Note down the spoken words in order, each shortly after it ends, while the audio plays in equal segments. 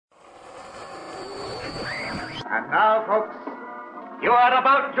Now, folks, you are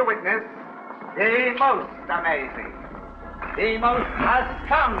about to witness the most amazing, the most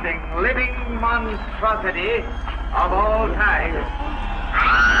astounding living monstrosity of all time.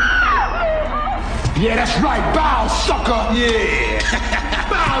 Yeah, that's right. Bow, sucker. Yeah.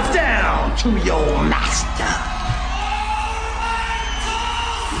 Bow down to your master.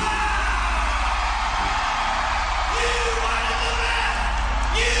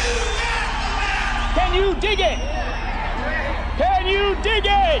 Can you dig it? Can you dig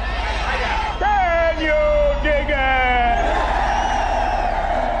it? Can you dig it?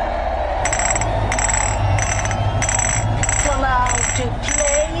 Come out to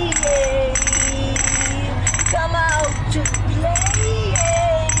play. Come out to play.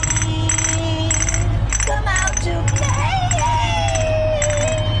 Come out to play.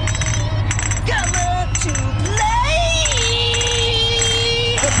 Come out to play.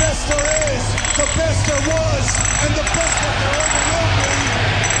 The best there is, the best there was, and the best that there ever will be.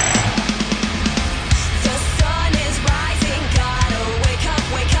 The sun is rising, gotta wake up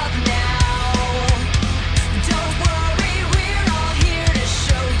now. Don't worry, we're all here to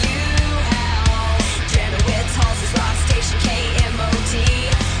show you how. Jamming with Tulsa's Rock Station, KMOD.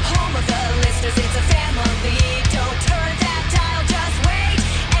 Home of the listeners, it's a family. Don't turn that dial, just wait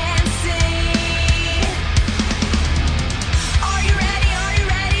and see. Are you ready? Are you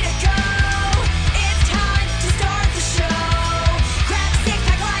ready to go? It's time to start the show. Grab a six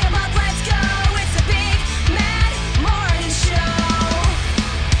pack, line 'em up, let's go. It's a big, mad morning show.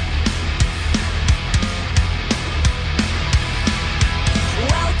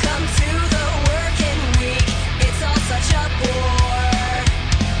 Welcome to the working week. It's all such a bore.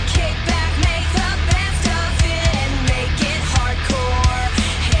 Kick back, make the best of it, and make it hardcore.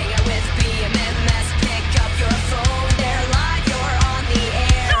 Hang out with BMMS, pick up your phone. They're live, you're on the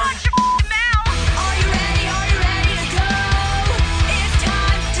air. Watch your mouth. Are you ready? Are you ready to go? It's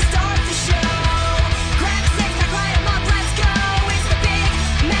time to start the show. Grab a six pack, line 'em up, let's go. It's the big,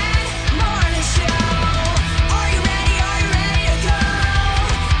 mad morning show. Are you ready? Are you ready to go?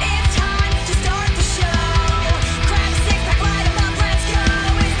 It's time to start the show. Grab a six pack, line 'em up, let's go.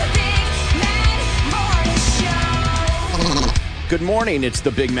 It's the big, mad morning show. Good morning. It's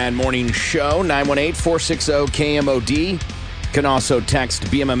the Big Man Morning Show, 918-460-KMOD. Can also text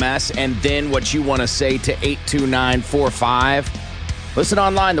BMMS and then what you want to say to 82945. Listen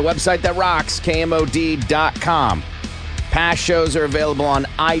online, the website that rocks, KMOD.com. Past shows are available on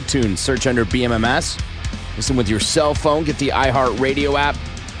iTunes. Search under BMMS. Listen with your cell phone. Get the iHeartRadio app,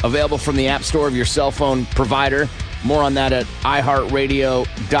 available from the App Store of your cell phone provider. More on that at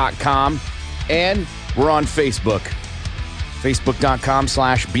iHeartRadio.com. And we're on Facebook.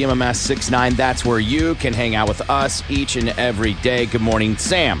 Facebook.com/BMMS69. That's where you can hang out with us each and every day. Good morning,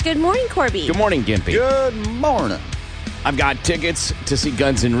 Sam. Good morning, Corby. Good morning, Gimpy. Good morning. I've got tickets to see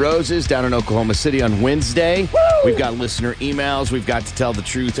Guns N' Roses down in Oklahoma City on Wednesday. Woo! We've got listener emails. We've got to tell the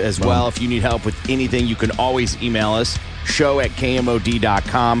truth as well. If you need help with anything, you can always email us.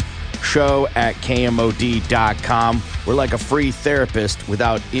 show@KMOD.com. show@KMOD.com. We're like a free therapist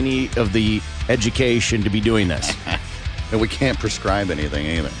without any of the education to be doing this. And we can't prescribe anything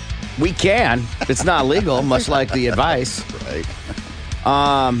either. We can. It's not legal, much like the advice. Right.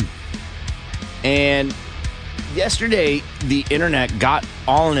 And yesterday, the internet got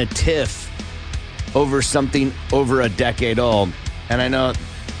all in a tiff over something over a decade old. And I know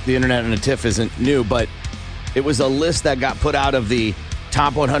the internet in a tiff isn't new, but it was a list that got put out of the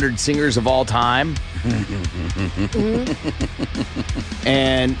top 100 singers of all time.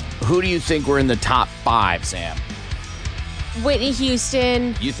 And who do you think were in the top 5, Sam? Whitney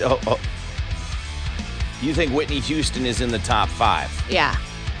Houston. You think Whitney Houston is in the top 5? Yeah.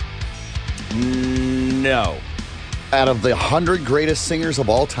 No. Out of the 100 greatest singers of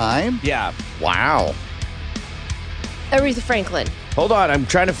all time? Yeah. Wow. Aretha Franklin. Hold on. I'm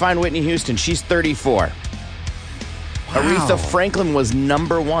trying to find Whitney Houston. She's 34. Wow. Aretha Franklin was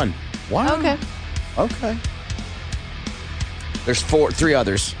number 1. Wow. Okay. There's 3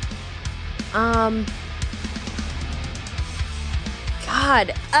 others.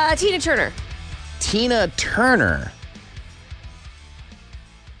 Tina Turner. Tina Turner.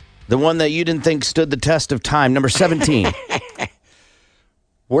 The one that you didn't think stood the test of time. Number 17.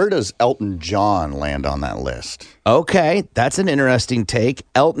 Where does Elton John land on that list? Okay. That's an interesting take.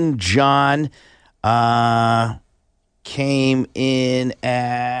 Elton John came in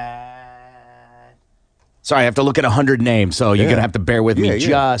at... Sorry, I have to look at 100 names, so you're going to have to bear with me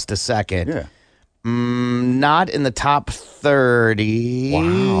just a second. Yeah. Not in the top 30.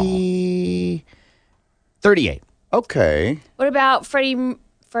 Wow. 38. Okay. What about Freddie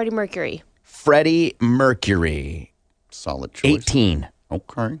Mercury? Freddie Mercury. Solid choice. 18.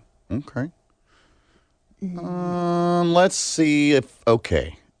 Okay. Let's see if,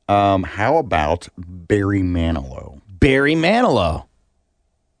 how about Barry Manilow? Barry Manilow.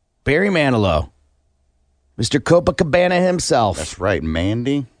 Mr. Copacabana himself. That's right,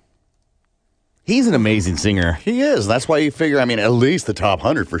 Mandy. He's an amazing singer. He is. That's why you figure, at least the top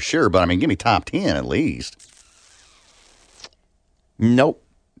 100 for sure, but give me top 10 at least. Nope.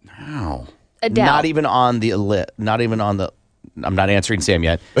 Wow. Adele. Not even on the list. I'm not answering Sam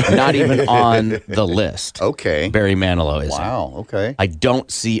yet. Not even on the list. Okay. Barry Manilow is. Wow, okay. I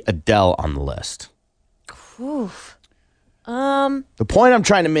don't see Adele on the list. Oof. The point I'm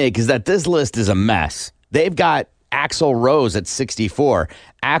trying to make is that this list is a mess. They've got Axl Rose at 64.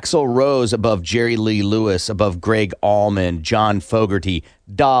 Axl Rose above Jerry Lee Lewis, above Greg Allman, John Fogerty,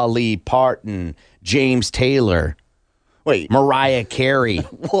 Dolly Parton, James Taylor. Wait. Mariah Carey.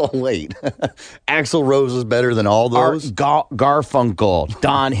 Well, wait. Axl Rose is better than all those? Garfunkel,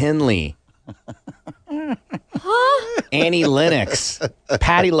 Don Henley. Annie Lennox,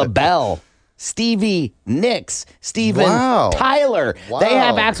 Patti LaBelle, Stevie Nicks, Steven Tyler. Wow. They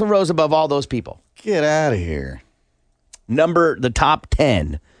have Axl Rose above all those people. Get out of here. The top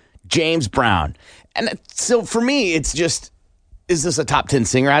 10, James Brown. And so for me, it's just, is this a top 10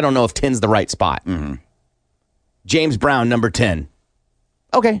 singer? I don't know if 10's the right spot. Mm-hmm. James Brown, number 10.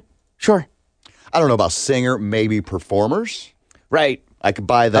 Okay, sure. I don't know about singer, maybe performers. Right. I could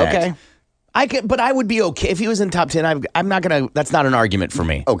buy that. Okay. But I would be okay if he was in top 10. I'm not going to, that's not an argument for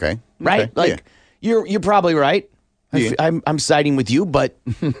me. Okay. Right? Okay. You're probably right. Yeah. I'm siding with you, but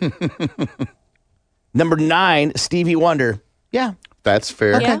number 9, Stevie Wonder. Yeah. That's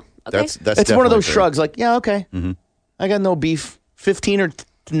fair. Yeah, okay. That's It's one of those fair. shrugs like, yeah, okay. Mm-hmm. I got no beef. 15 or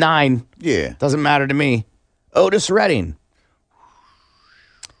 9. Yeah. Doesn't matter to me. Otis Redding.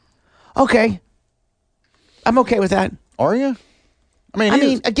 Okay. I'm okay with that. Are you?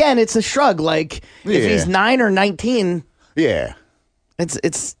 Again, it's a shrug. Like, if he's 9 or 19, yeah.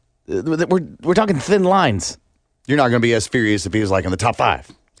 we're talking thin lines. You're not going to be as furious if he was like in the top 5.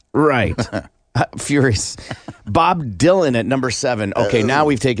 Right. Furious. Bob Dylan at number 7. Okay, now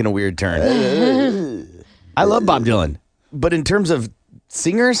we've taken a weird turn. I love Bob Dylan. But in terms of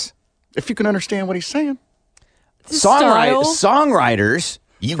singers, if you can understand what he's saying. Songwriters,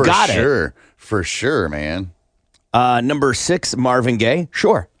 you got it. For sure, man. Number 6, Marvin Gaye.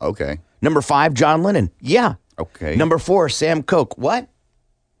 Sure. Okay. Number 5, John Lennon. Yeah. Okay. Number 4, Sam Cooke. What?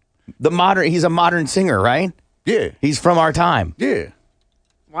 He's a modern singer, right? Yeah. He's from our time. Yeah.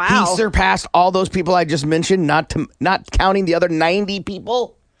 Wow. He surpassed all those people I just mentioned, not counting the other 90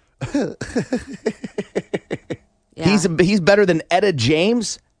 people. Yeah. He's better than Etta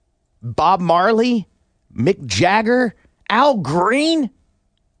James, Bob Marley, Mick Jagger, Al Green,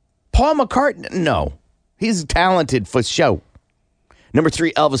 Paul McCartney. No, he's talented for show. Number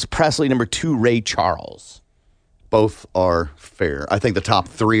 3, Elvis Presley. Number 2, Ray Charles. Both are fair. I think the top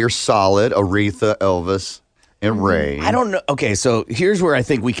 3 are solid. Aretha, Elvis, and Ray. I don't know. Okay, so here's where I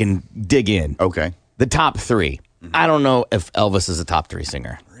think we can dig in. Okay. The top 3. I don't know if Elvis is a top 3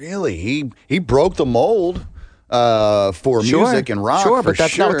 singer. Really? He broke the mold for music and rock. Sure, but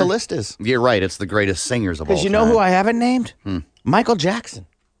that's sure. not what the list is. You're right. It's the greatest singers of all time. Because you know who I haven't named? Michael Jackson.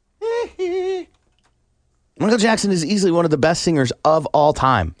 Michael Jackson is easily one of the best singers of all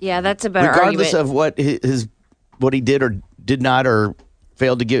time. Yeah, that's a better regardless argument. of what he did or did not or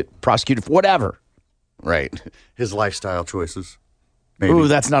failed to get prosecuted for, whatever. Right. His lifestyle choices. Maybe. Ooh,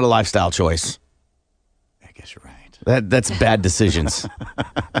 that's not a lifestyle choice. I guess you're right. That's bad decisions.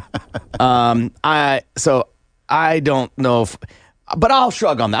 I don't know if, but I'll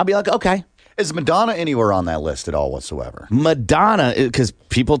shrug on that. I'll be like, okay. Is Madonna anywhere on that list at all whatsoever? Madonna, because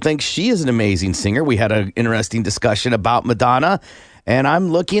people think she is an amazing singer. We had an interesting discussion about Madonna, and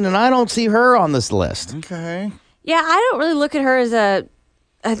I'm looking, and I don't see her on this list. Okay. Yeah, I don't really look at her as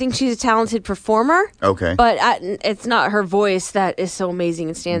I think she's a talented performer. Okay. But it's not her voice that is so amazing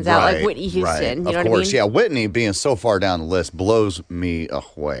and stands out like Whitney Houston. Right. You know of what course, I mean? yeah. Whitney being so far down the list blows me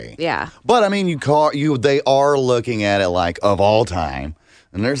away. Yeah. But I mean, they are looking at it like of all time,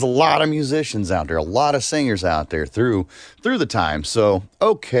 and there's a lot of musicians out there, a lot of singers out there through the time. So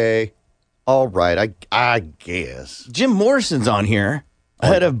okay, all right, I guess Jim Morrison's on here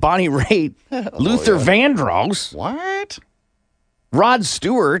ahead of Bonnie Raitt, Luther Vandross. What? Rod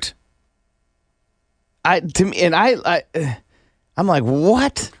Stewart. I'm like,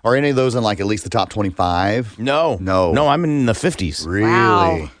 what? Are any of those in like at least the top 25? No. I'm in the 50s. Really?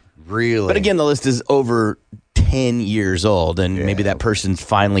 Wow. Really? But again, the list is over 10 years old, and maybe that person's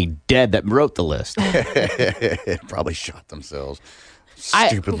finally dead that wrote the list. Probably shot themselves.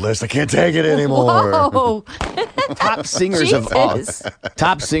 Stupid list. I can't take it anymore. Whoa. Top singers of all. Jesus.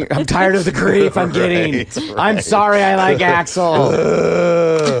 Top singer. I'm tired of the grief I'm getting. Right. I'm sorry I like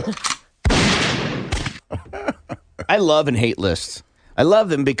Axel. I love and hate lists. I love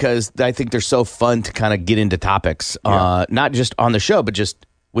them because I think they're so fun to kind of get into topics, not just on the show, but just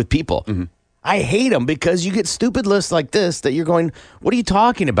with people. Mm-hmm. I hate them because you get stupid lists like this that you're going, what are you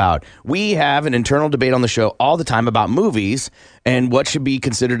talking about? We have an internal debate on the show all the time about movies and what should be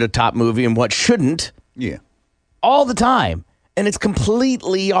considered a top movie and what shouldn't. Yeah. All the time. And it's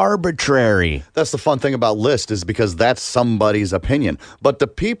completely arbitrary. That's the fun thing about lists is because that's somebody's opinion. But the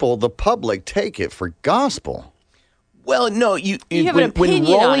people, the public, take it for gospel. Well, no, you have when an opinion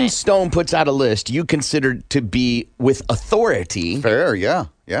on Rolling it. Stone puts out a list, you consider to be with authority Fair, yeah.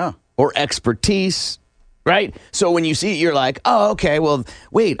 or expertise, right? So when you see it, you're like, oh, okay, well,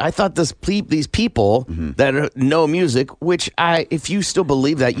 wait, I thought these people that know music, which if you still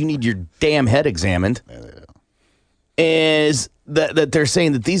believe that, you need your damn head examined, is that they're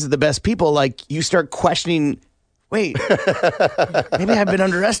saying that these are the best people. Like, you start questioning, wait, maybe I've been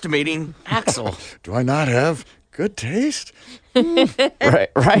underestimating Axel. Do I not have good taste? Right.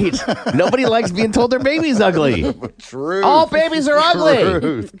 Nobody likes being told their baby's ugly. True. All babies are ugly.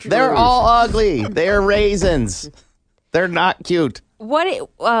 Truth. They're all ugly. They're raisins. They're not cute. What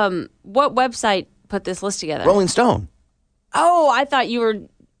website put this list together? Rolling Stone. Oh, I thought you were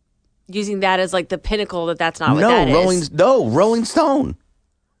using that as like the pinnacle. That's not what that is. Rolling Stone.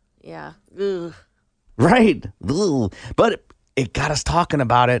 Yeah. Ugh. Right. Ugh. But it got us talking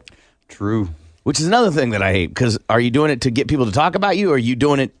about it. True. Which is another thing that I hate, because are you doing it to get people to talk about you, or are you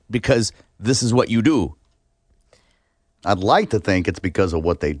doing it because this is what you do? I'd like to think it's because of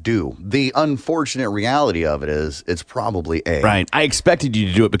what they do. The unfortunate reality of it is it's probably A. Right. I expected you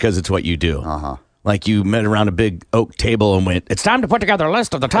to do it because it's what you do. Uh-huh. Like you met around a big oak table and went, it's time to put together a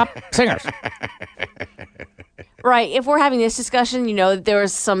list of the top singers. Right. If we're having this discussion, there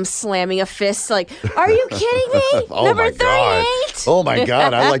was some slamming of fists. Like, are you kidding me? Oh Number my 38. God. Oh my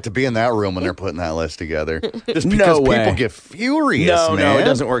God. I'd like to be in that room when they're putting that list together. Just because No way. people get furious, No, man. it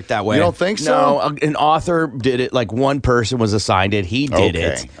doesn't work that way. You don't think so? No, an author did it. Like one person was assigned it. He did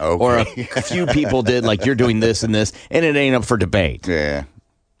it. Okay. Or a few people did, like you're doing this and this, and it ain't up for debate. Yeah.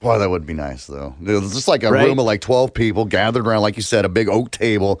 Boy, that would be nice, though. It was just like a Right? room of like 12 people gathered around, like you said, a big oak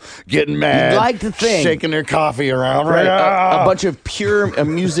table, getting mad. You'd like to think. Shaking their coffee around. Right? Ah! A bunch of pure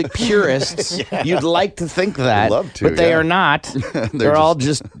music purists. You'd like to think that. Love to, but they yeah. are not. They're all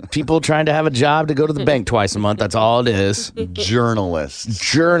just people trying to have a job to go to the bank twice a month. That's all it is. Journalists.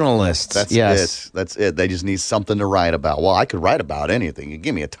 Journalists. That's yes. it. That's it. They just need something to write about. Well, I could write about anything. You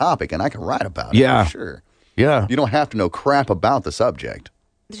give me a topic and I can write about it. Yeah. For sure. Yeah. You don't have to know crap about the subject.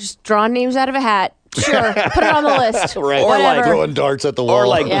 Just draw names out of a hat. Sure. Put it on the list. Right. Or like Whatever. Throwing darts at the wall. Or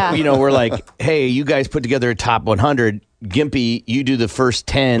like, Yeah. we're like, hey, you guys put together a top 100. Gimpy, you do the first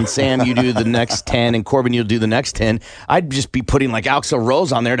 10. Sam, you do the next 10. And Corbin, you'll do the next 10. I'd just be putting like Axl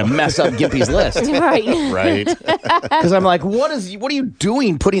Rose on there to mess up Gimpy's list. Right. Right. Because I'm like, what are you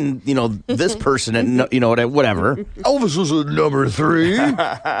doing putting, this person at, whatever. Elvis was a number 3.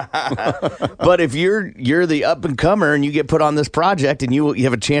 But if you're the up and comer and you get put on this project and you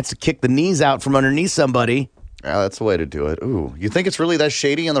have a chance to kick the knees out from underneath somebody. Yeah, that's the way to do it. Ooh, you think it's really that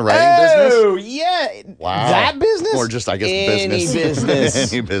shady in the writing business? Oh, yeah. Wow. That business? Or just, I guess, Any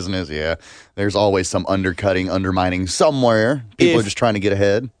business. Any business, yeah. There's always some undercutting, undermining somewhere. People are just trying to get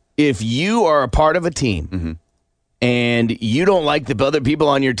ahead. If you are a part of a team and you don't like the other people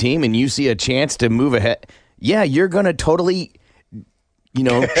on your team and you see a chance to move ahead, yeah, you're going to totally,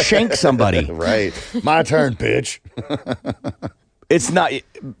 shank somebody. Right. My turn, bitch. It's not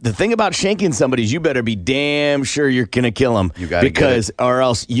the thing about shanking somebody is you better be damn sure you're gonna kill them. You gotta because or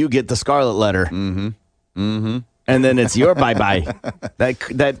else you get the scarlet letter. And then it's your bye bye.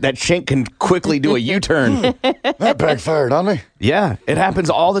 That shank can quickly do a U-turn. That backfired on me. Yeah, it happens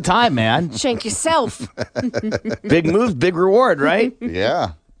all the time, man. Shank yourself. Big moves, big reward, right?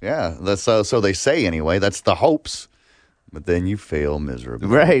 Yeah. That's so they say anyway. That's the hopes. But then you fail miserably.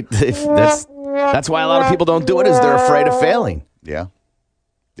 Right. That's why a lot of people don't do it is they're afraid of failing. Yeah.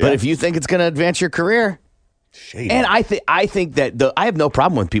 But if you think it's going to advance your career, Shady. and I think that I have no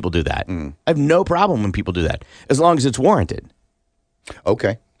problem when people do that. I have no problem when people do that as long as it's warranted.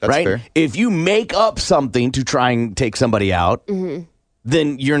 Okay. That's right? fair. If you make up something to try and take somebody out,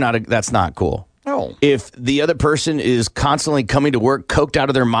 then you're not. That's not cool. Oh. If the other person is constantly coming to work coked out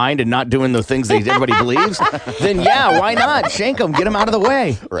of their mind and not doing the things that everybody believes, then yeah, why not? Shank them, get them out of the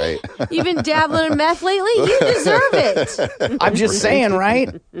way. Right. You've been dabbling in meth lately? You deserve it. I'm just saying,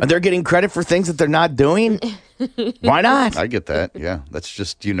 right? They're getting credit for things that they're not doing. Why not? I get that. Yeah. That's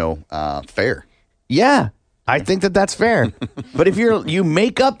just, fair. Yeah, I think that that's fair. But if you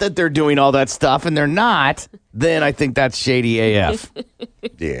make up that they're doing all that stuff and they're not, then I think that's shady AF.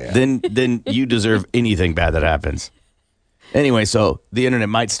 Yeah. Then you deserve anything bad that happens. Anyway, so the internet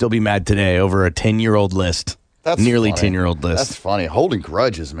might still be mad today over a 10-year-old list. That's nearly funny. 10-year-old list. That's funny. Holding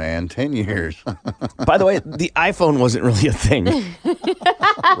grudges, man. 10 years. By the way, the iPhone wasn't really a thing.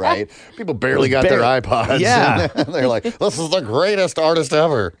 Right? People barely got their iPods. Yeah. They're like, this is the greatest artist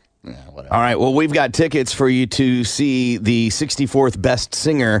ever. Yeah, whatever. All right, well, we've got tickets for you to see the 64th Best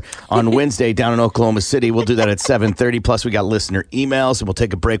Singer on Wednesday down in Oklahoma City. We'll do that at 7:30. Plus, we got listener emails, and we'll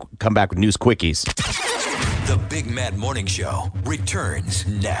take a break, come back with news quickies. The Big Mad Morning Show returns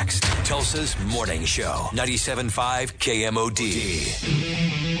next. Tulsa's Morning Show, 97.5 KMOD.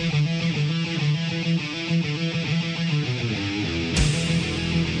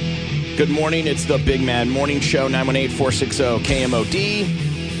 Good morning. It's the Big Mad Morning Show, 918-460-KMOD.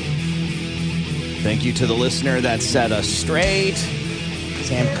 Thank you to the listener that set us straight.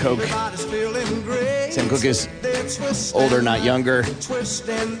 Sam Cook. Sam Cook is older, not younger. I was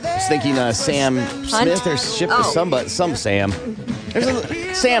thinking Sam Smith or some Sam.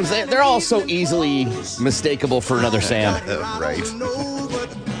 There's Sam's. They're all so easily mistakable for another Sam. Right.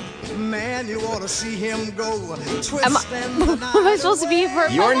 Am I supposed to be for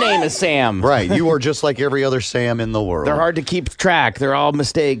Your name is Sam. Right. You are just like every other Sam in the world. They're hard to keep track. They're all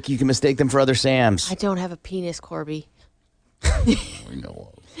mistake. You can mistake them for other Sams. I don't have a penis, Corby. We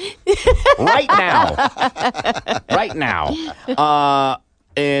know of. Right now. Right now.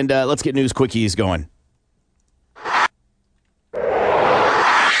 And let's get news quickies going.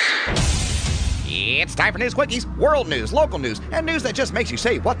 It's time for News Quickies, world news, local news, and news that just makes you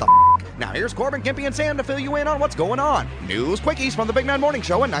say, what the Now here's Corbin, Gimpy, and Sam to fill you in on what's going on. News Quickies from the Big Mad Morning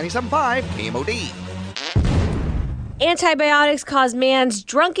Show on 97.5 KMOD. Antibiotics cause man's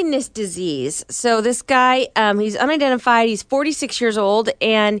drunkenness disease. So this guy, he's unidentified. He's 46 years old,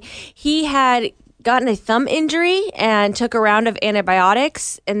 and he had gotten a thumb injury and took a round of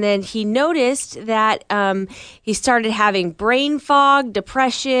antibiotics. And then he noticed that he started having brain fog,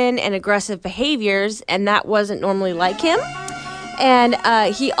 depression, and aggressive behaviors, and that wasn't normally like him. And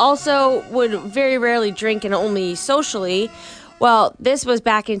he also would very rarely drink and only socially. Well, this was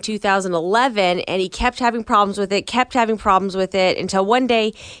back in 2011, and he kept having problems with it, until one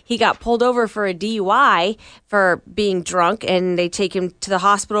day he got pulled over for a DUI for being drunk, and they take him to the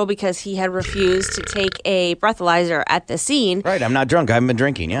hospital because he had refused to take a breathalyzer at the scene. Right, I'm not drunk. I haven't been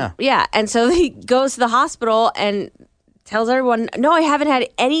drinking, yeah. Yeah, and so he goes to the hospital and tells everyone, no, I haven't had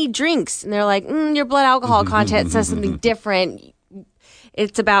any drinks. And they're like, your blood alcohol content says something different.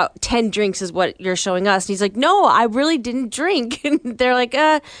 It's about 10 drinks is what you're showing us. And he's like, no, I really didn't drink. And they're like,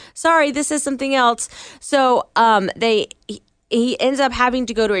 sorry, this is something else. So he ends up having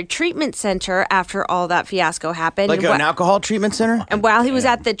to go to a treatment center after all that fiasco happened. Like an alcohol treatment center? And while he was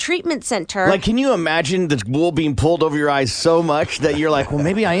at the treatment center. Like, can you imagine the wool being pulled over your eyes so much that you're like, well,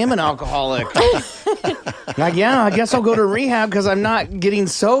 maybe I am an alcoholic. Like, yeah, I guess I'll go to rehab because I'm not getting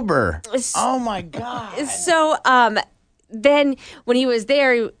sober. Oh, my God. So, then when he was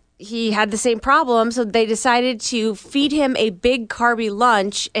there, he had the same problem. So they decided to feed him a big carby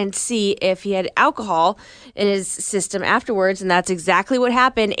lunch and see if he had alcohol in his system afterwards. And that's exactly what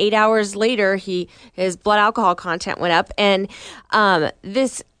happened. 8 hours later, his blood alcohol content went up. And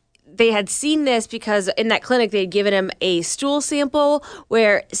they had seen this because in that clinic, they had given him a stool sample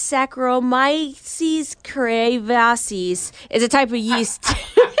where Saccharomyces cerevisiae is a type of yeast.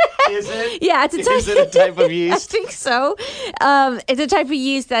 Is it? Yeah, it's a type. Is it a type of yeast? I think so. It's a type of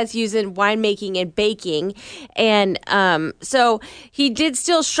yeast that's used in winemaking and baking. And so he did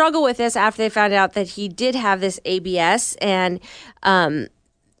still struggle with this after they found out that he did have this ABS. And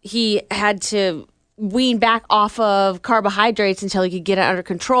he had to wean back off of carbohydrates until he could get it under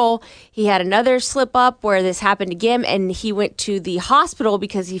control. He had another slip up where this happened again, and he went to the hospital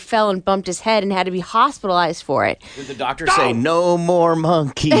because he fell and bumped his head and had to be hospitalized for it. Did the doctor say, no more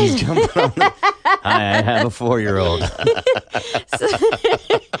monkeys jumping on the... I have a 4-year-old.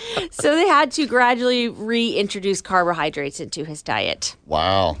 So they had to gradually reintroduce carbohydrates into his diet.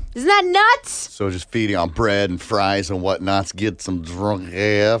 Wow. Isn't that nuts? So just feeding on bread and fries and whatnots, get some drunk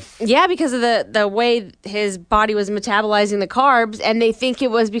AF. Yeah, because of the way his body was metabolizing the carbs, and they think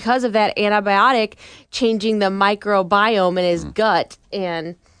it was because of that antibiotic changing the microbiome in his gut,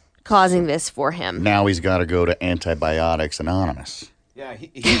 and causing this for him. Now he's got to go to Antibiotics Anonymous. Yeah,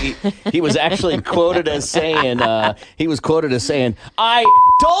 he was actually quoted as saying, "I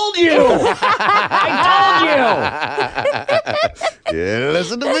told you, I told you." Yeah,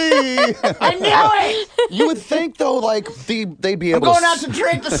 listen to me. I knew it. You would think though, like they'd be able. I'm going out to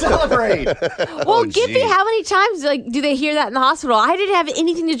drink to celebrate. Well, Gippy, how many times do they hear that in the hospital? I didn't have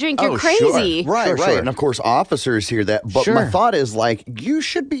anything to drink. You're crazy. Sure. Right. Sure. And of course, officers hear that. But my thought is you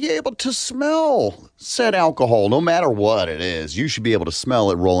should be able to smell said alcohol, no matter what it is. You should be able to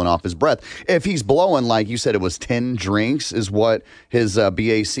smell it rolling off his breath. If he's blowing, like you said, it was 10 drinks is what his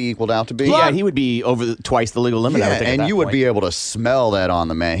BAC equaled out to be. Yeah, he would be over twice the legal limit. Yeah, I would think, and you point. would be able to smell that on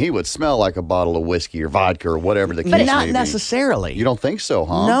the man. He would smell like a bottle of whiskey or vodka or whatever the case may be. But not necessarily. You don't think so,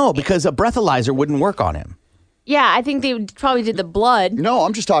 huh? No, because a breathalyzer wouldn't work on him. Yeah, I think they probably did the blood. No,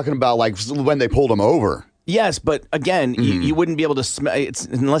 I'm just talking about like when they pulled him over. Yes, but again, you wouldn't be able to smell it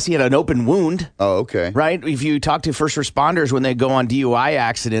unless he had an open wound. Oh, okay. Right? If you talk to first responders when they go on DUI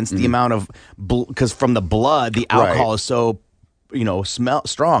accidents, the amount of because from the blood, the alcohol is so smell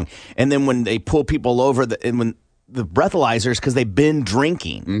strong, and then when they pull people over, when the breathalyzers because they've been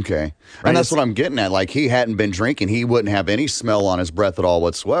drinking. Okay. Right? And that's what I'm getting at. Like, he hadn't been drinking. He wouldn't have any smell on his breath at all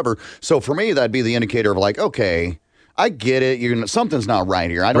whatsoever. So for me, that'd be the indicator of like, okay, I get it. Something's not right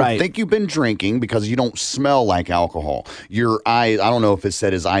here. I don't think you've been drinking because you don't smell like alcohol. Your eyes, I don't know if it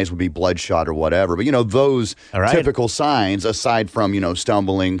said his eyes would be bloodshot or whatever, but those typical signs aside from,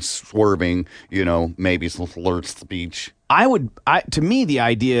 stumbling, swerving, maybe some slurred speech. To me, the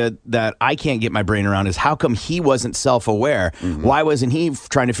idea that I can't get my brain around is how come he wasn't self-aware? Why wasn't he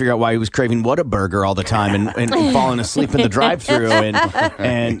trying to figure out why he was craving Whataburger all the time and falling asleep in the drive-thru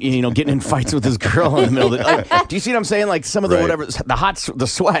and getting in fights with his girl in the middle of the do you see what I'm saying? Like some of the the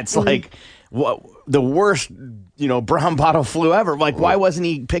sweats, like what the worst, brown bottle flu ever. Like why wasn't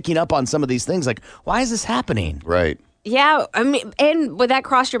he picking up on some of these things? Like why is this happening? Right. Yeah, I mean, and would that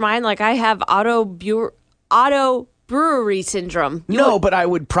cross your mind? Like I have auto brewery syndrome. No, but I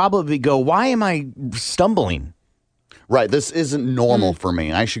would probably go, why am I stumbling? Right. This isn't normal for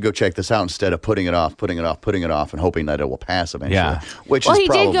me. I should go check this out instead of putting it off, and hoping that it will pass eventually. Yeah. Well, he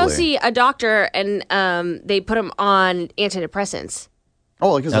did go see a doctor, and they put him on antidepressants.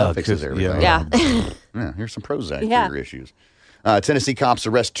 Oh, because that fixes everything. Yeah. Yeah. Here's some Prozac for your issues. Tennessee cops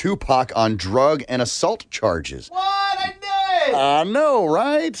arrest Tupac on drug and assault charges. What? I did! I know,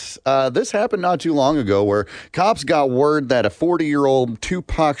 right? This happened not too long ago where cops got word that a 40-year-old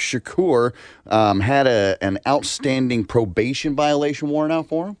Tupac Shakur had an outstanding probation violation warrant out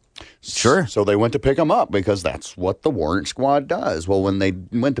for him. Sure. So they went to pick him up because that's what the warrant squad does. Well, when they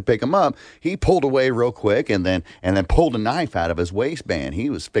went to pick him up, he pulled away real quick and then pulled a knife out of his waistband.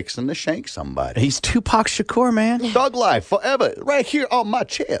 He was fixing to shank somebody. He's Tupac Shakur, man. Thug life forever, right here on my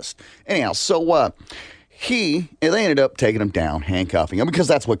chest. Anyhow, so they ended up taking him down, handcuffing him, because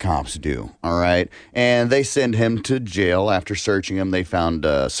that's what cops do, all right? And they send him to jail. After searching him, they found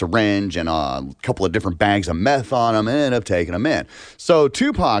a syringe and a couple of different bags of meth on him and ended up taking him in. So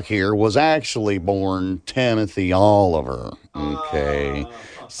Tupac here was actually born Timothy Oliver, okay?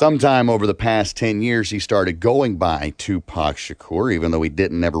 Sometime over the past 10 years, he started going by Tupac Shakur, even though he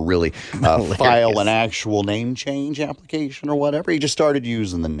didn't ever really file an actual name change application or whatever. He just started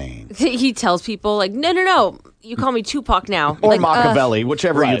using the name. He tells people, like, no, you call me Tupac now. Or like, Machiavelli,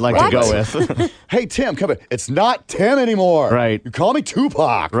 whichever you'd like to go with. Hey, Tim, come here. It's not Tim anymore. Right. You call me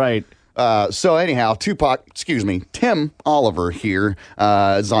Tupac. Right. So anyhow, Tim Oliver here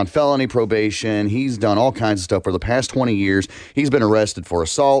is on felony probation. He's done all kinds of stuff for the past 20 years. He's been arrested for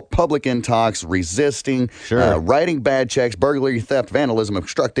assault, public intox, resisting, writing bad checks, burglary, theft, vandalism,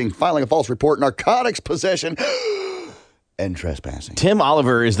 obstructing, filing a false report, narcotics possession, and trespassing. Tim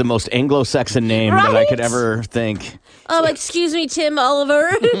Oliver is the most Anglo-Saxon name that I could ever think. Excuse me, Tim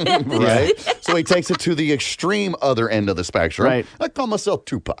Oliver. Right. So he takes it to the extreme other end of the spectrum. Right. I call myself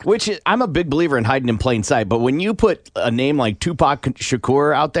Tupac. I'm a big believer in hiding in plain sight, but when you put a name like Tupac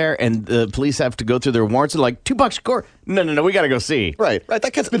Shakur out there and the police have to go through their warrants and like, Tupac Shakur, no, we got to go see. Right.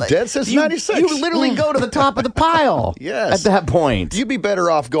 That cat's been dead since 96. You literally go to the top of the pile. Yes. At that point. You'd be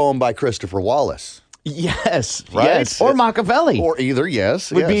better off going by Christopher Wallace. Yes, right? Yes, or Machiavelli, or either.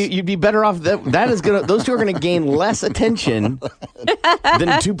 Yes, you'd be better off. That is gonna. Those two are gonna gain less attention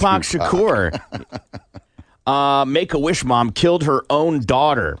than Tupac Shakur. Make-A-Wish mom killed her own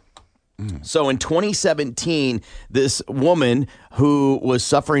daughter. So in 2017, this woman who was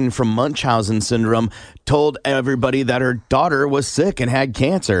suffering from Munchausen syndrome told everybody that her daughter was sick and had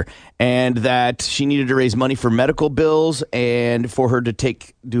cancer and that she needed to raise money for medical bills and for her to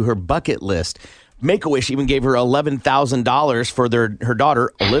do her bucket list. Make-A-Wish even gave her $11,000 for her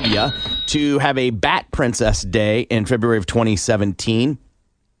daughter, Olivia, to have a Bat Princess Day in February of 2017.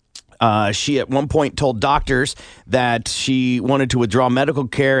 She at one point told doctors that she wanted to withdraw medical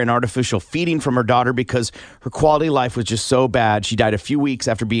care and artificial feeding from her daughter because her quality of life was just so bad. She died a few weeks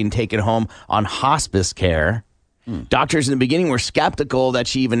after being taken home on hospice care. Doctors in the beginning were skeptical that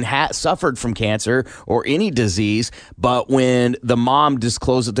she even suffered from cancer or any disease, but when the mom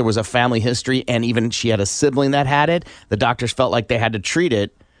disclosed that there was a family history and even she had a sibling that had it, the doctors felt like they had to treat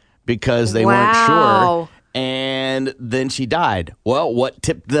it because they weren't sure. And then she died. Well, what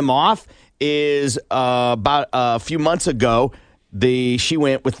tipped them off is about a few months ago, she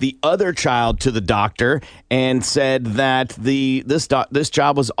went with the other child to the doctor and said that this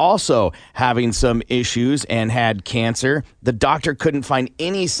child was also having some issues and had cancer. The doctor couldn't find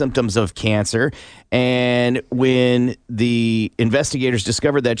any symptoms of cancer. And when the investigators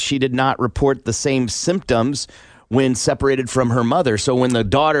discovered that she did not report the same symptoms when separated from her mother. So when the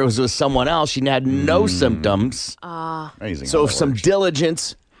daughter was with someone else, she had no symptoms. Amazing. So some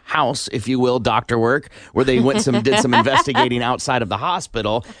diligence, house, if you will, doctor work, where they did some investigating outside of the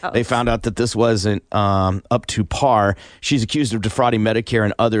hospital. They found out that this wasn't up to par. She's accused of defrauding Medicare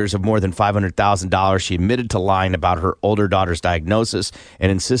and others of more than $500,000. She admitted to lying about her older daughter's diagnosis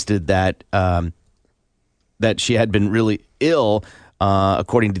and insisted that that she had been really ill,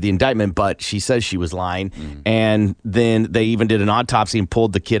 according to the indictment, but she says she was lying. And then they even did an autopsy and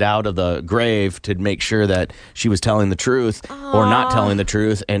pulled the kid out of the grave to make sure that she was telling the truth or not telling the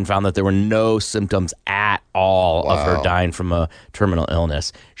truth, and found that there were no symptoms at all of her dying from a terminal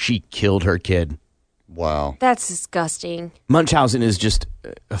illness. She killed her kid. Wow. That's disgusting. Munchausen is just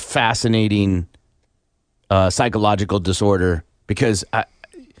a fascinating psychological disorder because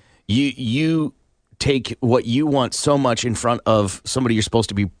you take what you want so much in front of somebody you're supposed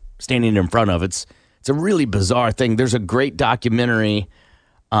to be standing in front of. It's a really bizarre thing. There's a great documentary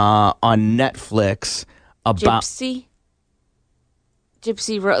on Netflix about Gypsy,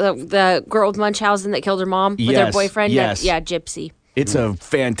 the girl with Munchausen that killed her mom with her boyfriend. Yes. Gypsy. It's a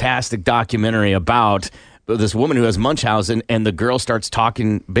fantastic documentary about this woman who has Munchausen, and the girl starts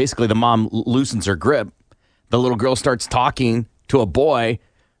talking. Basically, the mom loosens her grip. The little girl starts talking to a boy.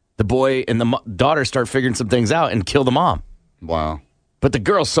 The boy and the daughter start figuring some things out and kill the mom. Wow. But the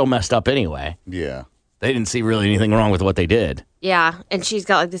girl's so messed up anyway. Yeah. They didn't see really anything wrong with what they did. Yeah, and she's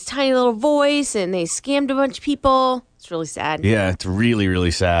got like this tiny little voice, and they scammed a bunch of people. It's really sad. Yeah, it's really,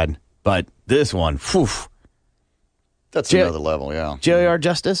 really sad. But this one, whew. That's another level, yeah. JR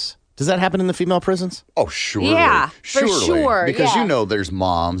Justice? Does that happen in the female prisons? Oh, surely. Yeah, for sure. Because yeah. you know there's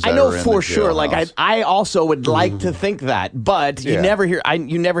moms that I know are in for the sure. Like jailhouse. I also would like to think that, but you Yeah. never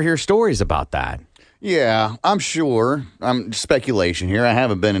hear stories about that. Yeah, I'm sure. I'm speculation here. I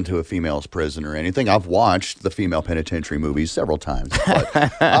haven't been into a female's prison or anything. I've watched the female penitentiary movies several times.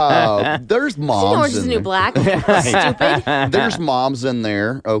 But there's moms. Seen Orange is in the New there. Black. Stupid. There's moms in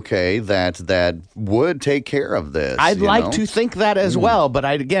there, okay, that would take care of this. I'd you like know? to think that as well, but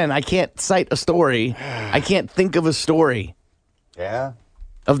I can't cite a story. I can't think of a story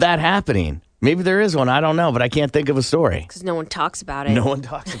of that happening. Maybe there is one. I don't know, but I can't think of a story. Because no one talks about it. No one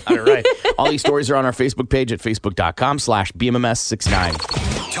talks about it, right? All these stories are on our Facebook page at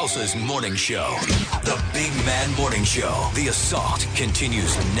facebook.com/BMMS69. Tulsa's Morning Show. The Big Mad Morning Show. The assault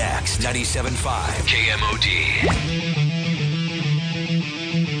continues next. 97.5 KMOD.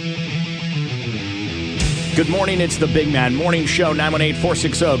 Good morning. It's the Big Mad Morning Show,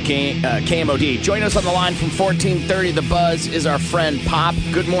 918-460-KMOD. Join us on the line from 1430. The Buzz is our friend Pop.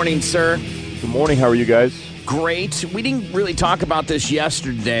 Good morning, sir. Good morning. How are you guys? Great. We didn't really talk about this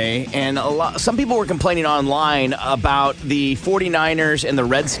yesterday, and some people were complaining online about the 49ers and the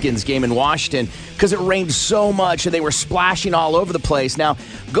Redskins game in Washington because it rained so much and they were splashing all over the place. Now,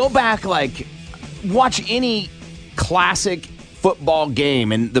 go back, watch any classic football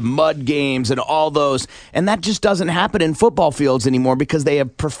game and the mud games and all those, and that just doesn't happen in football fields anymore because they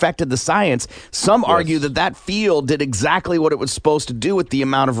have perfected the science. Some argue that field did exactly what it was supposed to do with the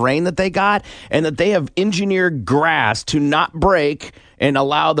amount of rain that they got, and that they have engineered grass to not break and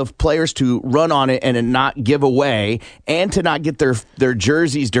allow the players to run on it and not give away, and to not get their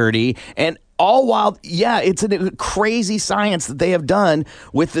jerseys dirty, and all while, it's a crazy science that they have done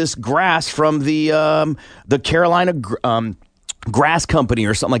with this grass from the Carolina Grass Company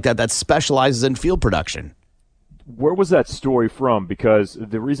or something like that specializes in field production. Where was that story from? Because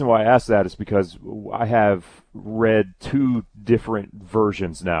the reason why I asked that is because I have read two different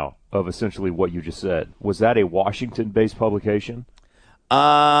versions now of essentially what you just said. Was that a Washington-based publication?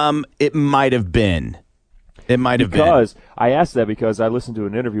 It might have been. It might have been. Because I asked that because I listened to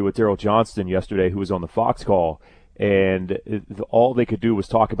an interview with Daryl Johnston yesterday, who was on the Fox call, and all they could do was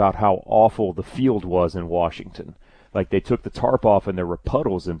talk about how awful the field was in Washington. Like they took the tarp off and there were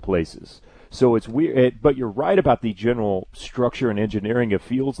puddles in places. So it's weird. But you're right about the general structure and engineering of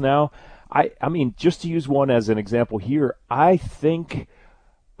fields now. I mean, just to use one as an example here, I think,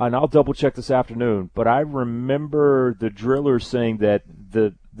 and I'll double check this afternoon, but I remember the drillers saying that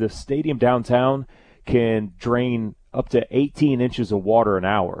the stadium downtown can drain up to 18 inches of water an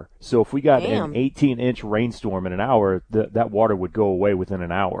hour. So if we got an 18-inch rainstorm in an hour, that water would go away within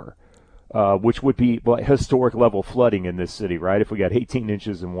an hour, which would be historic level flooding in this city, right, if we got 18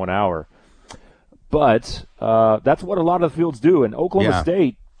 inches in 1 hour. But that's what a lot of the fields do. And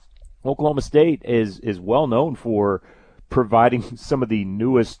Oklahoma State is well known for providing some of the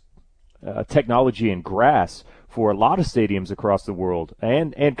newest technology in grass for a lot of stadiums across the world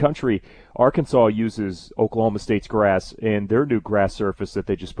and country. Arkansas uses Oklahoma State's grass in their new grass surface that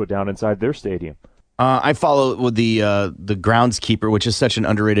they just put down inside their stadium. I follow with the groundskeeper, which is such an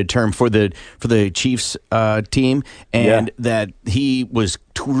underrated term for the Chiefs team, and that he was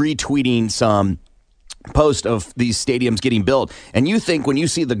retweeting some post of these stadiums getting built, and you think when you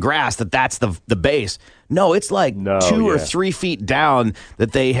see the grass that's the base. No, it's like 2 or 3 feet down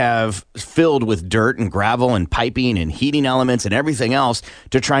that they have filled with dirt and gravel and piping and heating elements and everything else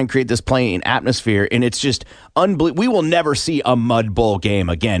to try and create this playing atmosphere, and it's just unbelievable. We will never see a mud bowl game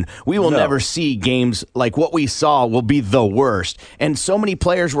again. We will never see games like what we saw. Will be the worst, and so many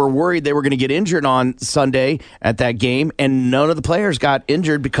players were worried they were going to get injured on Sunday at that game, and none of the players got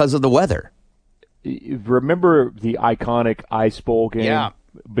injured because of the weather. Remember the iconic Ice Bowl game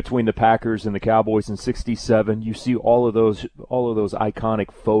between the Packers and the Cowboys in '67? You see all of those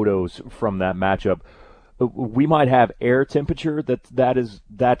iconic photos from that matchup. We might have air temperature that is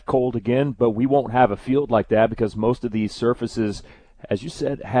that cold again, but we won't have a field like that because most of these surfaces, as you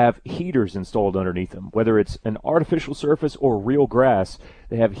said, have heaters installed underneath them. Whether it's an artificial surface or real grass,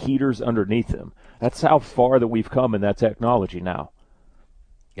 they have heaters underneath them. That's how far that we've come in that technology now.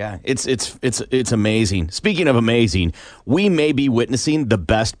 Yeah, it's amazing. Speaking of amazing, we may be witnessing the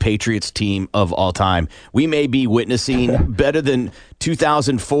best Patriots team of all time. We may be witnessing better than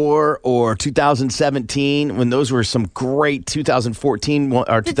 2004 or 2017 when those were some great 2014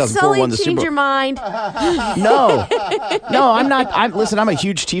 or 2004 won the Super Bowl. Change your mind? No, I'm not. Listen, I'm a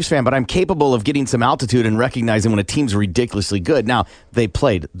huge Chiefs fan, but I'm capable of getting some altitude and recognizing when a team's ridiculously good. Now, they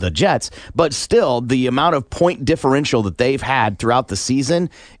played the Jets, but still, the amount of point differential that they've had throughout the season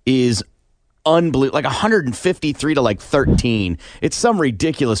is unbelievable, like 153 to like 13. It's some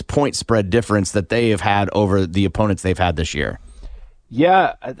ridiculous point spread difference that they have had over the opponents they've had this year.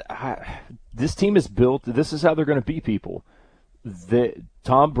 Yeah, this team is built. This is how they're going to beat people.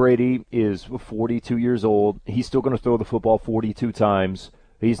 Tom Brady is 42 years old. He's still going to throw the football 42 times.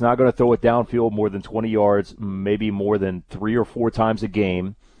 He's not going to throw it downfield more than 20 yards, maybe more than 3 or 4 times a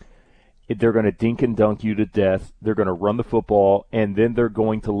game. They're going to dink and dunk you to death. They're going to run the football, and then they're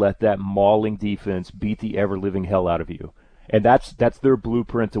going to let that mauling defense beat the ever-living hell out of you. And that's their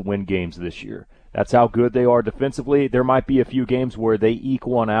blueprint to win games this year. That's how good they are defensively. There might be a few games where they eke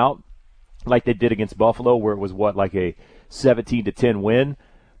one out, like they did against Buffalo, where it was, like a 17-10 win.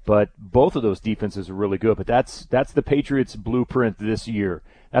 But both of those defenses are really good. But that's the Patriots' blueprint this year.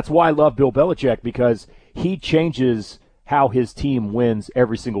 That's why I love Bill Belichick, because he changes how his team wins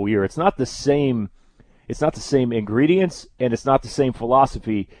every single year. It's not the same ingredients, and it's not the same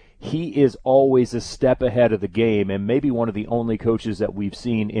philosophy. He is always a step ahead of the game, and maybe one of the only coaches that we've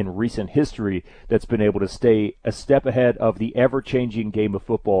seen in recent history that's been able to stay a step ahead of the ever-changing game of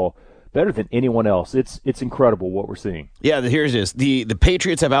football better than anyone else. It's incredible what we're seeing. Yeah, here's this. The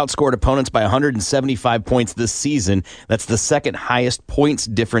Patriots have outscored opponents by 175 points this season. That's the second highest points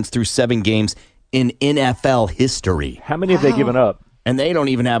difference through 7 games in NFL history. How many have they given up? And they don't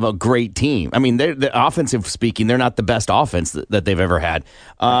even have a great team. I mean, they're offensive speaking, they're not the best offense that they've ever had.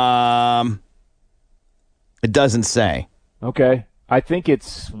 It doesn't say. Okay. I think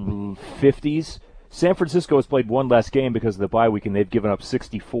it's 50s. San Francisco has played one less game because of the bye week, and they've given up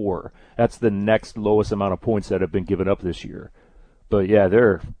 64. That's the next lowest amount of points that have been given up this year. But, yeah,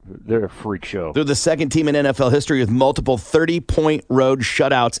 they're a freak show. They're the second team in NFL history with multiple 30-point road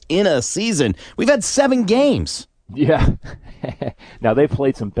shutouts in a season. We've had 7 games. Yeah. Now, they've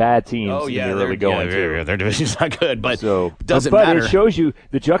played some bad teams in the early going, too. Their division's not good, but it doesn't matter. But it shows you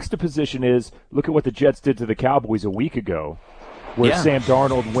the juxtaposition is, look at what the Jets did to the Cowboys a week ago, where Sam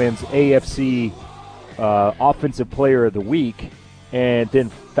Darnold wins AFC Offensive Player of the Week, and then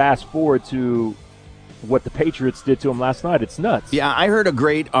fast forward to what the Patriots did to him last night. It's nuts. Yeah, I heard a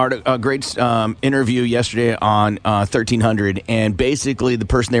great interview yesterday on 1300, and basically the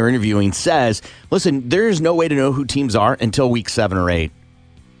person they were interviewing says, listen, there is no way to know who teams are until week 7 or 8.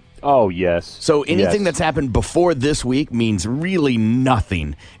 Oh, yes. So anything that's happened before this week means really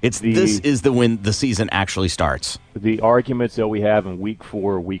nothing. This is when the season actually starts. The arguments that we have in week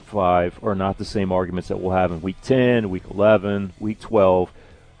 4, week 5 are not the same arguments that we'll have in week 10, week 11, week 12.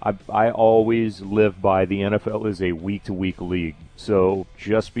 I always live by the NFL is a week-to-week league. So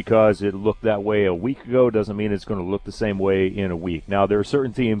just because it looked that way a week ago doesn't mean it's going to look the same way in a week. Now, there are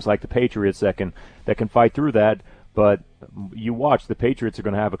certain teams like the Patriots that can fight through that, but you watch, the Patriots are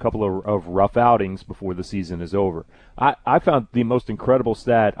going to have a couple of rough outings before the season is over. I found the most incredible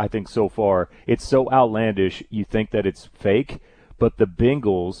stat, I think, so far. It's so outlandish, you think that it's fake, but the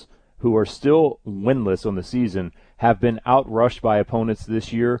Bengals, who are still winless on the season, have been outrushed by opponents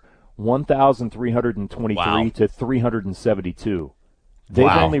this year 1,323 to 372. They've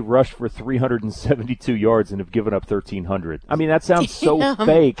only rushed for 372 yards and have given up 1,300. I mean, that sounds so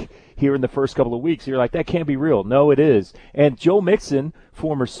fake here in the first couple of weeks. You're like, that can't be real. No, it is. And Joe Mixon,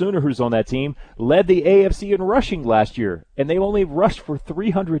 former Sooner who's on that team, led the AFC in rushing last year, and they only rushed for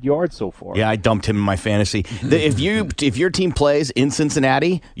 300 yards so far. Yeah, I dumped him in my fantasy. If your team plays in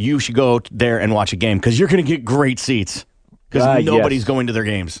Cincinnati, you should go there and watch a game because you're going to get great seats because nobody's going to their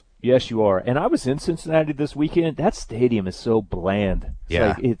games. Yes, you are. And I was in Cincinnati this weekend. That stadium is so bland.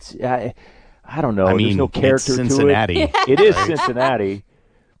 I don't know. I mean, there's no character Cincinnati. to it. It is Cincinnati,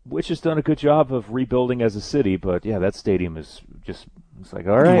 which has done a good job of rebuilding as a city. But, yeah, that stadium is just – it's like,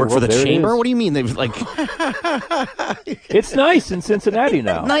 all right. You work for the Chamber? What do you mean? They've like It's nice in Cincinnati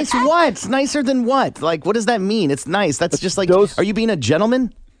now. Nice what? Nicer than what? Like, what does that mean? It's nice. That's just like – are you being a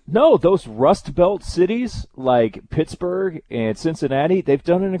gentleman? No, those Rust Belt cities like Pittsburgh and Cincinnati, they've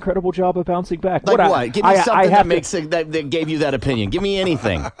done an incredible job of bouncing back. Like what? Give me something that gave you that opinion. Give me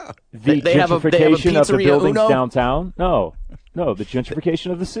anything. The gentrification of the buildings downtown? No, the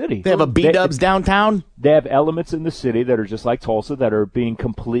gentrification of the city. They have a B-dubs downtown? They have elements in the city that are just like Tulsa that are being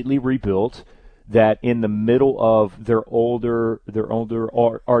completely rebuilt, that in the middle of their older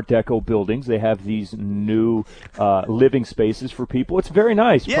Art Deco buildings, they have these new living spaces for people. It's very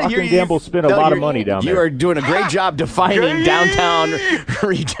nice. Yeah, Procter & Gamble spent a lot of money down there. You are doing a great job defining downtown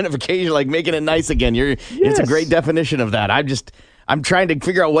regentrification, like making it nice again. It's a great definition of that. I'm trying to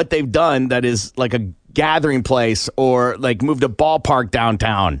figure out what they've done that is like a gathering place or like moved a ballpark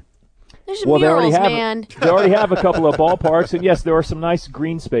downtown. There's murals, man. They already have a couple of ballparks, and yes, there are some nice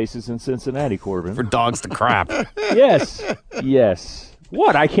green spaces in Cincinnati, Corbin. For dogs to crap. Yes.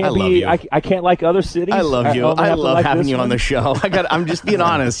 What? I can't I can't like other cities. I love you. I love having you on the show. I'm just being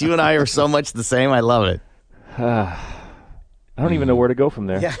honest. You and I are so much the same. I love it. I don't even know where to go from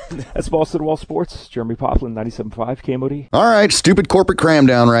there. Yeah. That's Balls to the Wall Sports. Jeremy Poplin, 97.5 KMOD. All right, stupid corporate cram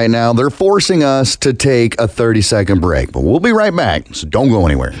down right now. They're forcing us to take a 30-second break, but we'll be right back, so don't go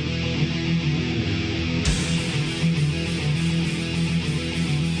anywhere.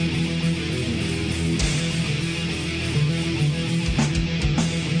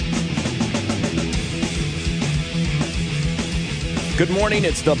 Good morning.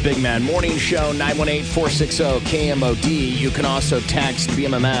 It's the Big Man Morning Show, 918-460-KMOD. You can also text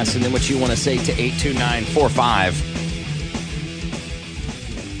BMMS and then what you want to say to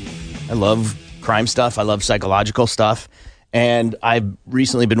 82945. I love crime stuff. I love psychological stuff. And I've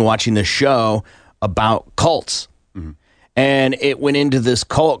recently been watching this show about cults. Mm-hmm. And it went into this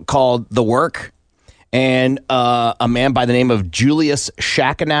cult called The Work. And a man by the name of Julius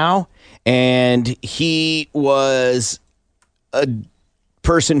Shachanow. And he was a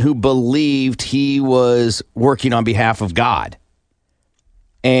person who believed he was working on behalf of God.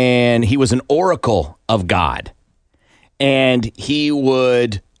 And he was an oracle of God. And he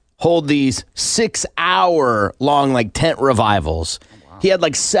would hold these 6-hour-long like tent revivals. Oh, wow. He had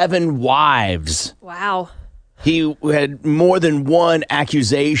like 7 wives. Wow. He had more than one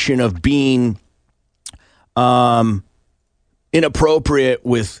accusation of being inappropriate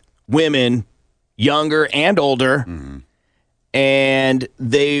with women, younger and older. Mm-hmm. And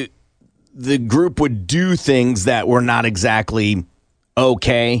the group would do things that were not exactly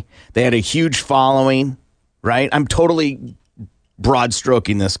okay. They had a huge following, right? I'm totally broad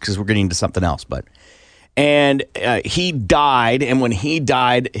stroking this because we're getting into something else, and he died. And when he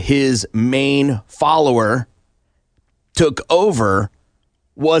died, his main follower took over,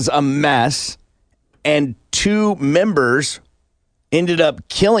 was a mess, and 2 members ended up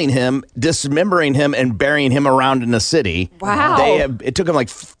killing him, dismembering him, and burying him around in the city. Wow. It took them like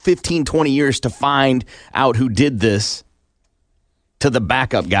 15, 20 years to find out who did this to the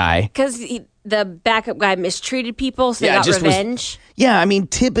backup guy. Because the backup guy mistreated people, so they got revenge. I mean,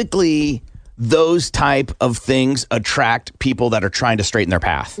 typically those type of things attract people that are trying to straighten their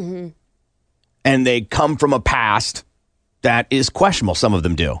path. Mm-hmm. And they come from a past that is questionable. Some of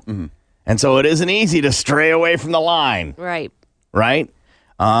them do. Mm-hmm. And so it isn't easy to stray away from the line. Right. Right?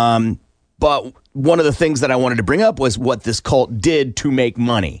 But one of the things that I wanted to bring up was what this cult did to make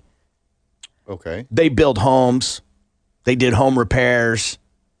money. Okay. They built homes. They did home repairs.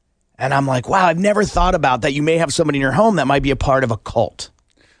 And I'm like, wow, I've never thought about that. You may have somebody in your home that might be a part of a cult.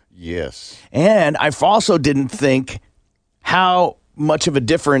 Yes. And I also didn't think how much of a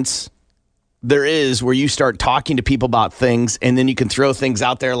difference there is where you start talking to people about things and then you can throw things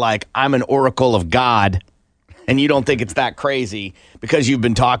out there like, I'm an oracle of God. And you don't think it's that crazy because you've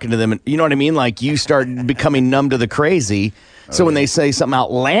been talking to them. And you know what I mean? Like you start becoming numb to the crazy. So when they say something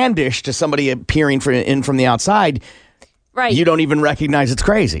outlandish to somebody appearing from the outside, right, you don't even recognize it's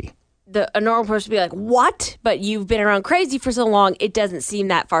crazy. A normal person would be like, what? But you've been around crazy for so long, it doesn't seem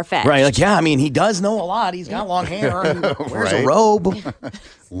that far-fetched. Right, like, yeah, I mean, he does know a lot. He's got long hair. He wears a robe.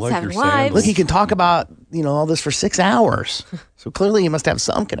 Like your sandals. Look, he can talk about, all this for 6 hours. So clearly he must have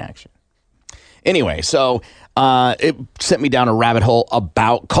some connection. Anyway, so it sent me down a rabbit hole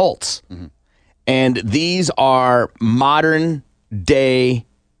about cults. Mm-hmm. And these are modern-day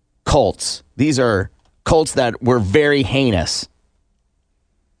cults. These are cults that were very heinous.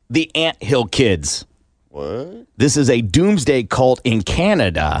 The Anthill Kids. What? This is a doomsday cult in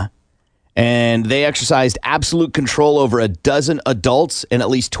Canada, and they exercised absolute control over a dozen adults and at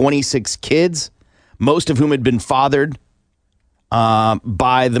least 26 kids, most of whom had been fathered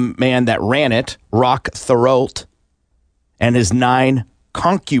by the man that ran it, Rock Thorold, and his 9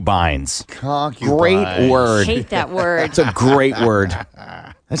 concubines. Concubines. Great word. I hate that word. It's a great word.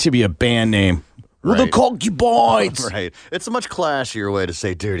 That should be a band name. Right. The concubines. Right. It's a much classier way to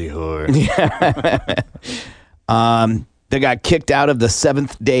say dirty whore. They got kicked out of the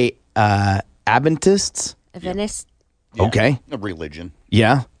Seventh-day Adventists. Adventists? Yeah. Okay. A religion.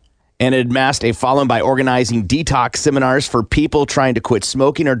 Yeah. And it amassed a following by organizing detox seminars for people trying to quit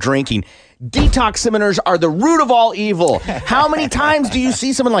smoking or drinking. Detox seminars are the root of all evil. How many times do you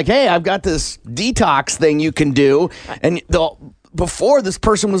see someone like, hey, I've got this detox thing you can do, and before this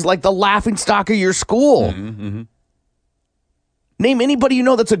person was like the laughingstock of your school. Mm-hmm. Name anybody you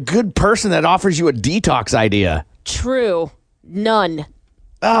know that's a good person that offers you a detox idea. True. None.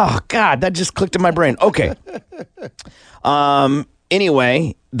 Oh, God, that just clicked in my brain. Okay.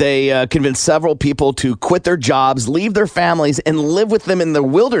 Anyway, they convinced several people to quit their jobs, leave their families, and live with them in the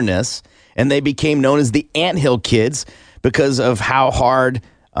wilderness. And they became known as the Anthill Kids because of how hard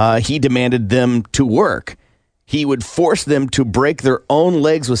he demanded them to work. He would force them to break their own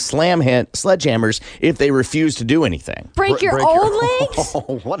legs with sledgehammers if they refused to do anything. Break your own legs?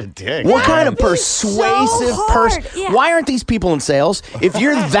 Oh, what a dick. What kind of persuasive person? Yeah. Why aren't these people in sales? If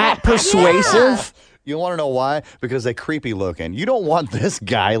you're that persuasive... You want to know why? Because they're creepy looking. You don't want this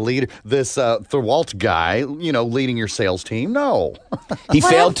guy, this Thorwalt guy, leading your sales team. No. He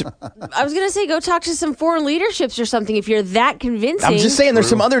failed to... I was going to say, go talk to some foreign leaderships or something if you're that convincing. I'm just saying there's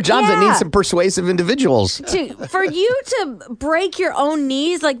some other jobs that need some persuasive individuals. For you to break your own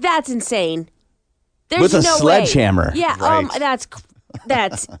knees, like, that's insane. There's With a no sledgehammer. Way. Yeah, Right.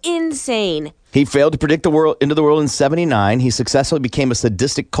 That's insane. He failed to predict into the world in 79. He successfully became a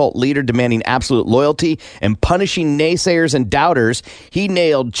sadistic cult leader demanding absolute loyalty and punishing naysayers and doubters. He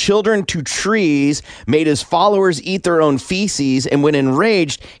nailed children to trees, made his followers eat their own feces, and when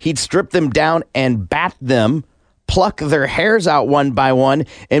enraged, he'd strip them down and bat them, pluck their hairs out one by one,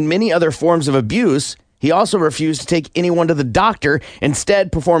 and many other forms of abuse. He also refused to take anyone to the doctor,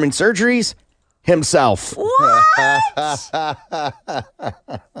 instead performing surgeries himself. What?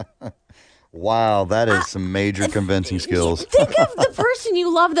 Wow, that is some major convincing skills. Think of the person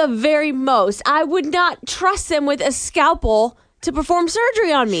you love the very most. I would not trust them with a scalpel to perform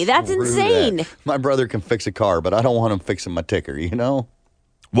surgery on me. That's insane. That. My brother can fix a car, but I don't want him fixing my ticker,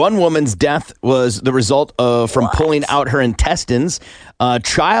 One woman's death was the result of from pulling out her intestines. A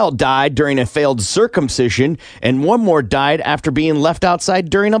child died during a failed circumcision, and one more died after being left outside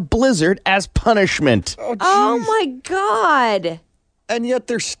during a blizzard as punishment. Oh my God. And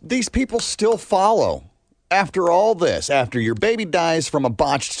yet these people still follow. After all this, after your baby dies from a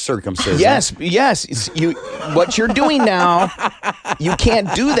botched circumcision. Yes. What you're doing now, you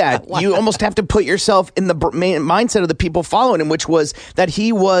can't do that. You almost have to put yourself in the mindset of the people following him, which was that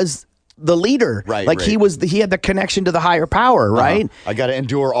he was the leader. Right, Like right. he had the connection to the higher power, right? I got to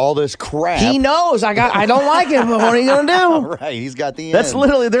endure all this crap. He knows I don't like it, but what are you going to do? Right, he's got the That's end.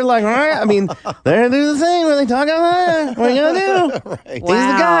 literally, they're like, all right. I mean, they're going to do the thing where they talk about that. What are you going to do? Right. He's the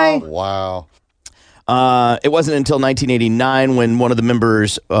guy. Wow. It wasn't until 1989 when one of the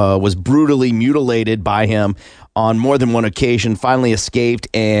members was brutally mutilated by him on more than one occasion, finally escaped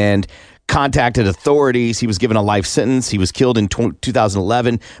and contacted authorities. He was given a life sentence. He was killed in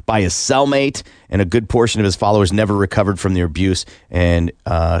 2011 by his cellmate, and a good portion of his followers never recovered from the abuse and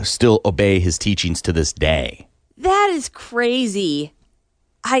still obey his teachings to this day. That is crazy.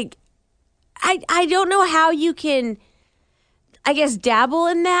 I don't know how you can, I guess, dabble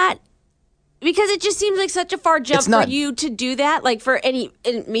in that. Because it just seems like such a far jump for you to do that. Like for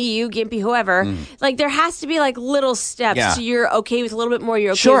me, you, Gimpy, whoever. Like there has to be like little steps. Yeah. So you're okay with a little bit more.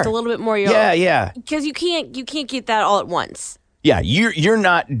 You're okay Sure. with a little bit more. You're Yeah. Because you can't get that all at once. Yeah, you're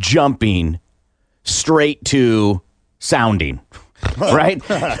not jumping straight to sounding, right?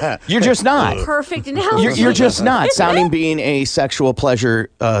 You're just not. Perfect analogy. You're just not. Sounding being a sexual pleasure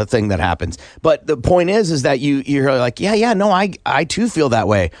thing that happens. But the point is that you're like, no, I too feel that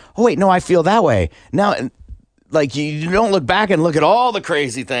way. Oh, wait, no, I feel that way. Now, like, you don't look back and look at all the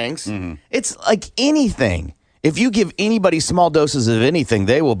crazy things. It's like anything. If you give anybody small doses of anything,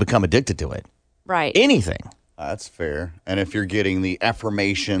 they will become addicted to it. Right. Anything. That's fair. And if you're getting the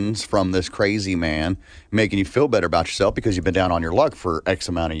affirmations from this crazy man, making you feel better about yourself because you've been down on your luck for X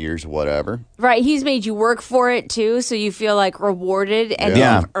amount of years or whatever. Right. He's made you work for it too, so you feel like rewarded and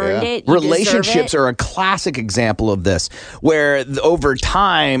you've earned it. You Relationships deserve it. are a classic example of this, where over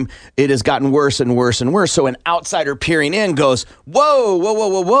time it has gotten worse and worse and worse. So an outsider peering in goes,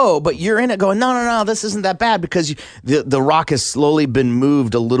 whoa, but you're in it going, no, this isn't that bad because the rock has slowly been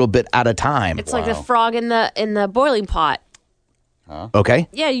moved a little bit at a time. It's like the frog in the boiling pot. Okay.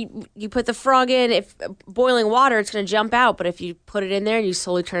 Yeah, you put the frog in. If boiling water, it's going to jump out. But if you put it in there and you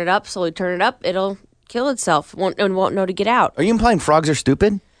slowly turn it up, it'll kill itself. Won't know to get out. Are you implying frogs are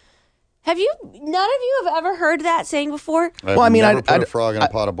stupid? None of you have ever heard that saying before? I never put a frog in a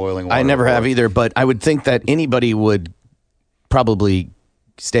pot of boiling water. I never have either, but I would think that anybody would probably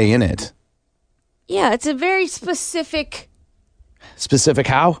stay in it. Yeah, it's a very specific. Specific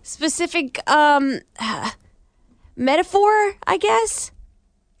how? Specific metaphor, I guess.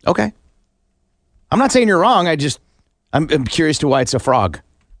 Okay. I'm not saying you're wrong. I'm curious to why it's a frog.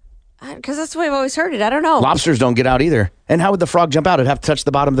 Because that's the way I've always heard it. I don't know. Lobsters don't get out either. And how would the frog jump out? It'd have to touch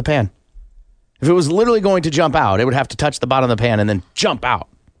the bottom of the pan. If it was literally going to jump out, it would have to touch the bottom of the pan and then jump out.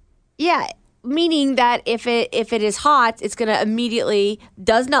 Yeah, meaning that if it is hot, it's going to immediately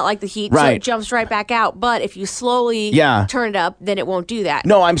does not like the heat, so Right. it jumps right back out. But if you slowly turn it up, then it won't do that.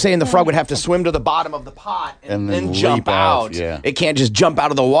 No, I'm saying the frog would have to swim to the bottom of the pot and then jump leap out, out. yeah. It can't just jump out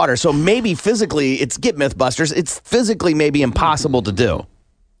of the water. So maybe physically, get Mythbusters, it's physically maybe impossible to do.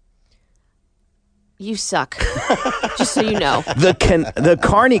 You suck. Just so you know. The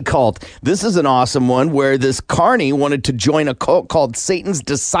Carney cult. This is an awesome one where this Carney wanted to join a cult called Satan's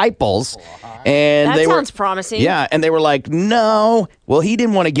Disciples. And That they sounds promising. Yeah, and they were like, no. Well, he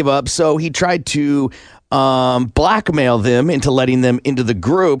didn't want to give up, so he tried to blackmail them into letting them into the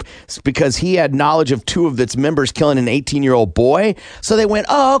group because he had knowledge of two of its members killing an 18-year-old boy. So they went,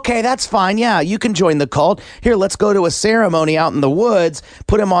 oh, okay, that's fine. Yeah, you can join the cult. Here, let's go to a ceremony out in the woods,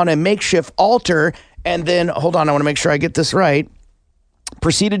 put him on a makeshift altar, and then, hold on, I want to make sure I get this right,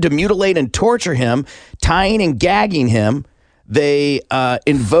 proceeded to mutilate and torture him, tying and gagging him. They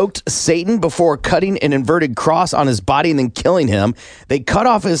invoked Satan before cutting an inverted cross on his body and then killing him. They cut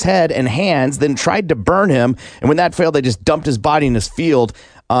off his head and hands, then tried to burn him. And when that failed, they just dumped his body in his field.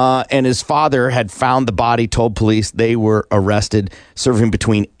 And his father had found the body, told police. They were arrested, serving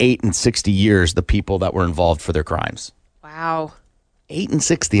between 8 and 60 years, the people that were involved for their crimes. Wow. 8 and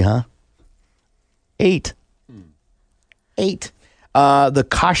 60, huh? 8. The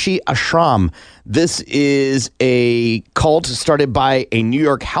Kashi Ashram. This is a cult started by a New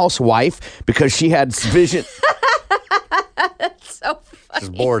York housewife because she had vision. That's so funny. She's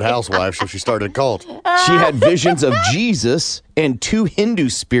a bored housewife, so she started a cult. She had visions of Jesus and two Hindu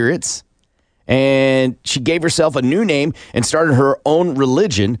spirits, and she gave herself a new name and started her own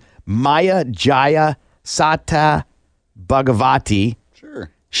religion, Maya Jaya Sata Bhagavati.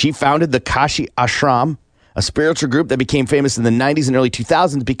 Sure. She founded the Kashi Ashram, a spiritual group that became famous in the 90s and early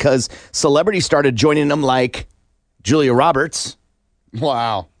 2000s because celebrities started joining them like Julia Roberts.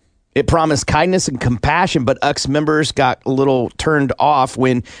 Wow. It promised kindness and compassion, but ex-members got a little turned off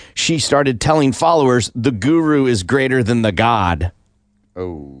when she started telling followers the guru is greater than the God.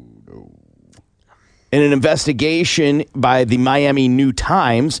 Oh, no. In an investigation by the Miami New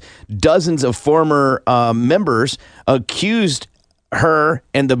Times, dozens of former members accused her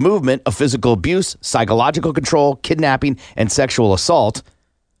and the movement of physical abuse, psychological control, kidnapping, and sexual assault.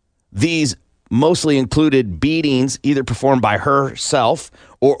 These mostly included beatings either performed by herself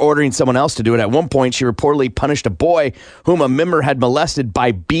or ordering someone else to do it. At one point, she reportedly punished a boy whom a member had molested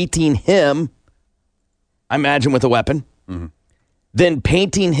by beating him, I imagine with a weapon, then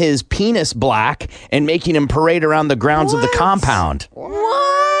painting his penis black and making him parade around the grounds of the compound.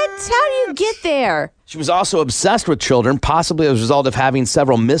 What? How do you get there? She was also obsessed with children, possibly as a result of having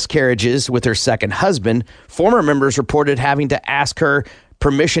several miscarriages with her second husband. Former members reported having to ask her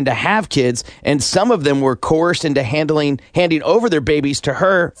permission to have kids, and some of them were coerced into handing over their babies to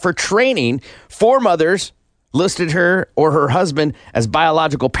her for training. 4 mothers listed her or her husband as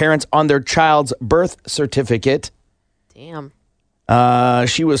biological parents on their child's birth certificate. Damn.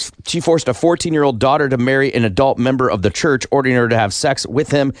 She forced a 14-year-old daughter to marry an adult member of the church, ordering her to have sex with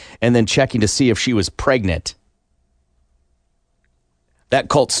him and then checking to see if she was pregnant. That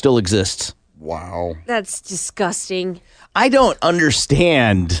cult still exists. Wow. That's disgusting. I don't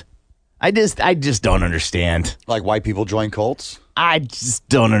understand. I just don't understand. Like why people join cults? I just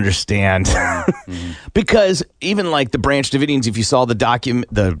don't understand. Because even like the Branch Davidians, if you saw the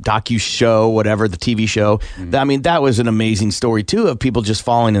docu show, whatever, the TV show, I mean, that was an amazing story too of people just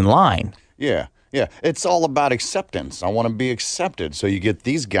falling in line. Yeah. Yeah, it's all about acceptance. I want to be accepted. So you get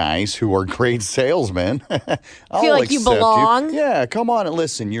these guys who are great salesmen. I'll Feel like you accept belong? Yeah, come on and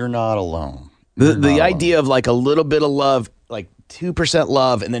listen. You're not alone. The idea of like a little bit of love, like 2%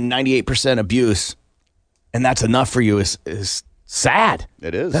 love and then 98% abuse, and that's enough for you is sad.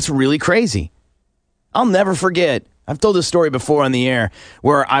 It is. That's really crazy. I'll never forget. I've told this story before on the air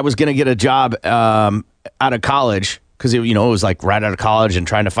where I was going to get a job out of college because, it was like right out of college and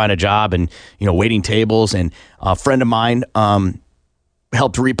trying to find a job and, waiting tables. And a friend of mine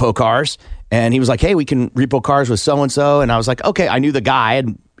helped repo cars. And he was like, hey, we can repo cars with so-and-so. And I was like, okay, I knew the guy. I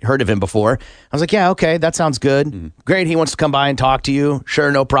had heard of him before. I was like, yeah, okay, that sounds good. Great. He wants to come by and talk to you.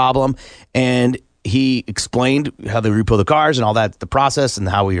 Sure, no problem. And he explained how they repo the cars and all that, the process and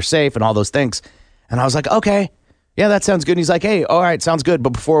how we are safe and all those things. And I was like, okay, yeah, that sounds good. And he's like, hey, all right, sounds good. But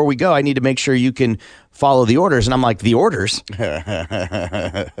before we go, I need to make sure you can follow the orders. And I'm like, the orders?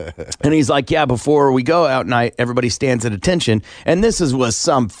 And he's like, yeah, before we go out night, everybody stands at attention. And this was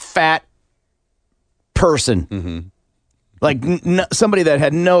some fat person. Like somebody that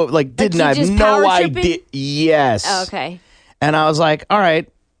had didn't have no idea. Yes. Oh, okay. And I was like, all right,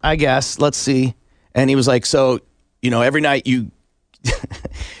 I guess, let's see. And he was like, so, every night you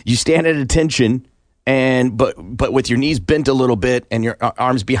stand at attention but with your knees bent a little bit and your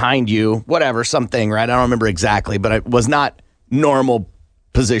arms behind you, whatever, something, right? I don't remember exactly, but it was not normal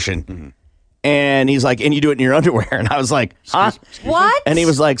position. And he's like, and you do it in your underwear. And I was like, huh? What? And he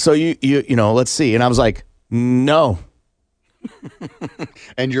was like, so you let's see. And I was like, no.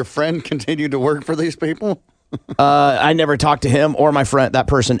 And your friend continued to work for these people? I never talked to him or that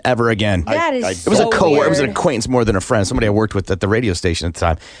person ever again. That is It was so a coworker. weird. It was an acquaintance more than a friend. Somebody I worked with at the radio station at the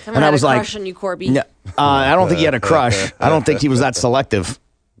time. Someone and I had was a like, crush on you, Corby. no, I don't think he had a crush. I don't think he was that selective.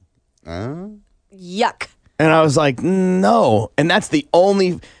 Yuck. And I was like, no. And that's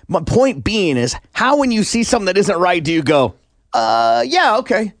my point being is how when you see something that isn't right, do you go, yeah,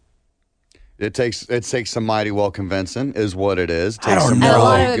 okay. It takes some mighty well convincing is what it is. I don't some know. And a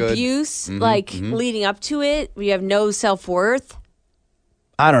lot really of good- abuse, leading up to it. We have no self-worth.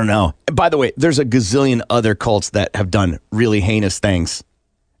 I don't know. By the way, there's a gazillion other cults that have done really heinous things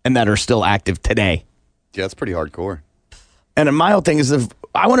and that are still active today. Yeah, it's pretty hardcore. And my whole thing is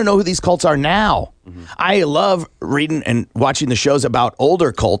I want to know who these cults are now. I love reading and watching the shows about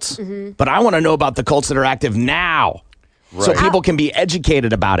older cults, but I want to know about the cults that are active now. So people can be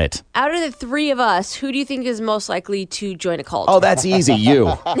educated about it. Out of the 3 of us, who do you think is most likely to join a cult? Oh, that's easy. You.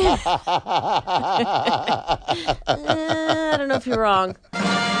 I don't know if you're wrong. We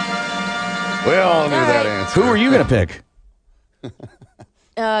all knew that answer. Who are you going to pick?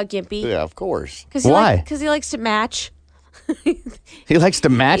 Gimpy. Yeah, of course. Why? Because he likes to match. He likes to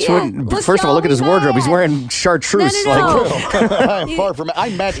match. Yeah. First of all, look at his wardrobe. He's wearing chartreuse. No. I'm far from it.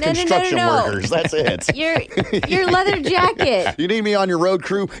 I match construction workers. That's it. Your leather jacket. You need me on your road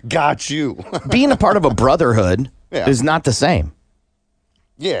crew? Got you. Being a part of a brotherhood is not the same.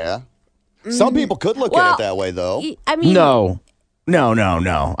 Yeah. Some people could look at it that way, though. I mean, No.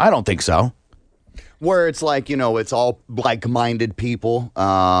 I don't think so. Where it's like, it's all like-minded people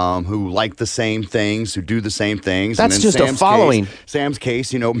who like the same things, who do the same things. That's and in just a following. Sam's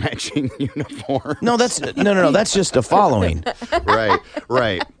case, matching uniform. No, that's just a following.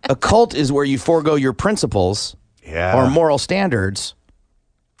 Right. A cult is where you forego your principles or moral standards.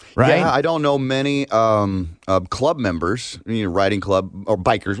 Right? Yeah, I don't know many club members, riding club or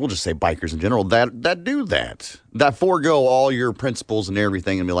bikers. We'll just say bikers in general that do that forego all your principles and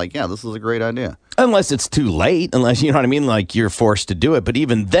everything and be like, yeah, this is a great idea. Unless it's too late, unless you know what I mean, like you're forced to do it. But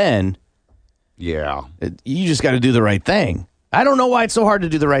even then, yeah, you just got to do the right thing. I don't know why it's so hard to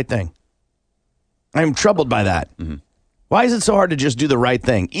do the right thing. I'm troubled by that. Mm-hmm. Why is it so hard to just do the right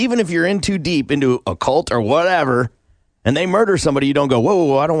thing, even if you're in too deep into a cult or whatever? And they murder somebody, you don't go,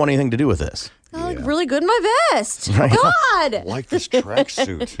 whoa, I don't want anything to do with this. I look really good in my vest. Right. God. I like this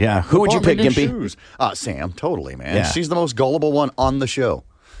tracksuit. Yeah. Who would you pick, Gimpy? Shoes. Sam, totally, man. Yeah. She's the most gullible one on the show.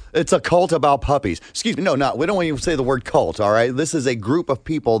 It's a cult about puppies. Excuse me. No, we don't even say the word cult, all right? This is a group of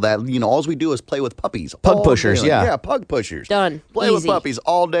people that, all we do is play with puppies. Pug pushers, yeah. Yeah, pug pushers. Done. Play with Easy. puppies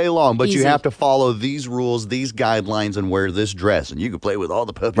all day long, but you Easy. have to follow these rules, these guidelines, and wear this dress. And you can play with all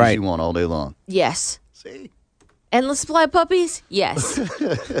the puppies you want all day long. Yes. See? Endless supply of puppies? Yes.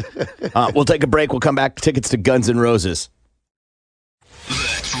 We'll take a break. We'll come back. Tickets to Guns N' Roses.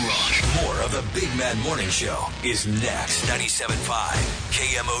 Let's rock. More of the Big Mad Morning Show is next. 97.5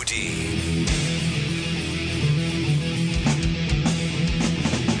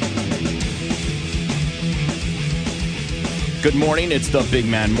 KMOD. Good morning. It's the Big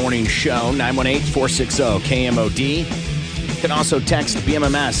Man Morning Show, 918-460-KMOD. You can also text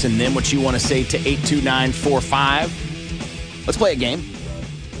BMMS and then what you want to say to 82945. Let's play a game.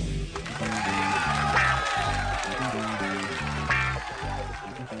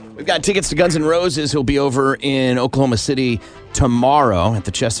 We've got tickets to Guns N' Roses who'll be over in Oklahoma City tomorrow at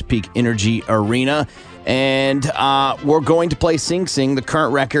the Chesapeake Energy Arena. And we're going to play Sing Sing. The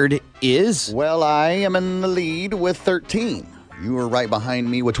current record is... Well, I am in the lead with 13. You were right behind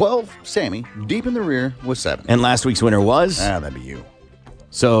me with 12. Sammy, deep in the rear with 7. And last week's winner was? That'd be you.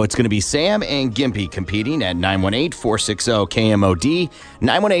 So it's going to be Sam and Gimpy competing at 918-460-KMOD.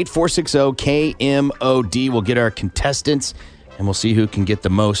 918-460-KMOD. We'll get our contestants, and we'll see who can get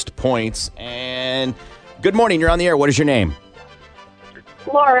the most points. And good morning. You're on the air. What is your name?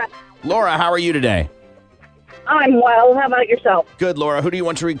 Laura. Laura, how are you today? I'm well. How about yourself? Good, Laura. Who do you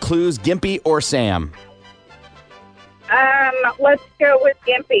want to read clues, Gimpy or Sam? Let's go with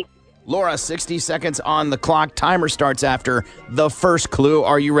Gimpy. Laura, 60 seconds on the clock. Timer starts after the first clue.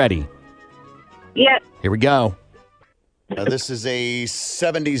 Are you ready? Yes. Here we go. This is a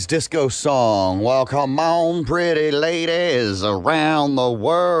 70s disco song. Well, come on, pretty ladies around the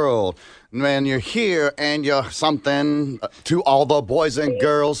world. When you're here and you're something to all the boys and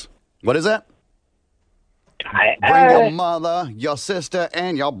girls. What is that? Bring your mother, your sister,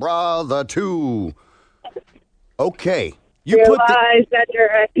 and your brother, too. Okay. You realize that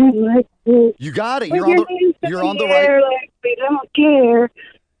you're acting like this. You got it. You're on the right. Like we don't care.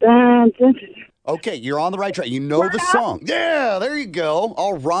 Dun, dun, dun. Okay, you're on the right track. You know the song. Yeah, there you go.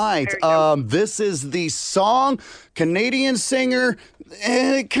 All right. This is the song, Canadian singer,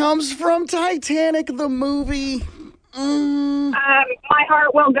 and it comes from Titanic, the movie. My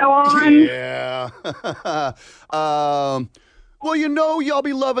heart will go on. Yeah. Well, y'all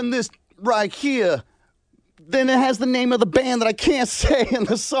be loving this right here. Then it has the name of the band that I can't say in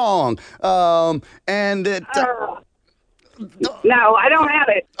the song. And it... no, I don't have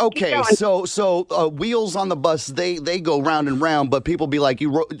it. Okay, so Wheels on the Bus, they go round and round, but people be like,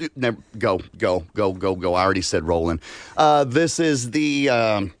 go. I already said rolling. This is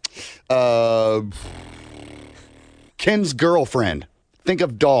the Ken's Girlfriend. Think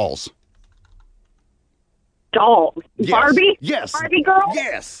of dolls. Dolls? Yes. Barbie? Yes. Barbie girl?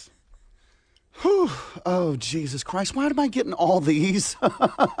 Yes. Whew. Oh, Jesus Christ. Why am I getting all these?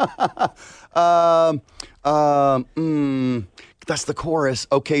 That's the chorus.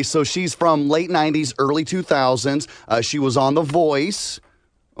 Okay, so she's from late 90s, early 2000s. She was on The Voice.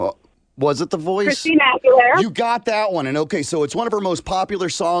 Was it The Voice? Christina Aguilera. You got that one. And okay, so it's one of her most popular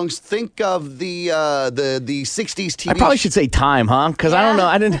songs. Think of the 60s TV. I probably should say Time, huh? Because I don't know.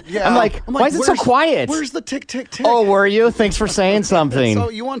 I didn't. Yeah. I'm like, why is it so quiet? Where's the tick, tick, tick? Oh, were you? Thanks for saying something. So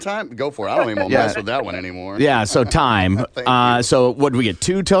you want time? Go for it. I don't even mess with that one anymore. Yeah, so Time. So what did we get,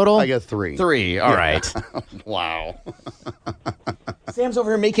 2 total? I got 3. 3, all right. Wow. Sam's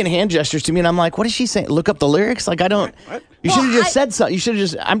over here making hand gestures to me, and I'm like, what is she saying? Look up the lyrics? Like, I don't. What? You should have just said something. You should have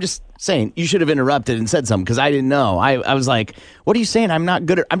just. I'm just saying. You should have interrupted and said something because I didn't know. I was like, what are you saying? I'm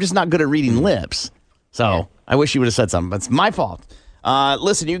just not good at reading lips. So I wish you would have said something. But it's my fault.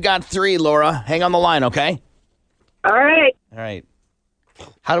 Listen, you got 3, Laura. Hang on the line, okay? All right. All right.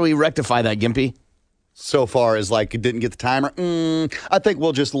 How do we rectify that, Gimpy? So far as like it didn't get the timer, I think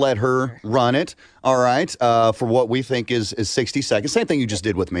we'll just let her run it. All right, for what we think is 60 seconds. Same thing you just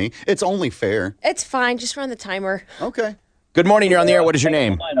did with me. It's only fair. It's fine. Just run the timer. Okay. Good morning. You're on the air. What is your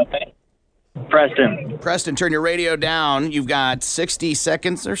name? Preston. Preston, turn your radio down. You've got 60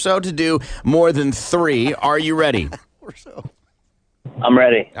 seconds or so to do more than 3. Are you ready? Or so. I'm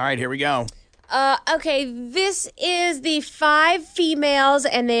ready. All right, here we go. Okay, this is the 5 females,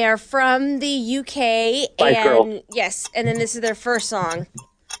 and they are from the UK. Spice and Girls. yes, and then this is their first song.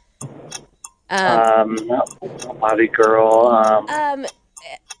 Bobby Girl.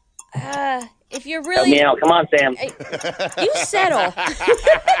 If you're Help really, me out. Come on, Sam. you settle.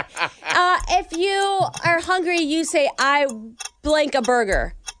 If you are hungry, you say, "I blank a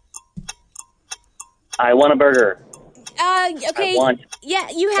burger." I want a burger. Okay. I want. Yeah,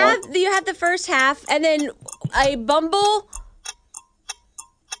 you have the first half, and then a bumble.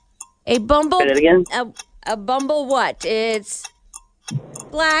 A bumble. Say that again? A bumble. What? It's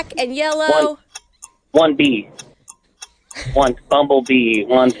black and yellow. One B. One bumblebee.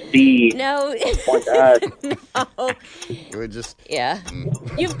 One bee. No. One No. It would just. Yeah.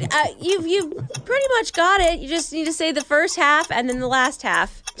 You've pretty much got it. You just need to say the first half and then the last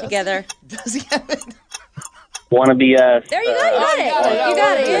half together. Does he have it? Want to be a. There you go. You got it. You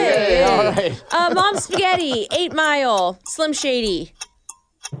got it. Yeah. All right. Mom Spaghetti, 8 Mile, Slim Shady.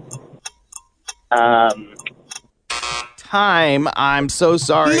 Time. I'm so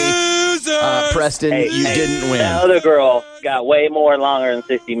sorry. Preston, you didn't win. The other girl got way more longer than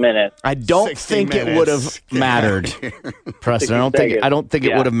 60 minutes. I don't 60 think it would have minutes. mattered, Preston. I don't think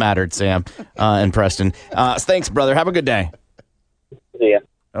it would have mattered, Sam and Preston. Thanks, brother. Have a good day. See ya.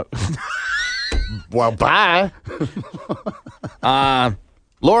 Well, bye.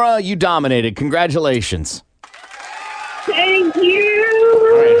 Laura, you dominated. Congratulations. Thank you.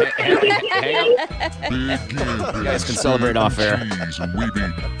 All right, hang on. You guys can celebrate off air.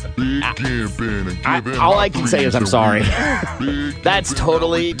 All I can say is I'm sorry. That's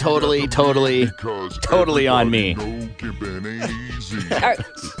totally on me.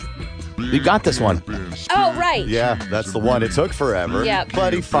 You got this one. Oh, right. Yeah, that's the one. It took forever. Yep.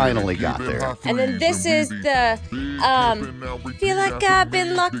 But he finally got there. And then this is the feel like I've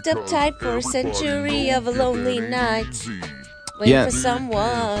been locked up tight for a century of lonely nights. Waiting Yeah. for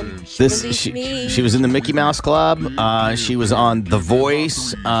someone. This Release me. she was in the Mickey Mouse Club. She was on The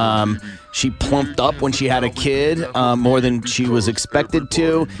Voice. She plumped up when she had a kid, more than she was expected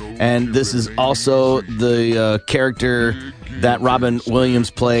to. And this is also the character that Robin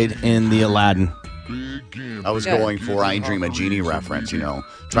Williams played in the Aladdin. I was going for I Ain't Dream of Genie reference, trying to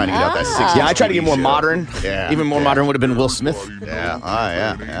get out that 60s. Yeah, I tried to get more modern. Yeah. Even more modern would have been Will Smith. Yeah.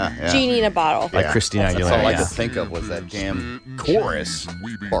 Yeah. Genie in a bottle. Like Christina Aguilera. That's all I yeah. could think of was that damn chorus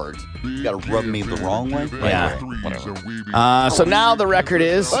part. You got to rub me the wrong way. Yeah. Whatever. So now the record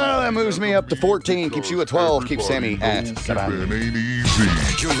is. Well, that moves me up to 14, keeps you at 12, keeps Sammy at 7.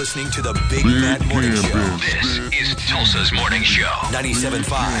 You're listening to the Big Mad Morning Show. This is Tulsa's Morning Show. 97.5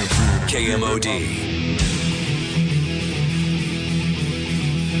 KMOD.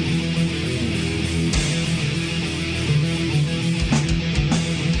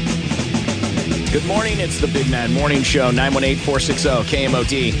 Good morning. It's the Big Mad Morning Show,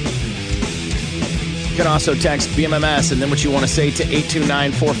 918-460-KMOD. You can also text BMMS and then what you want to say to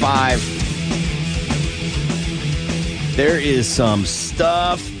 82945. There is some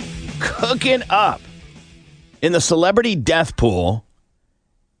stuff cooking up. In the celebrity death pool,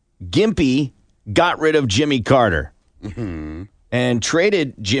 Gimpy got rid of Jimmy Carter and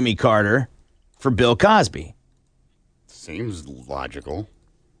traded Jimmy Carter for Bill Cosby. Seems logical.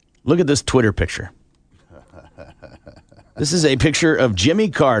 Look at this Twitter picture. This is a picture of Jimmy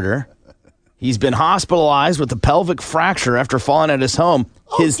Carter. He's been hospitalized with a pelvic fracture after falling at his home.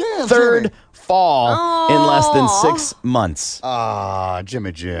 His third Jimmy. fall in less than 6 months.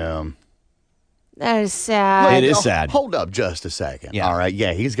 Jimmy Jim. That is sad. It is sad. Hold up just a second. Yeah. All right.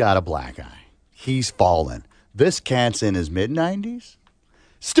 Yeah, he's got a black eye. He's fallen. This cat's in his mid-90s.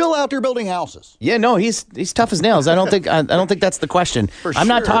 Still out there building houses. Yeah, no, he's tough as nails. I don't think that's the question. I'm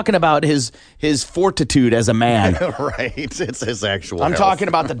not sure. talking about his fortitude as a man. Right. It's his actual I'm health. talking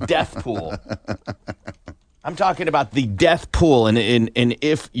about the death pool. I'm talking about the death pool, and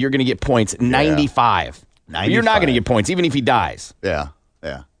if you're going to get points, 95. 95. You're not going to get points, even if he dies. Yeah.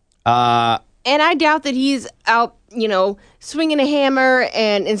 And I doubt that he's out, swinging a hammer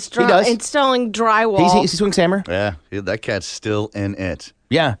and installing drywall. He swings hammer. Yeah. That cat's still in it.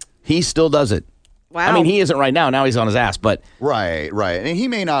 Yeah, he still does it. Wow. I mean, he isn't right now. Now he's on his ass, but Right. And he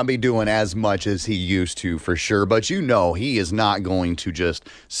may not be doing as much as he used to for sure, but he is not going to just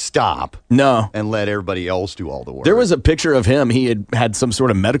stop and let everybody else do all the work. There was a picture of him. He had some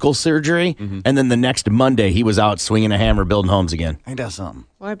sort of medical surgery, and then the next Monday he was out swinging a hammer building homes again. He does something.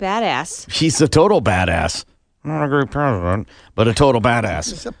 What a badass. He's a total badass. Not a great president, but a total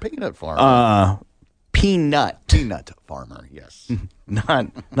badass. He's a peanut farmer. Peanut farmer, yes.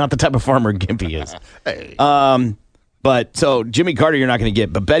 Not the type of farmer Gimpy is. Hey. But so Jimmy Carter, you're not going to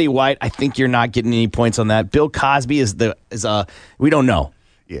get. But Betty White, I think you're not getting any points on that. Bill Cosby is we don't know.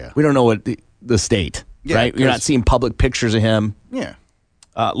 Yeah. We don't know what the state, right? You're not seeing public pictures of him. Yeah.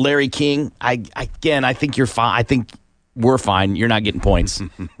 Larry King, I think you're fine. I think we're fine. You're not getting points.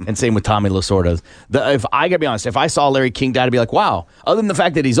 And same with Tommy Lasorda. If I got to be honest, if I saw Larry King die, I'd be like, wow. Other than the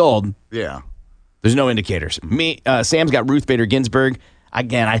fact that he's old. Yeah. There's no indicators. Sam's got Ruth Bader Ginsburg.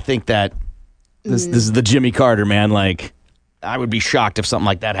 Again, I think that this is the Jimmy Carter, man. Like, I would be shocked if something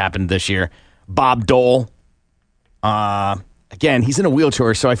like that happened this year. Bob Dole. Again, he's in a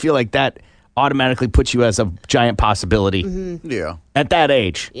wheelchair, so I feel like that automatically puts you as a giant possibility. Yeah. At that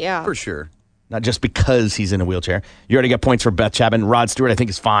age. Yeah. For sure. Not just because he's in a wheelchair. You already got points for Beth Chapman. Rod Stewart, I think,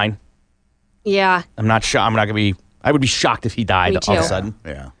 is fine. Yeah. I'm not sure. I'm not going to be. I would be shocked if he died all of a sudden.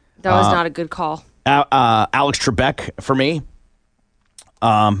 Yeah. That was not a good call. Alex Trebek for me.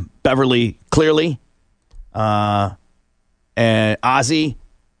 Beverly Clearly. And Ozzy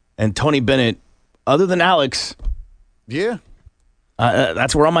and Tony Bennett. Other than Alex. Yeah.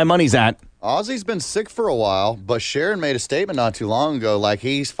 That's where all my money's at. Ozzy's been sick for a while, but Sharon made a statement not too long ago like,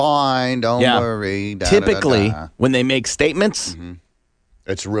 he's fine, don't worry. Typically, when they make statements,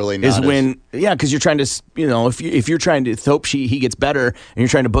 it's really not because you're trying to, if you're trying to hope he gets better and you're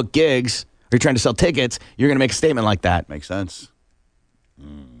trying to book gigs or you're trying to sell tickets, you're going to make a statement like that. Makes sense.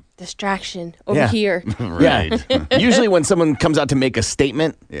 Distraction over here. Right. Yeah. Usually when someone comes out to make a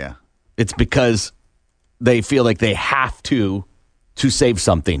statement, it's because they feel like they have to save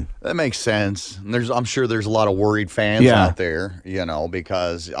something. That makes sense. I'm sure there's a lot of worried fans out there,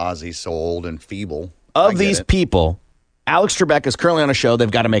 because Ozzy's so old and feeble. Of these people, Alex Trebek is currently on a show. They've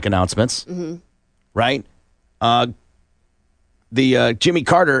got to make announcements, right? The Jimmy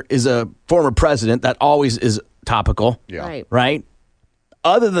Carter is a former president. That always is topical, right?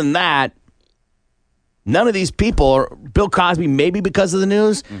 Other than that, none of these people are Bill Cosby, maybe because of the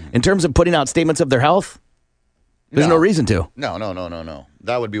news, in terms of putting out statements of their health. There's no reason to. No.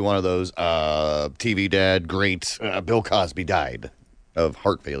 That would be one of those TV dad, great Bill Cosby died of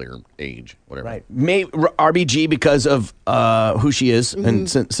heart failure age, whatever. Right. RBG because of who she is and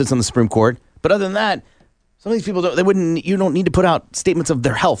sits on the Supreme Court. But other than that, some of these people, you don't need to put out statements of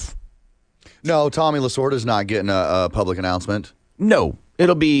their health. No, Tommy Lasorda's not getting a public announcement. No.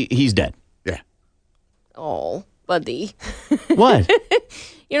 It'll be, he's dead. Yeah. Oh, buddy. What?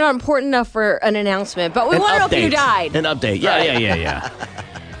 You're not important enough for an announcement, but we want to know if you died. An update. Yeah.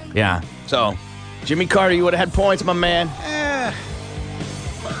 Yeah. So, Jimmy Carter, you would have had points, my man.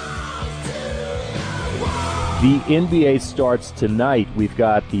 The NBA starts tonight. We've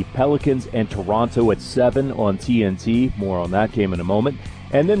got the Pelicans and Toronto at 7 on TNT. More on that came in a moment.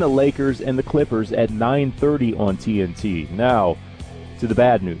 And then the Lakers and the Clippers at 9:30 on TNT. Now, to the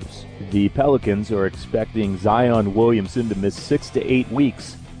bad news. The Pelicans are expecting Zion Williamson to miss 6 to 8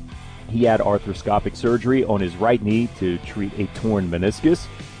 weeks. He had arthroscopic surgery on his right knee to treat a torn meniscus.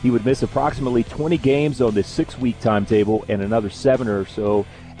 He would miss approximately 20 games on the 6-week timetable and another 7 or so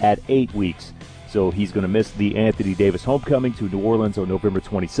at 8 weeks. So he's going to miss the Anthony Davis homecoming to New Orleans on November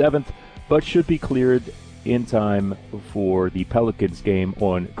 27th, but should be cleared in time for the Pelicans game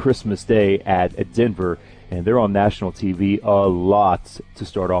on Christmas Day at Denver. And they're on national TV a lot to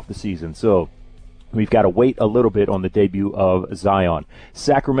start off the season. So we've got to wait a little bit on the debut of Zion.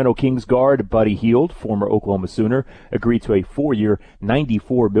 Sacramento Kings guard Buddy Hield, former Oklahoma Sooner, agreed to a 4-year,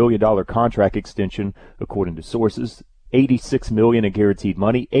 $94 million contract extension, according to sources. $86 million in guaranteed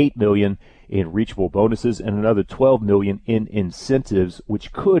money, $8 million in reachable bonuses, and another $12 million in incentives,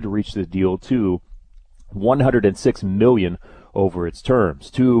 which could reach the deal to $106 million over its terms.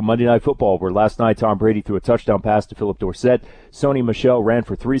 To Monday Night Football, where last night Tom Brady threw a touchdown pass to Philip Dorsett. Sony Michel ran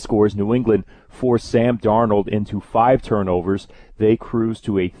for 3 scores. New England forced Sam Darnold into 5 turnovers. They cruised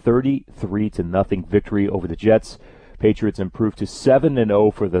to a 33-0 victory over the Jets. Patriots improved to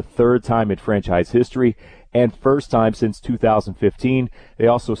 7-0 for the 3rd time in franchise history and first time since 2015. They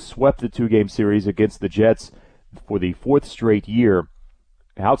also swept the 2-game series against the Jets for the 4th straight year,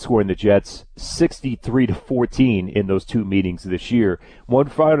 outscoring the Jets 63-14 in those 2 meetings this year. One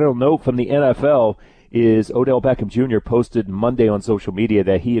final note from the NFL is Odell Beckham Jr. posted Monday on social media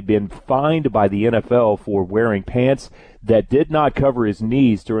that he had been fined by the NFL for wearing pants that did not cover his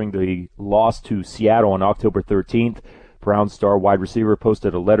knees during the loss to Seattle on October 13th. Brown star wide receiver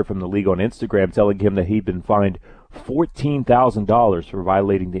posted a letter from the league on Instagram telling him that he'd been fined $14,000 for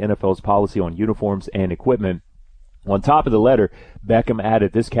violating the NFL's policy on uniforms and equipment. On top of the letter, Beckham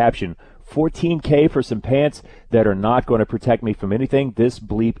added this caption, $14K for some pants that are not going to protect me from anything. This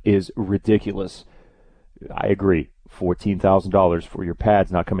bleep is ridiculous. I agree. $14,000 for your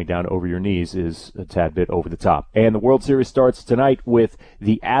pads not coming down over your knees is a tad bit over the top. And the World Series starts tonight with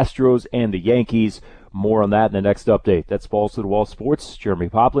the Astros and the Yankees. More on that in the next update. That's Balls to the Wall Sports. Jeremy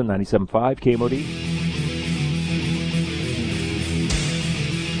Poplin, 97.5 KMOD.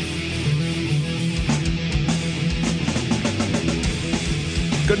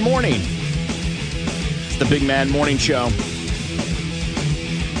 Good morning. It's the Big Man Morning Show.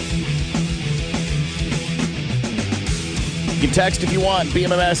 You can text if you want,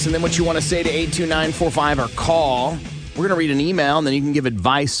 BMMS, and then what you want to say to 82945 or call. We're going to read an email, and then you can give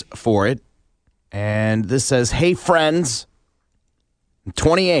advice for it. And this says, hey, friends, I'm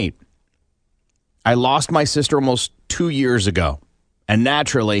 28. I lost my sister almost 2 years ago. And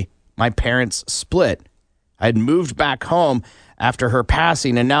naturally, my parents split. I had moved back home after her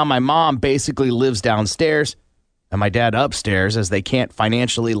passing, and now my mom basically lives downstairs and my dad upstairs as they can't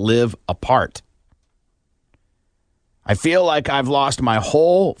financially live apart. I feel like I've lost my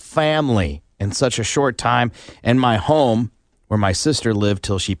whole family in such a short time, and my home, where my sister lived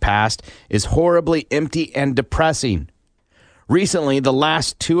till she passed, is horribly empty and depressing. Recently, the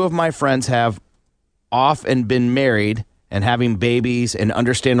last two of my friends have off and been married and having babies and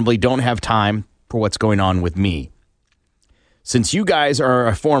understandably don't have time for what's going on with me. Since you guys are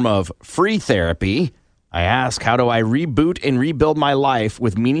a form of free therapy, I ask, how do I reboot and rebuild my life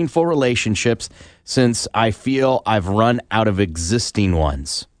with meaningful relationships since I feel I've run out of existing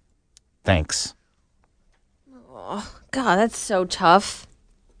ones? Thanks. Oh, God, that's so tough.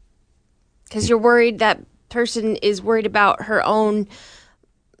 Because you're worried that person is worried about her own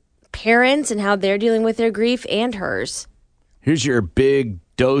parents and how they're dealing with their grief and hers. Here's your big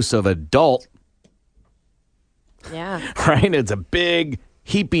dose of adult. Yeah. Right? It's a big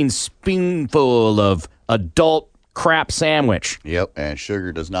heaping spoonful of adult crap sandwich. Yep, and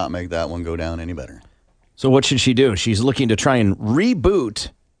sugar does not make that one go down any better. So what should she do? She's looking to try and reboot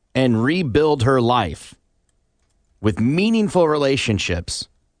and rebuild her life with meaningful relationships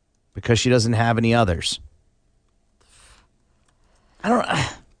because she doesn't have any others.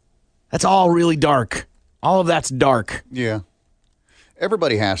 That's all really dark. All of that's dark. Yeah.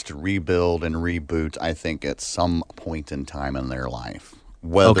 Everybody has to rebuild and reboot, I think, at some point in time in their life.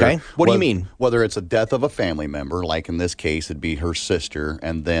 Okay. What do you mean? Whether it's a death of a family member, like in this case, it'd be her sister,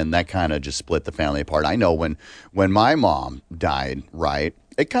 and then that kind of just split the family apart. I know when my mom died, right,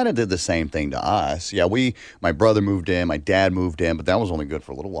 it kind of did the same thing to us. Yeah, my brother moved in, my dad moved in, but that was only good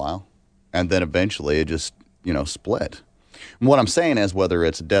for a little while. And then eventually it just, split. And what I'm saying is whether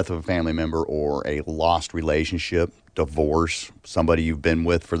it's a death of a family member or a lost relationship, divorce, somebody you've been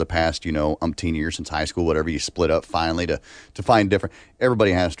with for the past, umpteen years since high school, whatever, you split up finally to find different.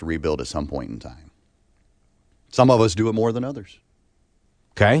 Everybody has to rebuild at some point in time. Some of us do it more than others.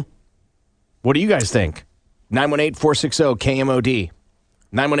 Okay. What do you guys think? 918-460-KMOD.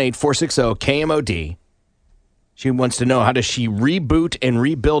 918-460-KMOD. She wants to know, how does she reboot and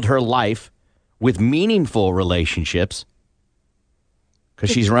rebuild her life with meaningful relationships because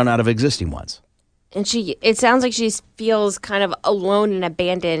she's run out of existing ones? And it sounds like she feels kind of alone and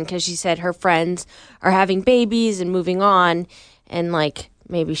abandoned because she said her friends are having babies and moving on, and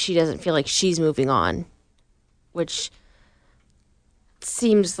maybe she doesn't feel like she's moving on, which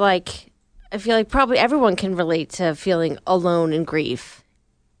seems like, I feel like probably everyone can relate to feeling alone and grief.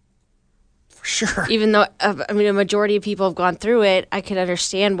 For sure. Even though, a majority of people have gone through it, I can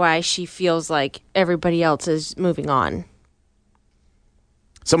understand why she feels like everybody else is moving on.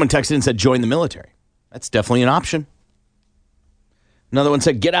 Someone texted and said, join the military. That's definitely an option. Another one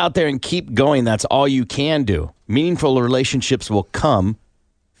said, get out there and keep going. That's all you can do. Meaningful relationships will come.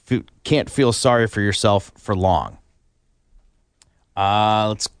 Can't feel sorry for yourself for long.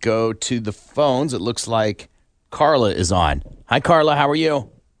 Let's go to the phones. It looks like Carla is on. Hi, Carla. How are you?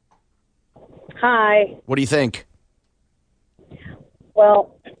 Hi. What do you think?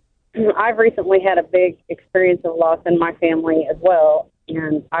 Well, I've recently had a big experience of loss in my family as well,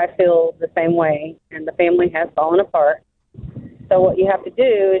 and I feel the same way, and the family has fallen apart. So what you have to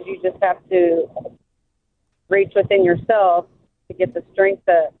do is you just have to reach within yourself to get the strength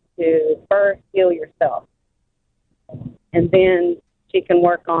to first heal yourself. And then she can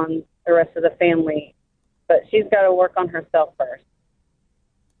work on the rest of the family but she's got to work on herself first.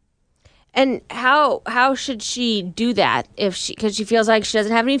 And how should she do that because she feels like she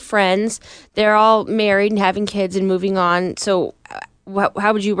doesn't have any friends? They're all married and having kids and moving on. So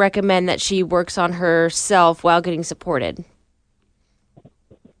how would you recommend that she works on herself while getting supported?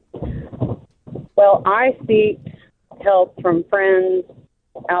 Well, I seek help from friends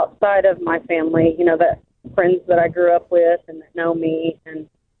outside of my family, that friends that I grew up with and that know me. And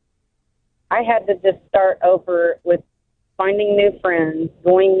I had to just start over with finding new friends,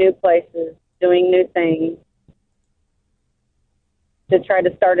 going new places, doing new things to try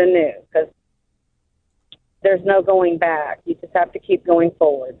to start anew, because there's no going back. You just have to keep going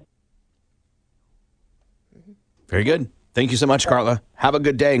forward. Very good. Thank you so much, Carla. Have a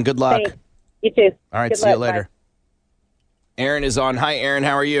good day and good luck. Thanks. You too. All right, Good see you luck. later. Bye. Aaron is on. Hi, Aaron.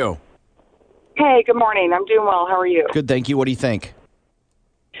 How are you? Hey, good morning. I'm doing well. How are you? Good, thank you. What do you think?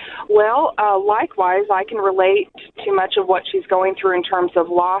 Well, likewise, I can relate to much of what she's going through in terms of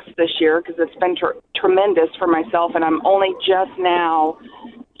loss this year, because it's been tremendous for myself, and I'm only just now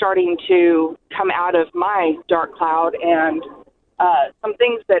starting to come out of my dark cloud, and some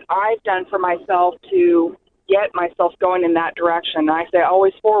things that I've done for myself to get myself going in that direction. I say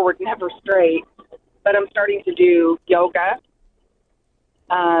always forward, never straight, but I'm starting to do yoga.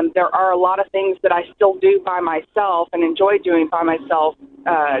 There are a lot of things that I still do by myself and enjoy doing by myself,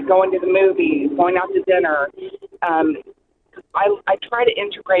 going to the movies, going out to dinner. I try to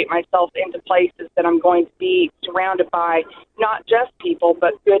integrate myself into places that I'm going to be surrounded by not just people,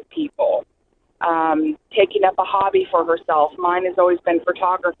 but good people. Taking up a hobby for herself. Mine has always been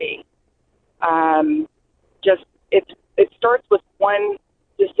photography. It starts with one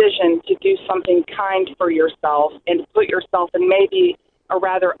decision to do something kind for yourself and to put yourself in maybe a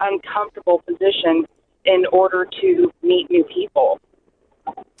rather uncomfortable position in order to meet new people.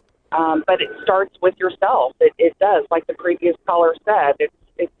 But it starts with yourself. It does, like the previous caller said.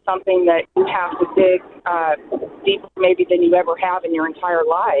 It's something that you have to dig deeper maybe than you ever have in your entire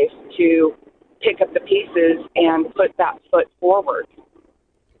life to pick up the pieces and put that foot forward.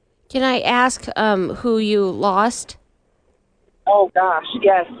 Can I ask who you lost? Oh, gosh,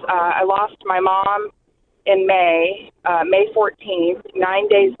 yes. I lost my mom in May 14th. 9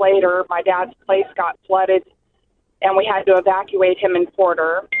 days later, my dad's place got flooded, and we had to evacuate him in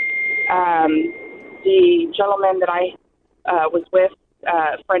Porter. The gentleman that I was with,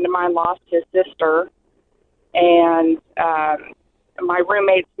 a friend of mine, lost his sister, and my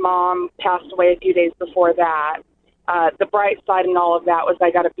roommate's mom passed away a few days before that. The bright side in all of that was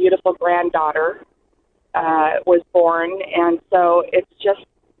I got a beautiful granddaughter was born, and so it's just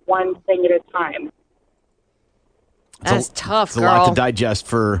one thing at a time. That's tough, It's a girl. lot to digest.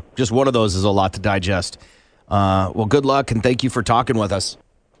 For just one of those is a lot to digest. Well, good luck, and thank you for talking with us.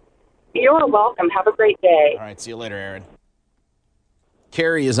 You're welcome. Have a great day. All right, see you later, Aaron.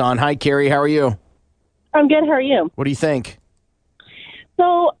 Carrie is on. Hi, Carrie. How are you? I'm good. How are you? What do you think?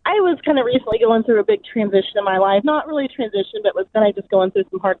 So I was kind of recently going through a big transition in my life. Not really a transition, but was kind of just going through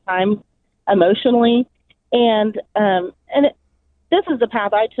some hard times emotionally. And this is the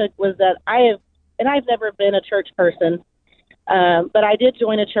path I took, was that I've never been a church person, but I did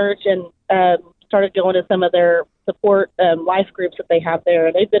join a church and started going to some of their support life groups that they have there.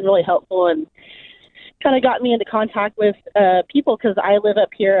 And they've been really helpful and kind of got me into contact with people, because I live up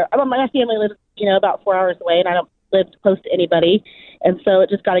here. My family lives, about 4 hours away, and I don't live close to anybody. And so it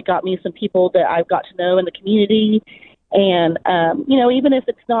just got me some people that I've got to know in the community. And, even if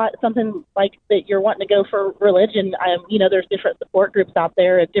it's not something like that you're wanting to go for religion, there's different support groups out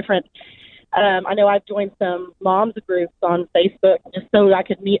there and different, I know I've joined some moms groups on Facebook just so that I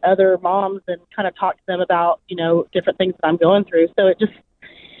could meet other moms and kind of talk to them about, different things that I'm going through. So it just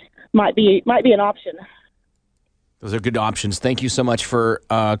might be an option. Those are good options. Thank you so much for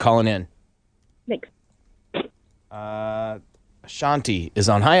calling in. Thanks. Ashanti is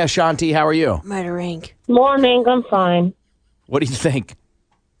on. Hi, Ashanti. How are you? Might rank. Morning. I'm fine. What do you think?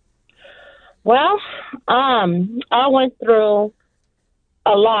 Well, I went through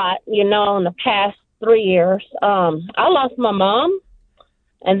a lot, in the past 3 years. I lost my mom,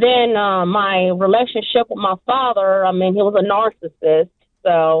 and then my relationship with my father. He was a narcissist,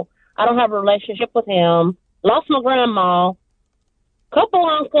 so I don't have a relationship with him. Lost my grandma, couple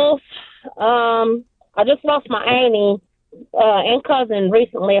uncles. I just lost my auntie and cousin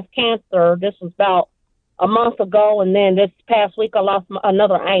recently of cancer. This was about a month ago, and then this past week I lost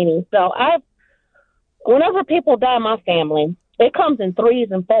another auntie. So whenever people die in my family, it comes in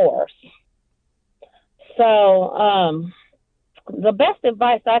 3s and 4s. So the best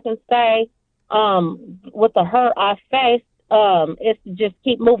advice I can say with the hurt I faced is to just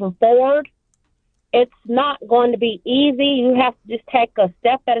keep moving forward it's not going to be easy. You have to just take a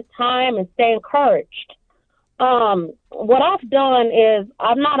step at a time and stay encouraged. What I've done is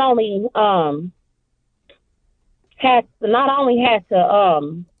I've not only had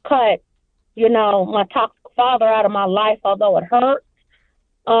to cut, my toxic father out of my life, although it hurt.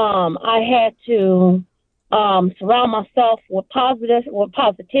 I had to surround myself with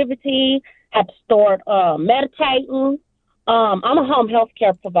positivity. Had to start meditating. I'm a home health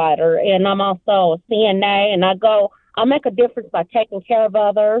care provider, and I'm also a CNA, and I make a difference by taking care of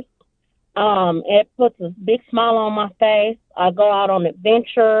others. It puts a big smile on my face. I go out on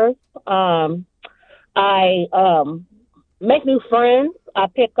adventures. I make new friends. I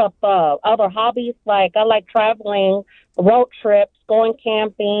pick up other hobbies, like I like traveling, road trips, going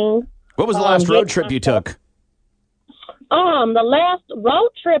camping. What was the last road trip you took? The last road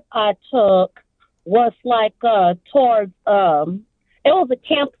trip I took was like towards it was a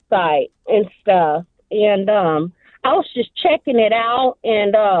campsite and stuff, and I was just checking it out,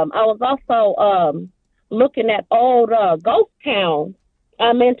 and I was also looking at old ghost towns.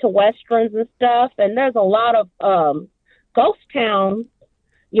 I'm into westerns and stuff, and there's a lot of ghost towns,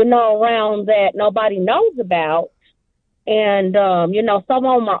 around that nobody knows about. And, some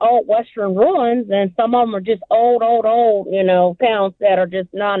of them are old western ruins, and some of them are just old, towns that are just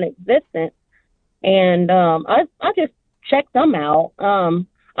non-existent. And I just checked them out.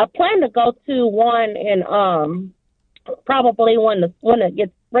 I plan to go to one in probably when it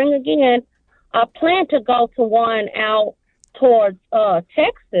gets spring again. I plan to go to one out towards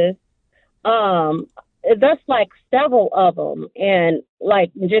Texas. There's like several of them, and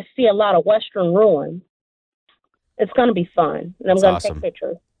like just see a lot of western ruins. It's going to be fun, and I'm going to take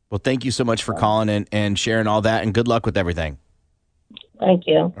pictures. Well, thank you so much for calling in and sharing all that, and good luck with everything. Thank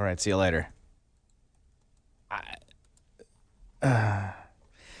you. All right, see you later.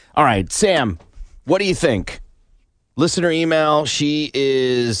 All right, Sam, what do you think? Listener email, she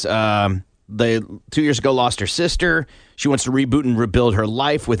is, 2 years ago lost her sister. She wants to reboot and rebuild her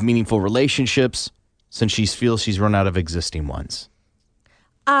life with meaningful relationships since she feels she's run out of existing ones.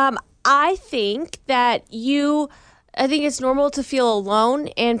 I think it's normal to feel alone,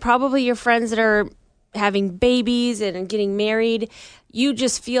 and probably your friends that are having babies and getting married, you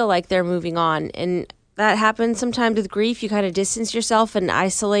just feel like they're moving on. And that happens sometimes with grief. You kind of distance yourself and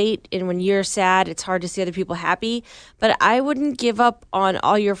isolate. And when you're sad, it's hard to see other people happy. But I wouldn't give up on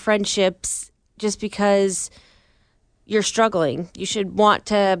all your friendships just because you're struggling. You should want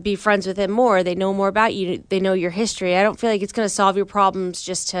to be friends with them more. They know more about you. They know your history. I don't feel like it's going to solve your problems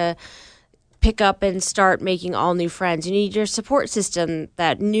just to pick up and start making all new friends. You need your support system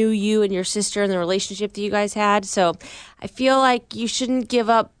that knew you and your sister and the relationship that you guys had. So I feel like you shouldn't give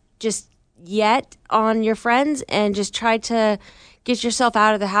up just yet on your friends, and just try to get yourself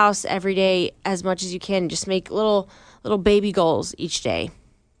out of the house every day as much as you can. Just make little baby goals each day.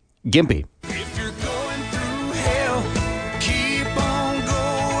 Gimpy.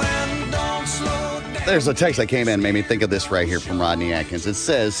 There's a text that came in, made me think of this right here from Rodney Atkins. It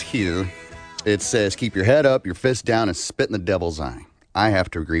says, keep your head up, your fist down, and spit in the devil's eye. I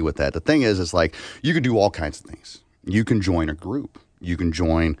have to agree with that. The thing is, it's like, you can do all kinds of things. You can join a group. You can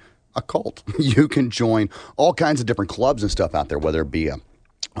join a cult. You can join all kinds of different clubs and stuff out there, whether it be a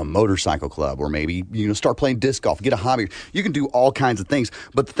motorcycle club, or maybe, start playing disc golf, get a hobby. You can do all kinds of things.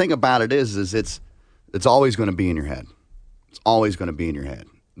 But the thing about it is it's always going to be in your head. It's always going to be in your head.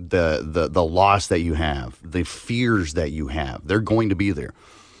 The loss that you have, the fears that you have, they're going to be there.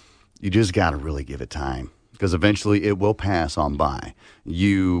 You just got to really give it time, because eventually it will pass on by.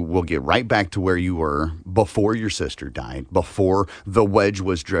 You will get right back to where you were before your sister died, before the wedge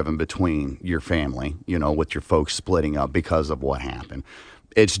was driven between your family, with your folks splitting up because of what happened.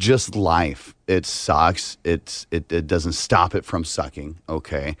 It's just life. It sucks. It doesn't stop it from sucking,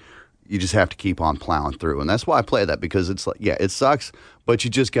 okay? You just have to keep on plowing through. And that's why I play that, because it's like, yeah, it sucks, but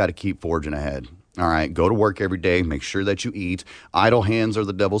you just got to keep forging ahead. All right, go to work every day. Make sure that you eat. Idle hands are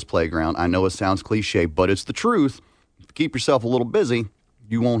the devil's playground. I know it sounds cliche, but it's the truth. If you keep yourself a little busy,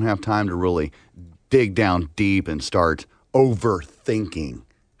 you won't have time to really dig down deep and start overthinking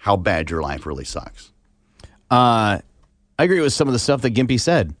how bad your life really sucks. I agree with some of the stuff that Gimpy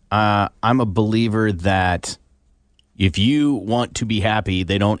said. I'm a believer that if you want to be happy,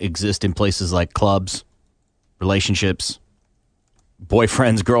 they don't exist in places like clubs, relationships,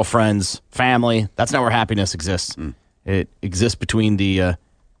 boyfriends, girlfriends, family. That's not where happiness exists. It exists between your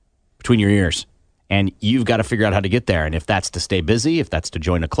ears. And you've got to figure out how to get there. And if that's to stay busy, if that's to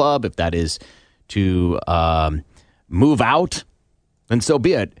join a club, if that is to move out, then so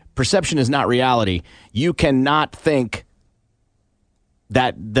be it. Perception is not reality. You cannot think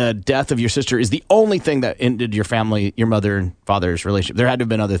that the death of your sister is the only thing that ended your family, your mother and father's relationship. There had to have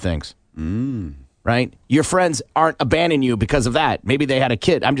been other things. Right? Your friends aren't abandoning you because of that. Maybe they had a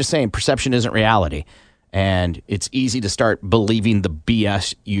kid. I'm just saying perception isn't reality. And it's easy to start believing the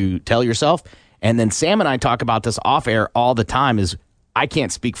BS you tell yourself. And then Sam and I talk about this off air all the time. Is I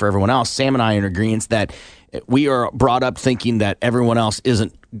can't speak for everyone else. Sam and I are in agreement that we are brought up thinking that everyone else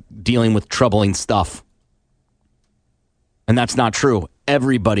isn't dealing with troubling stuff. And that's not true.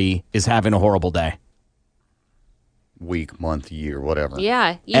 Everybody is having a horrible day. Week, month, year, whatever.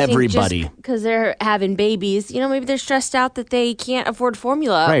 Yeah. Everybody. Because they're having babies, maybe they're stressed out that they can't afford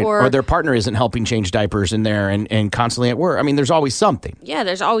formula. Right. Or their partner isn't helping change diapers in there and constantly at work. I mean, there's always something. Yeah,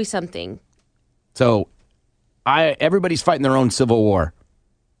 there's always something. So everybody's fighting their own civil war.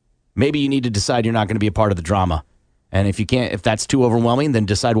 Maybe you need to decide you're not going to be a part of the drama. And if that's too overwhelming, then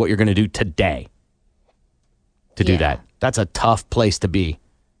decide what you're going to do today to do that. That's a tough place to be.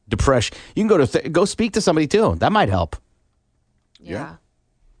 Depression. You can go speak to somebody too. That might help. Yeah.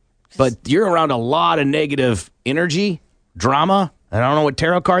 But you're around a lot of negative energy, drama. I don't know what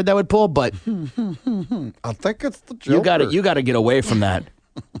tarot card that would pull, but I think it's the Joker. You got to get away from that.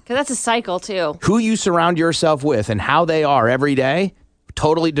 Because that's a cycle too. Who you surround yourself with and how they are every day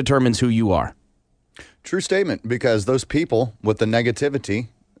totally determines who you are. True statement, because those people with the negativity,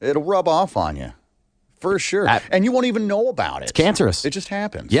 it'll rub off on you. For sure. And you won't even know about it. It's cancerous. It just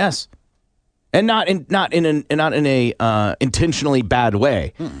happens. Yes. And not in a intentionally bad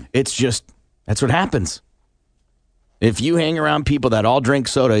way. It's just that's what happens. If you hang around people that all drink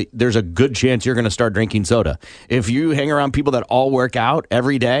soda, there's a good chance you're going to start drinking soda. If you hang around people that all work out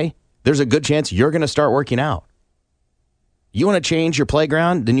every day, there's a good chance you're going to start working out. You want to change your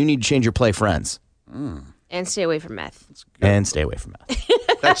playground, then you need to change your play friends. And stay away from meth. And stay away from meth.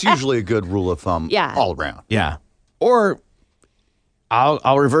 That's usually a good rule of thumb all around. Yeah. Or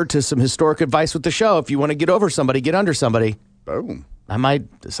I'll revert to some historic advice with the show. If you want to get over somebody, get under somebody. Boom.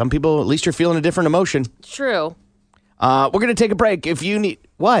 Some people, at least you're feeling a different emotion. True. We're going to take a break. If you need...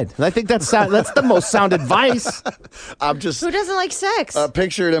 What? I think that's the most sound advice. I'm just... Who doesn't like sex?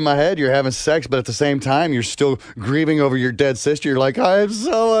 Picture it in my head. You're having sex, but at the same time, you're still grieving over your dead sister. You're like, I'm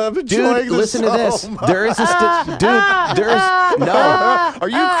enjoying Dude, this listen so to this. much. There is a... No. Are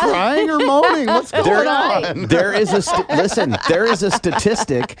you crying or moaning? What's going on? There is a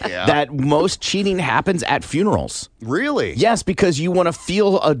statistic that most cheating happens at funerals. Really? Yes, because you want to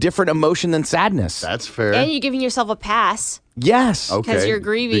feel a different emotion than sadness. That's fair. And you're giving yourself a pass. Yes. Okay. Because you're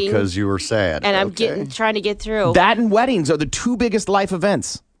grieving. Because you were sad. And I'm trying to get through. That and weddings are the two biggest life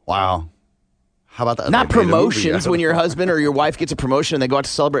events. Wow. How about that? Not promotions when your husband or your wife gets a promotion and they go out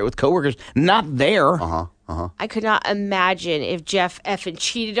to celebrate with coworkers. Not there. I could not imagine if Jeff effing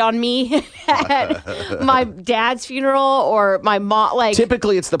cheated on me at my dad's funeral or my mom. Like,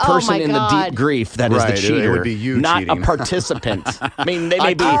 typically, it's the person in the deep grief that is the cheater. It would be you not cheating. A participant. I mean, they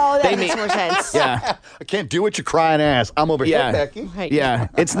may be. Oh, that they makes may, more sense. Yeah. I can't do what you're crying ass. I'm over here, Becky. Right. Yeah.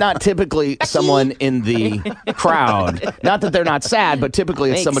 It's not typically someone in the crowd. Not that they're not sad, but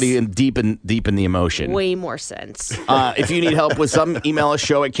typically it's somebody deep in the emotion. Way more sense. If you need help with something, email us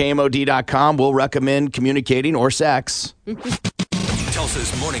show at KMOD.com. We'll recommend communicating or sex.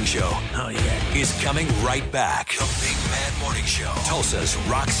 Tulsa's Morning Show is coming right back. The Big Mad Morning Show. Tulsa's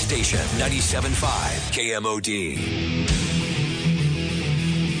Rock Station 97.5 KMOD.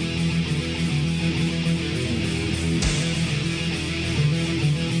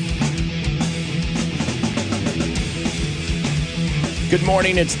 Good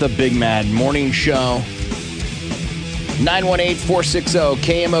morning. It's the Big Mad Morning Show.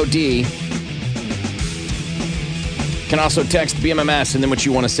 918-460-KMOD. Can also text BMMS and then what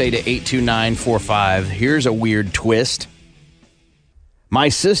you want to say to 82945. Here's a weird twist. My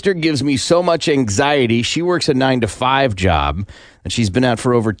sister gives me so much anxiety. She works a 9-to-5 job, and she's been out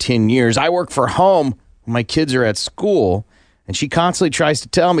for over 10 years. I work for home when my kids are at school, and she constantly tries to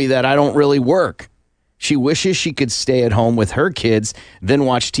tell me that I don't really work. She wishes she could stay at home with her kids, then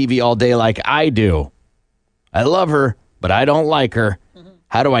watch TV all day like I do. I love her, but I don't like her.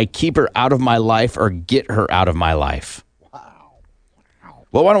 How do I keep her out of my life or get her out of my life? Wow.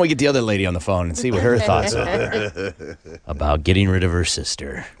 Well, why don't we get the other lady on the phone and see what her thoughts are about getting rid of her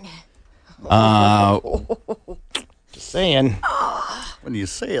sister? Just saying. When you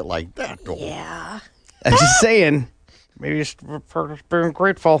say it like that, though. Yeah. I'm just saying. Maybe just being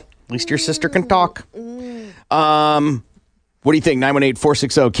grateful. At least your sister can talk. What do you think?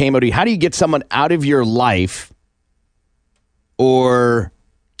 918-460-KMOD. How do you get someone out of your life or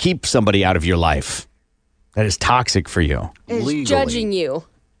keep somebody out of your life that is toxic for you? Is judging you.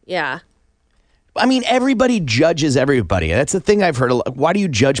 Yeah. I mean, everybody judges everybody. That's the thing I've heard. Why do you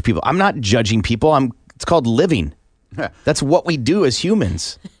judge people? I'm not judging people. It's called living. That's what we do as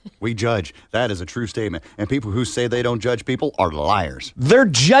humans. We judge. That is a true statement. And people who say they don't judge people are liars. They're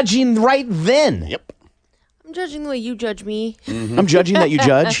judging right then. Yep. I'm judging the way you judge me. Mm-hmm. I'm judging that you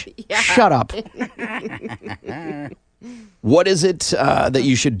judge. Yeah. Shut up. What is it that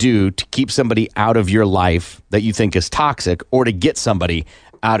you should do to keep somebody out of your life that you think is toxic, or to get somebody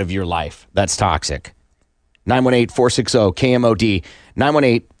out of your life that's toxic? 918-460-KMOD.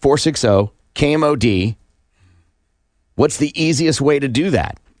 918-460-KMOD. What's the easiest way to do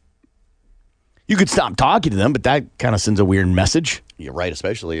that? You could stop talking to them, but that kind of sends a weird message. You're right,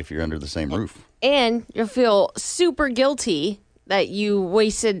 especially if you're under the same roof. And you'll feel super guilty that you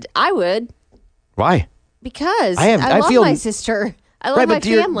wasted. I would. Why? Because I love my sister. I love my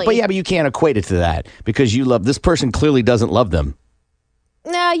family. But you can't equate it to that because you love this person. Clearly doesn't love them.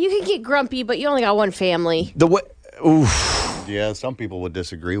 Nah, you can get grumpy, but you only got one family. Oof. Yeah, some people would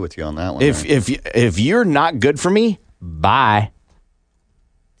disagree with you on that one. If you're not good for me, bye.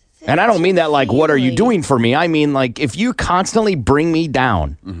 And I don't mean that like, what are you doing for me? I mean, like, if you constantly bring me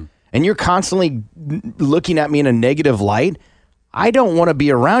down and you're constantly looking at me in a negative light, I don't want to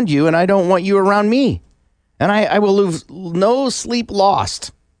be around you and I don't want you around me. And I will lose no sleep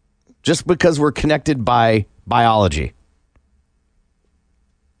lost just because we're connected by biology.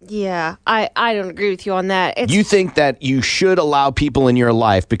 Yeah, I don't agree with you on that. You think that you should allow people in your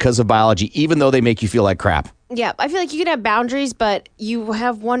life because of biology, even though they make you feel like crap. Yeah, I feel like you can have boundaries, but you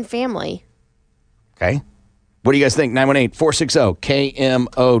have one family. Okay. What do you guys think?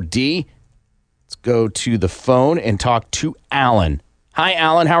 918-460-KMOD. Let's go to the phone and talk to Alan. Hi,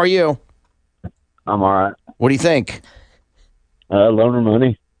 Alan. How are you? I'm all right. What do you think? Loan her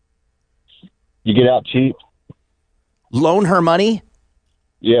money. You get out cheap. Loan her money?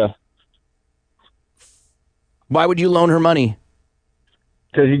 Yeah. Why would you loan her money?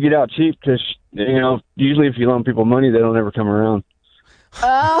 Because you get out cheap. Because, usually if you loan people money, they don't ever come around.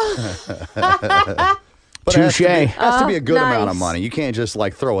 Oh. But touche. It has to be a good nice. amount of money. You can't just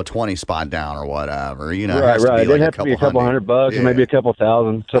like throw a 20 spot down or whatever. It Right. has to be like It'd have to be a couple $100 or maybe a couple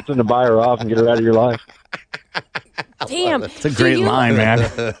thousand, something to buy her off and get her out of your life. Damn. It's a great line, man.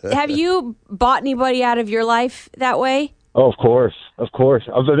 Have you bought anybody out of your life that way? Oh, of course.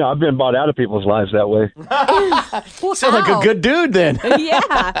 I've been bought out of people's lives that way. Sound like a good dude then.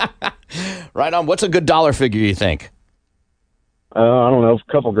 Yeah. Right on. What's a good dollar figure you think? I don't know, a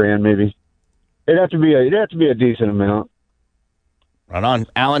couple grand maybe. It'd have to be a decent amount. Right on.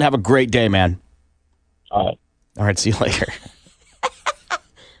 Alan, have a great day, man. All right, see you later.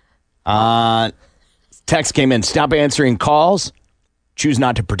 Text came in. Stop answering calls. Choose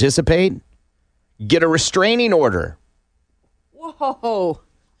not to participate. Get a restraining order. Whoa.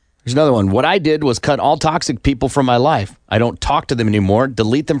 There's another one. What I did was cut all toxic people from my life. I don't talk to them anymore.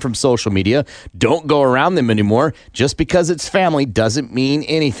 Delete them from social media. Don't go around them anymore. Just because it's family doesn't mean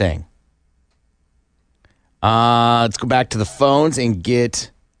anything. Let's go back to the phones and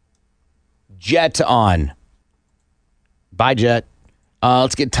get Jet on. Bye, Jet.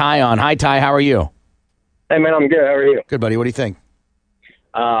 Let's get Ty on. Hi, Ty. How are you? Hey, man, I'm good. How are you? Good, buddy. What do you think?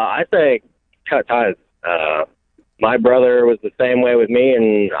 I say cut ties. My brother was the same way with me,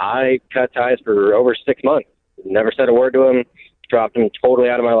 and I cut ties for over 6 months. Never said a word to him. Dropped him totally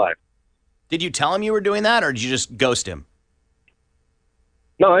out of my life. Did you tell him you were doing that, or did you just ghost him?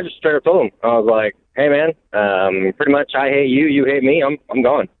 No, I just straight up told him. I was like, hey, man, pretty much I hate you, you hate me, I'm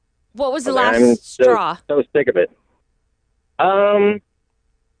gone. What was the I'm last straw? So sick of it. The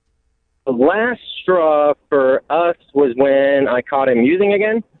last straw for us was when I caught him using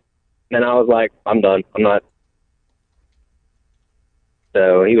again, and I was like, I'm done. I'm not.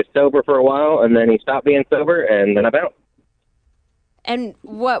 So he was sober for a while, and then he stopped being sober, and then I bounced. And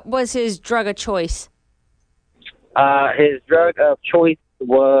what was his drug of choice? His drug of choice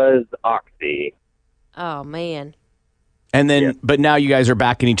was Oxy. Oh, man. And then, but now you guys are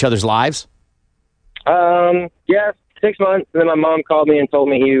back in each other's lives? Yeah, 6 months, and then my mom called me and told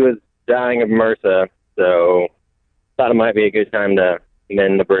me he was dying of MRSA, so thought it might be a good time to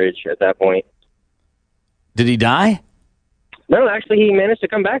mend the bridge at that point. Did he die? No, actually, he managed to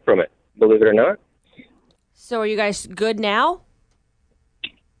come back from it, believe it or not. So are you guys good now?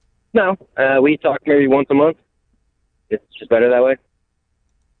 No, we talk maybe once a month. It's just better that way.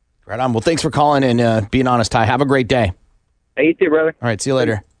 Right on. Well, thanks for calling and being honest, Ty. Have a great day. Hey, you too, brother. All right, see you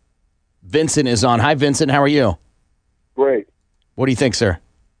later. Vincent is on. Hi, Vincent. How are you? Great. What do you think, sir?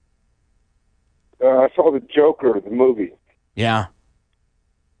 I saw the Joker, the movie. Yeah.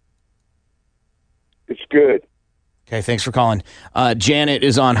 It's good. Okay, thanks for calling. Janet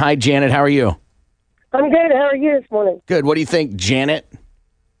is on. Hi, Janet. How are you? I'm good. How are you this morning? Good. What do you think, Janet?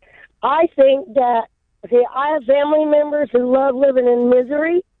 I think that, see, I have family members who love living in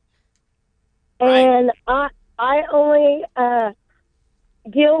misery, and I only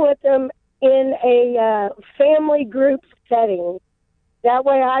deal with them in a family group setting. That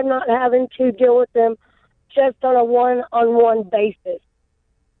way I'm not having to deal with them just on a one-on-one basis.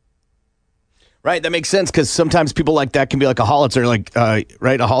 Right, that makes sense because sometimes people like that can be like a Holitzer,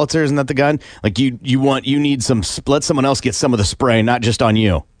 right? A Holitzer, isn't that the gun? Like you need some. Let someone else get some of the spray, not just on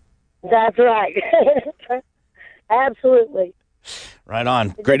you. That's right. Absolutely. Right on.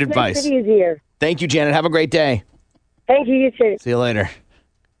 Great advice. Makes it easier. Thank you, Janet. Have a great day. Thank you. You too. See you later.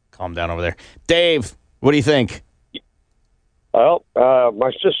 Calm down over there, Dave. What do you think? Well,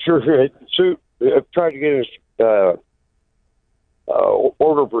 my sister tried to get his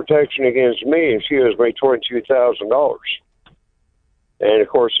order of protection against me, and she owes me $22,000. And of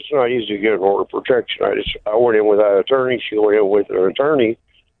course, it's not easy to get an order of protection. I went in without an attorney. She went in with an attorney,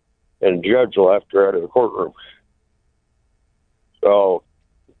 and the judge left her out of the courtroom. So,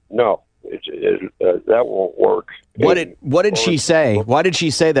 no, that won't work. What did she say? Why did she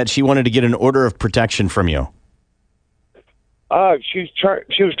say that she wanted to get an order of protection from you? She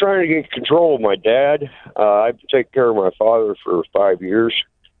was trying to get control of my dad. I've taken care of my father for 5 years,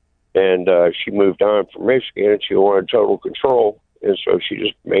 and she moved on from Michigan, and she wanted total control. And so she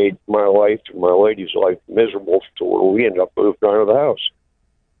just made my life and my lady's life miserable to where we ended up moving out of the house.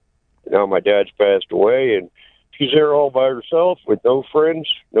 Now my dad's passed away, and she's there all by herself with no friends.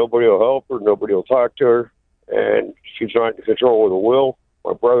 Nobody will help her. Nobody will talk to her. And she's not in control of the will.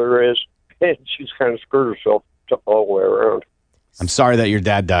 My brother is. And she's kind of screwed herself all the way around. I'm sorry that your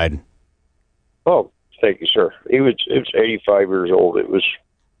dad died. Oh, thank you, sir. He was 85 years old. He was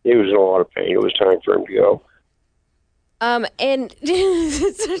in a lot of pain. It was time for him to go. And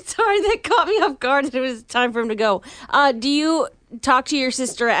sorry, that caught me off guard that it was time for him to go. Do you talk to your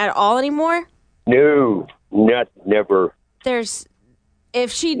sister at all anymore? No, never.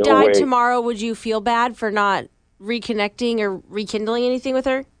 If she No died way. tomorrow, would you feel bad for not reconnecting or rekindling anything with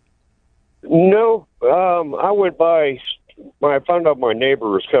her? No, I went by. I found out my neighbor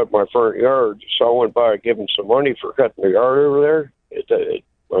was cutting my front yard, so I went by to give him some money for cutting the yard over there at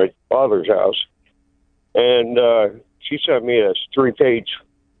my father's house. And she sent me a 3-page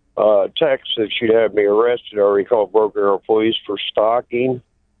text that she'd have me arrested. I already called Broken Arrow Police for stalking.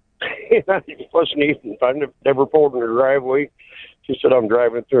 And I never pulled in her driveway. She said I'm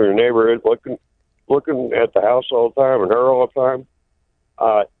driving through the neighborhood looking at the house all the time and her all the time.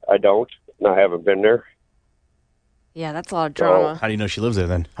 I don't, and I haven't been there. Yeah, that's a lot of drama. How do you know she lives there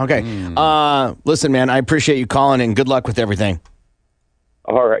then? Okay. Listen, man, I appreciate you calling and good luck with everything.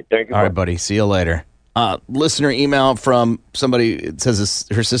 All right. Thank you. All right, buddy. See you later. Listener email from somebody. It says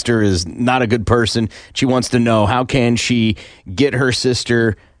her sister is not a good person. She wants to know, how can she get her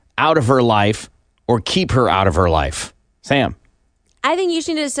sister out of her life or keep her out of her life? Sam. I think you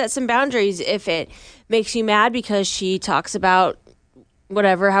should need to set some boundaries if it makes you mad because she talks about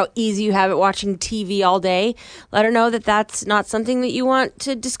whatever, how easy you have it watching TV all day. Let her know that that's not something that you want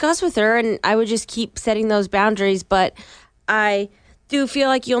to discuss with her, and I would just keep setting those boundaries. But I do feel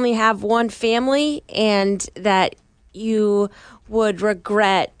like you only have one family and that you would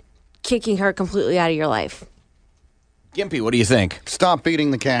regret kicking her completely out of your life. Gimpy, what do you think? Stop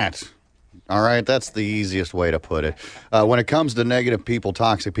feeding the cat. All right, that's the easiest way to put it. When it comes to negative people,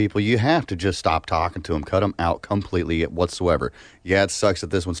 toxic people, you have to just stop talking to them, cut them out completely whatsoever. Yeah, it sucks that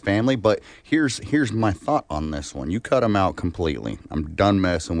this one's family, but here's my thought on this one. You cut them out completely. I'm done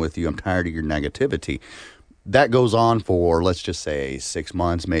messing with you. I'm tired of your negativity. That goes on for, let's just say, 6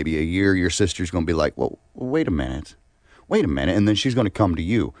 months, maybe a year. Your sister's going to be like, well, wait a minute. And then she's going to come to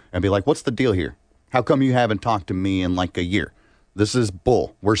you and be like, what's the deal here? How come you haven't talked to me in like a year? This is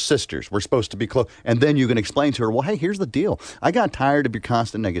bull. We're sisters. We're supposed to be close. And then you can explain to her, well, hey, here's the deal. I got tired of your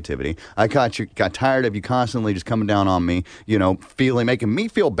constant negativity. I got tired of you constantly just coming down on me, making me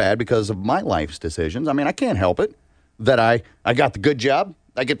feel bad because of my life's decisions. I mean, I can't help it that I got the good job.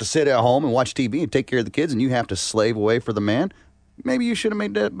 I get to sit at home and watch TV and take care of the kids, and you have to slave away for the man. Maybe you should have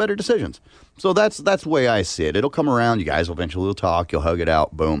made better decisions. So that's the way I see it. It'll come around. You guys will eventually talk. You'll hug it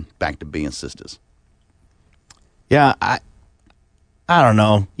out. Boom. Back to being sisters. Yeah, I don't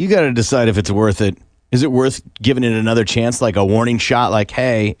know. You got to decide if it's worth it. Is it worth giving it another chance, like a warning shot, like,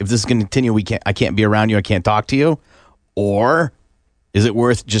 hey, if this is going to continue, I can't be around you, I can't talk to you? Or is it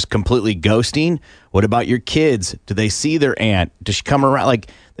worth just completely ghosting? What about your kids? Do they see their aunt? Does she come around? Like,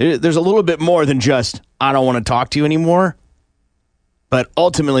 there's a little bit more than just, I don't want to talk to you anymore. But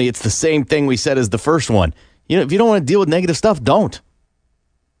ultimately, it's the same thing we said as the first one. If you don't want to deal with negative stuff, don't.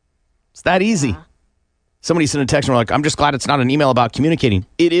 It's that easy. Somebody sent a text and we're like, I'm just glad it's not an email about communicating.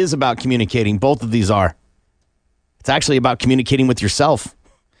 It is about communicating. Both of these are. It's actually about communicating with yourself.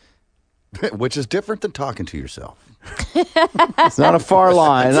 Which is different than talking to yourself. It's not a far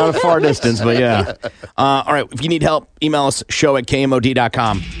line, not a far distance, but yeah. All right, if you need help, email us,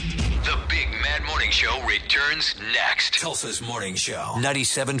 show@kmod.com. The Big Mad Morning Show returns next. Tulsa's Morning Show.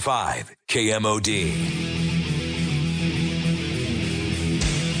 97.5 KMOD.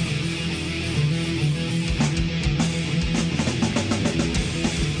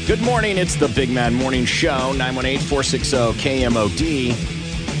 Good morning. It's the Big Mad Morning Show, 918-460-KMOD.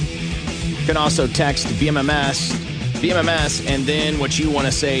 You can also text BMMS, and then what you want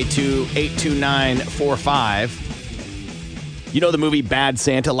to say to 82945. You know the movie Bad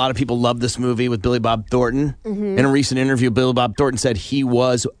Santa? A lot of people love this movie with Billy Bob Thornton. Mm-hmm. In a recent interview, Billy Bob Thornton said he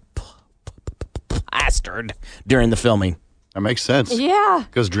was plastered during the filming. That makes sense. Yeah.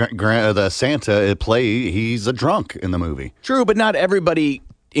 Because the Santa he's a drunk in the movie. True, but not everybody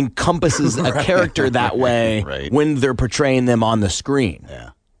encompasses a character that way when they're portraying them on the screen. Yeah.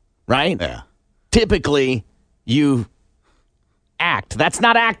 Right? Yeah. Typically, you act. That's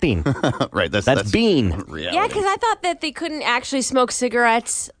not acting. Right. That's being. Reality. Yeah, because I thought that they couldn't actually smoke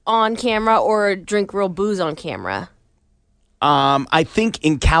cigarettes on camera or drink real booze on camera. I think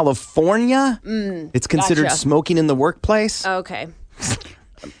in California, it's considered Gotcha. smoking in the workplace. Okay.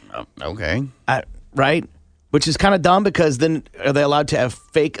 Okay. Right? Which is kind of dumb because then are they allowed to have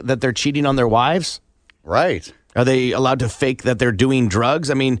fake that they're cheating on their wives? Right. Are they allowed to fake that they're doing drugs?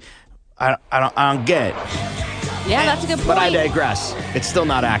 I mean, I don't get it. Yeah, that's a good point. But I digress. It's still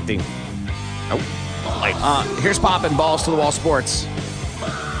not acting. Nope. Here's Poppin' Balls to the Wall Sports.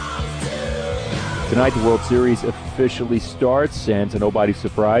 Tonight, the World Series officially starts, and to nobody's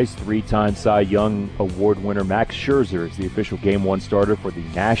surprise, three-time Cy Young Award winner Max Scherzer is the official Game 1 starter for the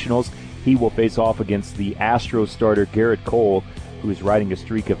Nationals. He will face off against the Astros starter Garrett Cole, who is riding a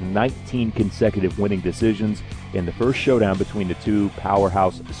streak of 19 consecutive winning decisions in the first showdown between the two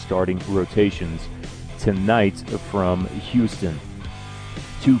powerhouse starting rotations tonight from Houston.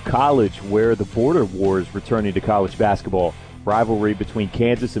 To college, where the border wars returning to college basketball. Rivalry between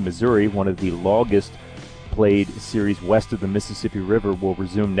Kansas and Missouri, one of the longest played series west of the Mississippi River, will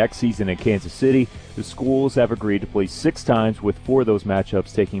resume next season in Kansas City. The schools have agreed to play 6 times, with 4 of those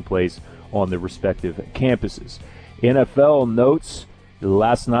matchups taking place on their respective campuses. NFL notes,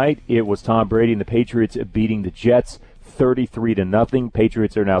 last night it was Tom Brady and the Patriots beating the Jets 33-0.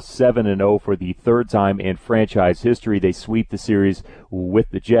 Patriots are now 7-0 for the third time in franchise history. They sweep the series with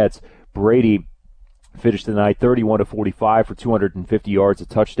the Jets. Brady finished the night 31-45 for 250 yards, a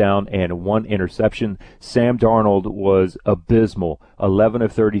touchdown, and 1 interception. Sam Darnold was abysmal, 11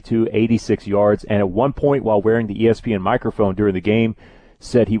 of 32, 86 yards, and at one point while wearing the ESPN microphone during the game,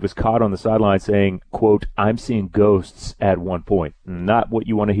 said he was caught on the sideline saying, quote, "I'm seeing ghosts" at one point. Not what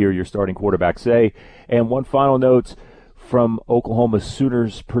you want to hear your starting quarterback say. And one final note from Oklahoma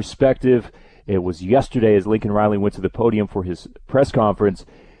Sooners perspective. It was yesterday as Lincoln Riley went to the podium for his press conference.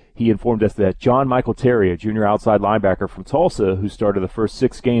 He informed us that John Michael Terry, a junior outside linebacker from Tulsa who started the first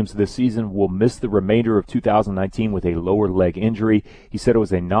 6 games of this season, will miss the remainder of 2019 with a lower leg injury. He said it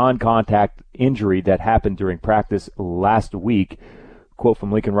was a non-contact injury that happened during practice last week. Quote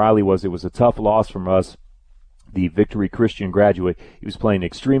from Lincoln Riley was, "It was a tough loss from us." The Victory Christian graduate, he was playing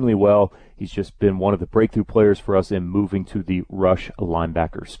extremely well. He's just been one of the breakthrough players for us in moving to the rush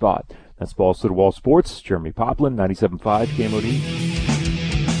linebacker spot. That's Balls to the Wall Sports. Jeremy Poplin, 97.5 KMOD.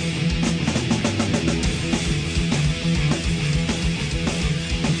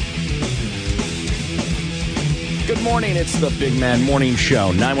 Good morning. It's the Big Man Morning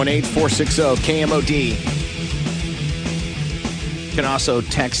Show, 918-460-KMOD. You can also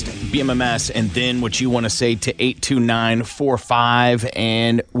text BMMS and then what you want to say to 82945.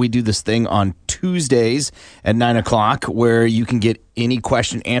 And we do this thing on Tuesdays at 9 o'clock where you can get any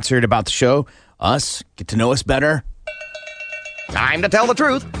question answered about the show, us, get to know us better. Time to tell the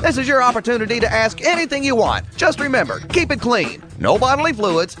truth. This is your opportunity to ask anything you want. Just remember, keep it clean. No bodily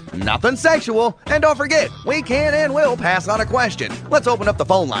fluids, nothing sexual, and don't forget, we can and will pass on a question. Let's open up the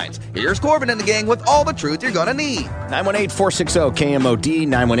phone lines. Here's Corbin and the gang with all the truth you're gonna need. 918-460-KMOD,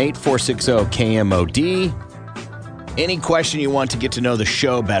 918-460-KMOD. Any question you want to get to know the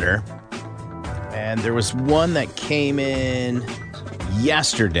show better. And there was one that came in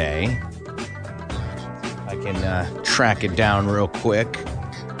yesterday. I can track it down real quick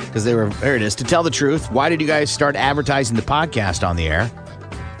because there it is. To tell the truth, why did you guys start advertising the podcast on the air?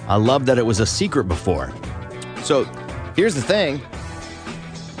 I love that it was a secret before. So here's the thing.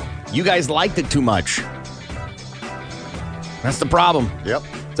 You guys liked it too much. That's the problem. Yep.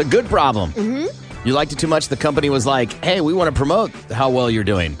 It's a good problem. Mm-hmm. You liked it too much. The company was like, hey, we want to promote how well you're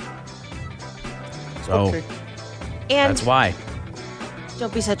doing. So And that's why.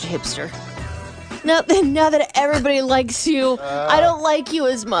 don't be such a hipster. Now that everybody likes you, I don't like you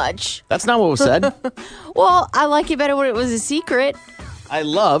as much. That's not what was said. Well, I like you better when it was a secret. I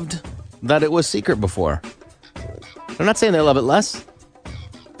loved that it was secret before. I'm not saying they love it less.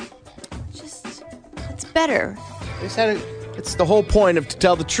 It's better. They said it's the whole point of to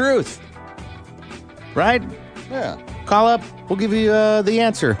tell the truth. Right? Yeah. Call up. We'll give you the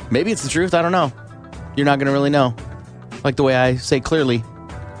answer. Maybe it's the truth. I don't know. You're not going to really know. Like the way I say clearly.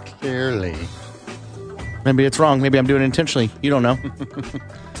 Clearly. Maybe it's wrong. Maybe I'm doing it intentionally. You don't know.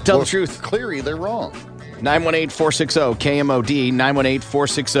 To tell the truth. Clearly, they're wrong. 918-460-KMOD.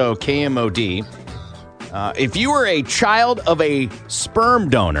 918-460-KMOD. If you were a child of a sperm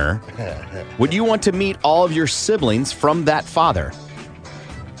donor, would you want to meet all of your siblings from that father?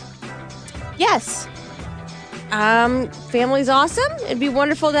 Yes. Family's awesome. It'd be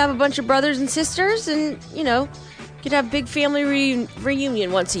wonderful to have a bunch of brothers and sisters and, could have a big family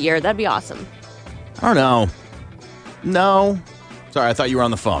reunion once a year. That'd be awesome. I don't know. No. Sorry, I thought you were on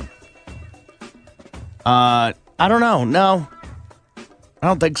the phone. I don't know. No. I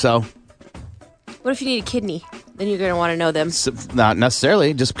don't think so. What if you need a kidney? Then you're going to want to know them. Not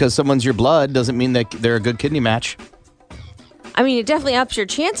necessarily. Just because someone's your blood doesn't mean that they're a good kidney match. I mean, it definitely ups your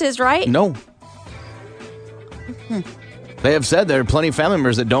chances, right? No. They have said there are plenty of family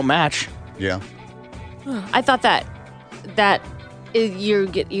members that don't match. Yeah. I thought that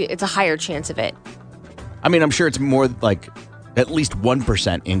it's a higher chance of it. I mean, I'm sure it's more like at least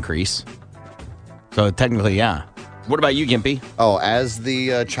 1% increase. So technically, yeah. What about you, Gimpy? Oh, as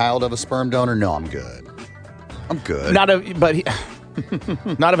the child of a sperm donor, no, I'm good. I'm good. Not of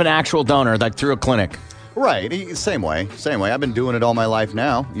an actual donor, like through a clinic. Right. Same way. I've been doing it all my life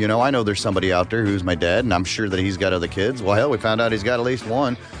now. I know there's somebody out there who's my dad, and I'm sure that he's got other kids. Well, hell, we found out he's got at least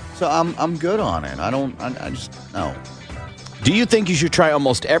one. So I'm good on it. I just, no. Do you think you should try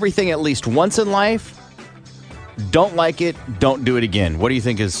almost everything at least once in life? Don't like it, don't do it again. What do you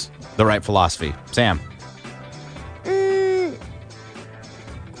think is the right philosophy? Sam?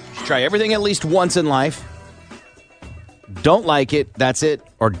 Try everything at least once in life. Don't like it, that's it,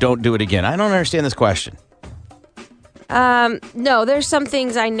 or don't do it again. I don't understand this question. No, there's some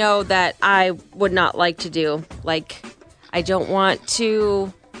things I know that I would not like to do. Like, I don't want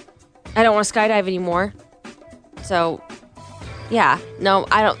to skydive anymore. So, yeah, no,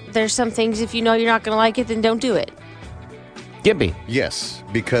 I don't. There's some things, if you know you're not going to like it, then don't do it. Gibby. Yes,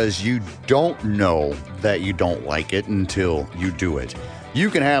 because you don't know that you don't like it until you do it. You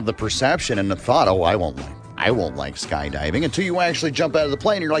can have the perception and the thought, oh, I won't like skydiving, until you actually jump out of the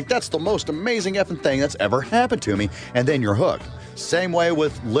plane. You're like, that's the most amazing effing thing that's ever happened to me. And then you're hooked. Same way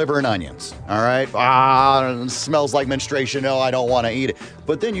with liver and onions. All right. It smells like menstruation. No, I don't want to eat it.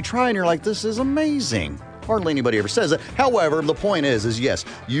 But then you try and you're like, this is amazing. Hardly anybody ever says it. However, the point is yes,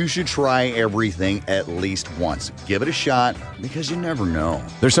 you should try everything at least once. Give it a shot because you never know.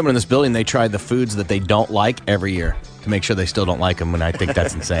 There's someone in this building, they try the foods that they don't like every year to make sure they still don't like them, and I think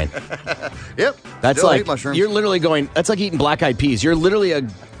that's insane. Yep. That's still like, eat mushrooms. you're literally going, that's like eating black-eyed peas. You're literally a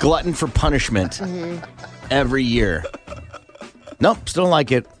glutton for punishment every year. Nope, still don't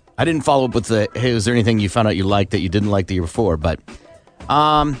like it. I didn't follow up with the, hey, was there anything you found out you liked that you didn't like the year before? But,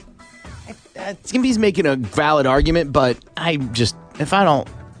 Skimpy's making a valid argument, but if I don't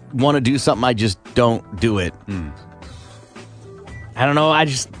want to do something, I just don't do it. I don't know. I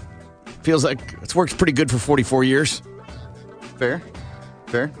just feels like it's worked pretty good for 44 years. Fair.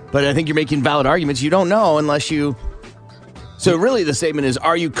 But I think you're making valid arguments. You don't know unless you. So really the statement is,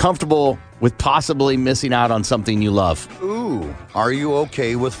 are you comfortable with possibly missing out on something you love? Ooh. Are you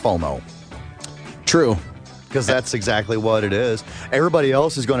okay with FOMO? True. Because that's exactly what it is. Everybody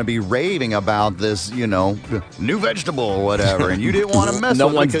else is going to be raving about this, new vegetable or whatever, and you didn't want to mess with it. No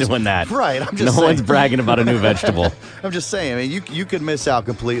one's doing that. Right. I'm just no saying. One's bragging about a new vegetable. I'm just saying. I mean, you could miss out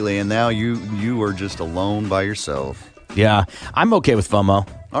completely, and now you are just alone by yourself. Yeah. I'm okay with FOMO.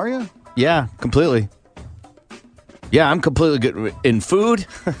 Are you? Yeah, completely. Yeah, I'm completely good in food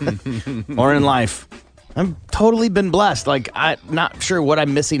or in life. I've totally been blessed. Like, I'm not sure what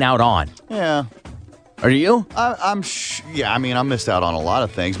I'm missing out on. Yeah. Are you? Yeah, I mean, I missed out on a lot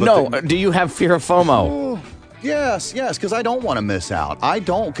of things. But no, do you have fear of FOMO? Yes, because I don't want to miss out. I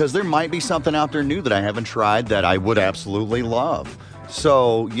don't, because there might be something out there new that I haven't tried that I would absolutely love.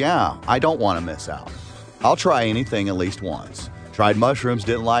 So, yeah, I don't want to miss out. I'll try anything at least once. Tried mushrooms,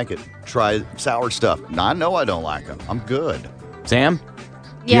 didn't like it. Tried sour stuff. I know I don't like them. I'm good. Sam?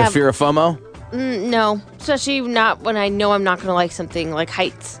 Yeah. You have fear of FOMO? No, especially not when I know I'm not going to like something like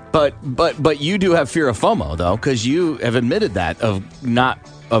heights. But you do have fear of FOMO though, because you have admitted that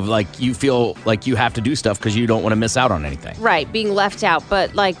you feel like you have to do stuff because you don't want to miss out on anything. Right, being left out.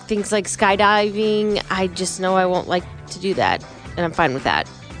 But like things like skydiving, I just know I won't like to do that, and I'm fine with that.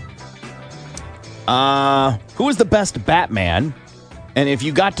 Who is the best Batman? And if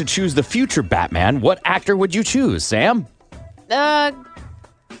you got to choose the future Batman, what actor would you choose, Sam?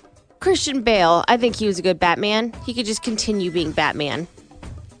 Christian Bale. I think he was a good Batman. He could just continue being Batman.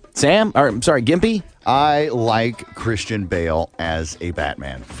 Gimpy? I like Christian Bale as a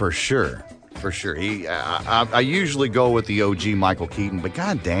Batman, for sure. For sure. I usually go with the OG Michael Keaton, but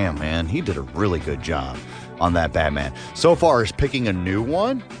goddamn, man, he did a really good job on that Batman. So far as picking a new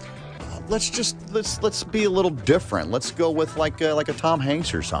one, let's be a little different. Let's go with like a Tom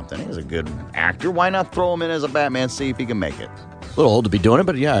Hanks or something. He's a good actor. Why not throw him in as a Batman, see if he can make it? A little old to be doing it,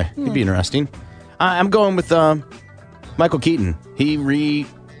 but yeah, he'd be interesting. I'm going with Michael Keaton. He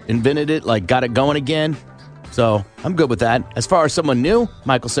reinvented it, got it going again. So I'm good with that. As far as someone new,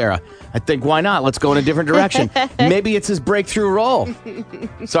 Michael Cera. I think why not? Let's go in a different direction. Maybe it's his breakthrough role.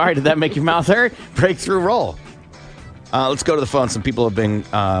 Sorry, did that make your mouth hurt? Breakthrough role. Let's go to the phone. Some people have been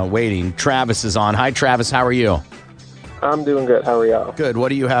waiting. Travis is on. Hi, Travis. How are you? I'm doing good. How are y'all? Good. What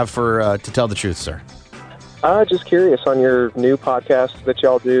do you have for to tell the truth, sir? Just curious on your new podcast that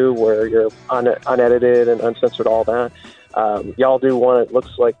y'all do where you're unedited and uncensored, all that. Y'all do one, it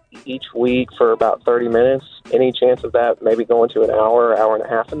looks like each week for about 30 minutes. Any chance of that maybe going to an hour and a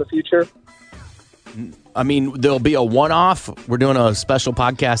half in the future? I mean, there'll be a one-off. We're doing a special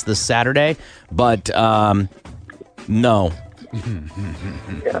podcast this Saturday, but no.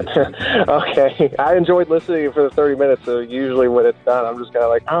 Okay. I enjoyed listening for the 30 minutes, so usually when it's done, I'm just kind of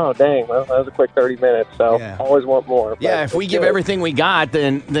like, oh, dang, well, that was a quick 30 minutes, so always want more. Yeah, if we give everything we got,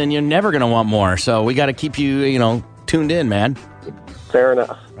 then you're never going to want more, so we got to keep you, tuned in, man. Fair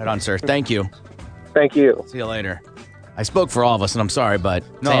enough. Right on, sir. Thank you. Thank you. See you later. I spoke for all of us, and I'm sorry, but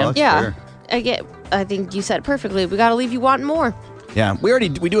no, Sam? Yeah, I think you said it perfectly. We got to leave you wanting more. Yeah, we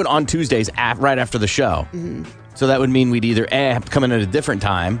do it on Tuesdays right after the show. Mm-hmm. So that would mean we'd either have to come in at a different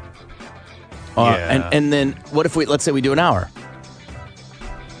time, and then what if let's say we do an hour?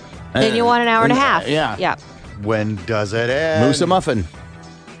 Then you want an hour and a half. Yeah. When does it end? Moose a muffin.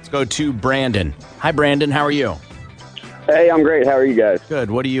 Let's go to Brandon. Hi, Brandon. How are you? Hey, I'm great. How are you guys?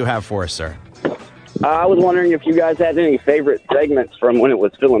 Good. What do you have for us, sir? I was wondering if you guys had any favorite segments from when it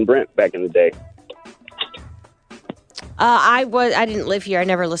was Phil and Brent back in the day. I didn't live here. I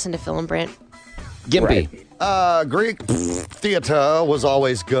never listened to Phil and Brent. Gimpy. Right. Greek theater was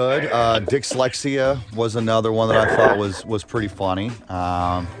always good. Dyslexia was another one that I thought was pretty funny.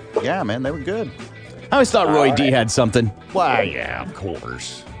 Yeah, man, they were good. I always thought Roy D had something. Why, yeah, of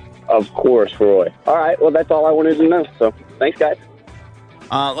course. Of course, Roy. All right, well, that's all I wanted to know. So, thanks, guys.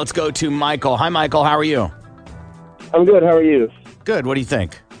 Let's go to Michael. Hi, Michael. How are you? I'm good. How are you? Good. What do you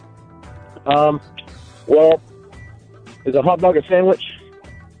think? Well, is a hot dog a sandwich?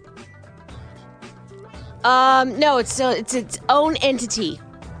 No, it's its own entity.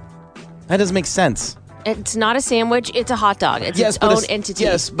 That doesn't make sense. It's not a sandwich. It's a hot dog. It's its own entity.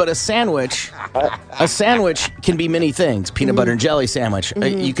 Yes, but a sandwich can be many things. Peanut butter and jelly sandwich.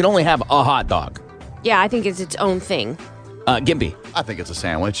 You can only have a hot dog. Yeah, I think it's its own thing. Gimpy. I think it's a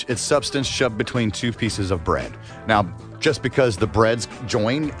sandwich. It's substance shoved between two pieces of bread. Now, just because the bread's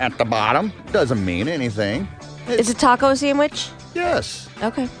joined at the bottom doesn't mean anything. It's a taco sandwich? Yes.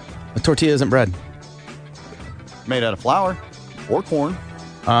 Okay. A tortilla isn't bread. Made out of flour or corn.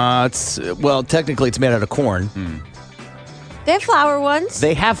 Technically it's made out of corn. They have flour ones.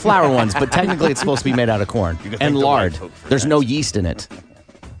 They have flour ones, but technically it's supposed to be made out of corn and lard. There's no yeast in it.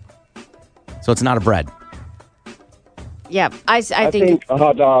 So it's not a bread. Yeah, I think a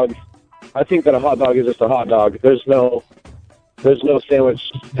hot dog. I think that a hot dog is just a hot dog. There's no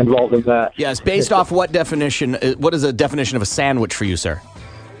sandwich involved in that. Yes, based off what definition? What is the definition of a sandwich for you, sir?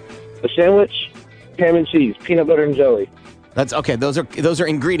 A sandwich, ham and cheese, peanut butter and jelly. That's okay. Those are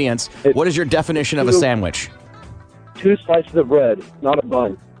ingredients. What is your definition of a sandwich? 2 slices of bread, not a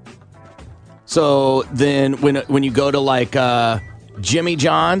bun. So then, when you go to Jimmy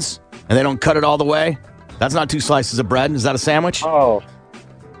John's and they don't cut it all the way, that's not 2 slices of bread. Is that a sandwich? Oh.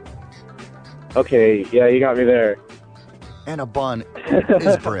 Okay. Yeah, you got me there. And a bun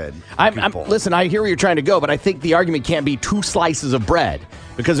is bread. Listen, I hear where you're trying to go, but I think the argument can't be 2 slices of bread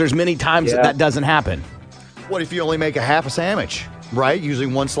because there's many times that doesn't happen. What if you only make a half a sandwich, right?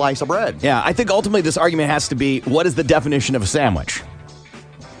 Using 1 slice of bread. Yeah, I think ultimately this argument has to be, what is the definition of a sandwich?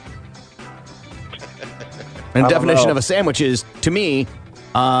 And the definition of a sandwich is, to me,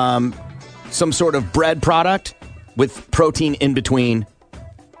 some sort of bread product with protein in between,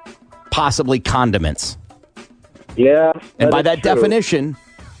 possibly condiments. Yeah. And by that is true. definition,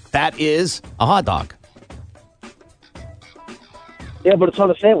 that is a hot dog. Yeah, but it's on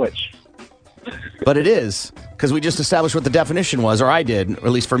a sandwich. But it is, because we just established what the definition was, or I did, or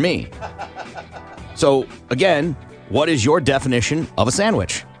at least for me. So, again, what is your definition of a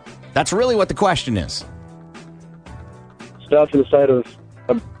sandwich? That's really what the question is. Stuff to the side of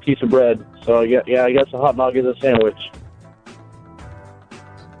a piece of bread. So, yeah, I guess a hot dog is a sandwich.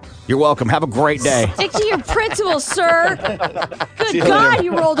 You're welcome. Have a great day. Stick to your principles, sir. Good you God, later.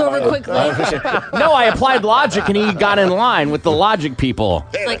 you rolled over quickly. No, I applied logic, and he got in line with the logic people.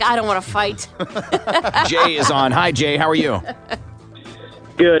 Like, I don't want to fight. Jay is on. Hi, Jay. How are you?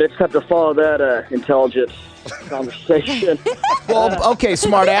 Good. It's tough to follow that intelligence conversation. Well, okay,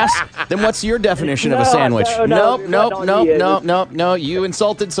 smart ass. Then what's your definition of a No, sandwich? no, Nope. You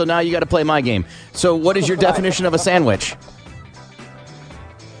insulted, so now you got to play my game. So what is your definition of a sandwich?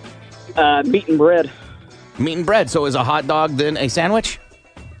 Meat and bread. Meat and bread. So is a hot dog then a sandwich?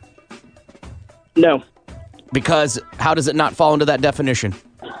 No. Because how does it not fall into that definition?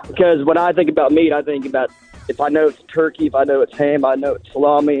 Because when I think about meat, I think about if I know it's turkey, if I know it's ham, I know it's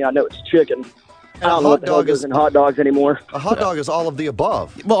salami, I know it's chicken. I don't know what the hell goes in hot dogs anymore. A hot dog is all of the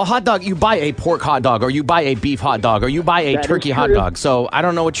above. Well, a hot dog, you buy a pork hot dog, or you buy a beef hot dog, or you buy a That is turkey hot true. dog. So I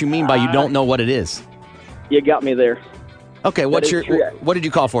don't know what you mean by you don't know what it is. You got me there. Okay, That is true. what did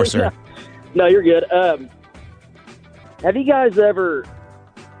you call for, sir? No, you're good. Have you guys ever,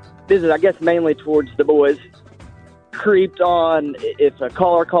 this is, I guess, mainly towards the boys, creeped on if a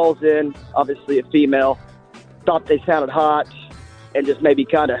caller calls in, obviously a female, thought they sounded hot, and just maybe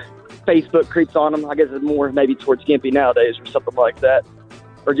kind of Facebook creeps on them? I guess it's more maybe towards Gimpy nowadays or something like that.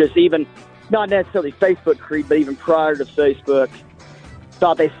 Or just even, not necessarily Facebook creep, but even prior to Facebook,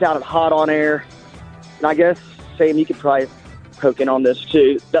 thought they sounded hot on air. And I guess, Sam, you could probably poke in on this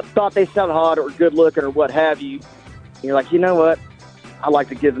too. That thought they sounded hot or good looking or what have you. And you're like, you know what? I'd like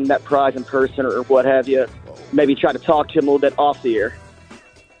to give them that prize in person or what have you. Maybe try to talk to them a little bit off the air.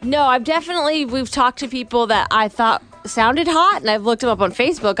 No, we've talked to people that I thought sounded hot, and I've looked them up on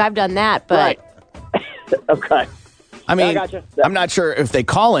Facebook. I've done that, but... Okay. I mean, I gotcha. I'm not sure if they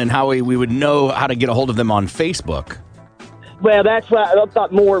call in how we would know how to get a hold of them on Facebook. Well, that's what I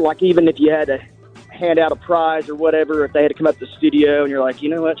thought more like even if you had to hand out a prize or whatever, if they had to come up to the studio and you're like, you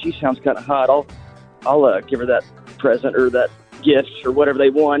know what, she sounds kind of hot. I'll give her that present or that gift or whatever they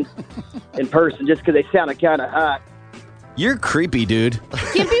won in person just because they sounded kind of hot. You're creepy, dude.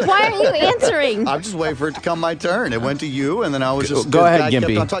 Gimpy, why aren't you answering? I'm just waiting for it to come my turn. It went to you, and then I was just... Go ahead, I kept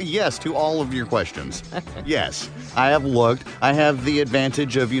Gimpy. on talking. Yes, to all of your questions. Yes, I have looked. I have the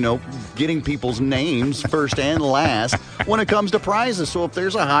advantage of, getting people's names first and last when it comes to prizes. So if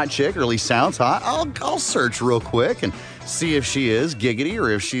there's a hot chick, or at least sounds hot, I'll search real quick and see if she is giggity or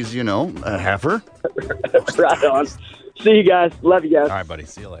if she's, a heifer. Right on. See you guys. Love you guys. All right, buddy.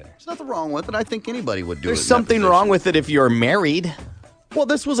 See you later. There's nothing wrong with it. I think anybody would do it. There's in that something wrong with it if you're married. Well,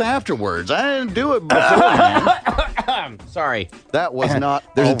 this was afterwards. I didn't do it beforehand. Sorry. That was not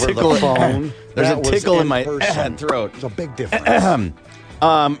There's over a tickle the phone. There's That a was tickle in my person. throat. There's a big difference.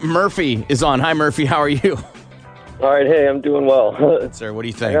 Murphy is on. Hi, Murphy. How are you? All right. Hey, I'm doing well. Sir, what do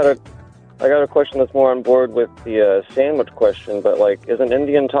you think? I got a question that's more on board with the sandwich question, but, is an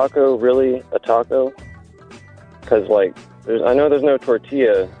Indian taco really a taco? Because, I know there's no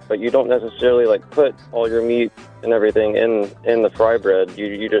tortilla, but you don't necessarily, put all your meat and everything in the fry bread.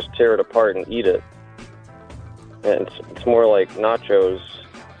 You just tear it apart and eat it. And it's more like nachos.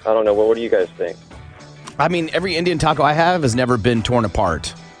 I don't know. What do you guys think? I mean, every Indian taco I have has never been torn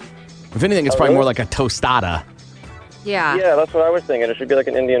apart. If anything, it's probably more like a tostada. Yeah. Yeah, that's what I was thinking. It should be like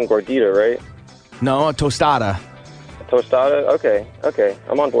an Indian gordita, right? No, a tostada. Tostada? Okay.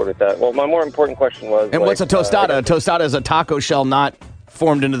 I'm on board with that. Well, my more important question was... And what's a tostada? A tostada is a taco shell not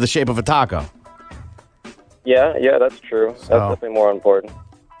formed into the shape of a taco. Yeah, that's true. That's definitely more important.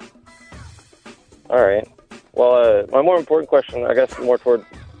 All right. Well, my more important question, I guess more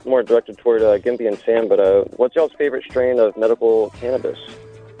directed toward Gimpy and Sam, but what's y'all's favorite strain of medical cannabis?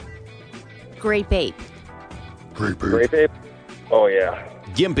 Grape ape. Grape ape? Oh, yeah.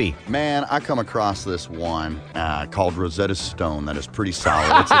 Gimpy. Man, I come across this one called Rosetta Stone that is pretty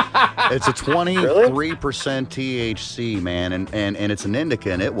solid. It's a 23% THC, man, and it's an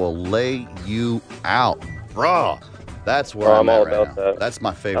indica, and it will lay you out. Bruh. That's where I'm all at about right that. now. That's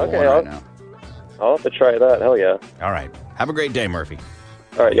my favorite Okay, one right now. I'll have to try that. Hell yeah. All right. Have a great day, Murphy.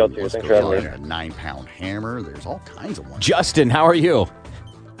 All right, y'all too. Thanks for having me. A 9-pound hammer. There's all kinds of ones. Justin, how are you?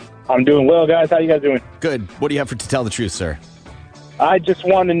 I'm doing well, guys. How you guys doing? Good. What do you have to tell the truth, sir? I just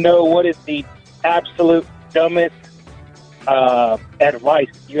want to know what is the absolute dumbest advice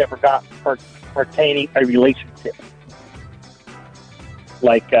you ever got pertaining a relationship,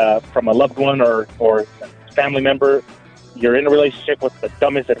 like from a loved one or family member. You're in a relationship. What's the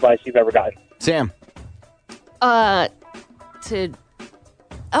dumbest advice you've ever gotten? Sam.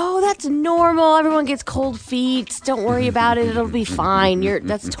 That's normal. Everyone gets cold feet. Don't worry about it. It'll be fine.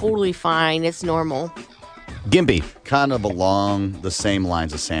 That's totally fine. It's normal. Gimpy. Kind of along the same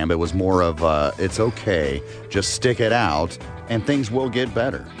lines as Sam. It was more of it's okay. Just stick it out and things will get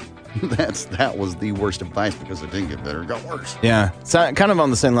better. That was the worst advice because it didn't get better. It got worse. Yeah. So kind of on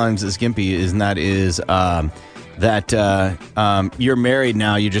the same lines as Gimpy that you're married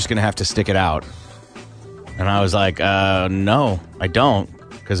now. You're just going to have to stick it out. And I was like, no, I don't.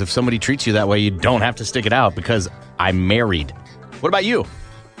 Because if somebody treats you that way, you don't have to stick it out because I'm married. What about you?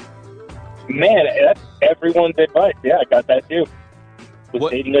 Man, that's everyone's advice. Yeah, I got that too.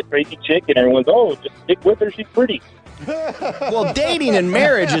 Was dating a crazy chick, and everyone's, just stick with her. She's pretty. Well, dating and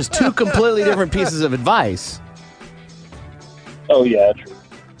marriage is two completely different pieces of advice. Oh, yeah, true.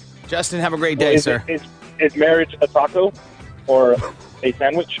 Justin, have a great day, sir. Is marriage a taco or a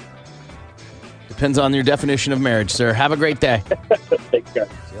sandwich? Depends on your definition of marriage, sir. Have a great day. Thanks, guys.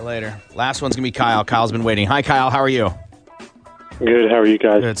 See you later. Last one's going to be Kyle. Kyle's been waiting. Hi, Kyle. How are you? Good. How are you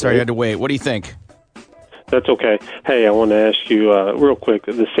guys? Good. Sorry you had to wait. What do you think? That's okay. Hey, I want to ask you real quick.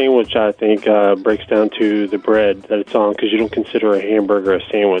 The sandwich, I think, breaks down to the bread that it's on because you don't consider a hamburger a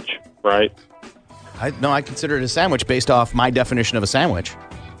sandwich, right? I consider it a sandwich based off my definition of a sandwich.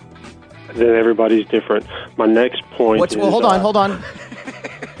 Then everybody's different. My next point is... Well, hold on.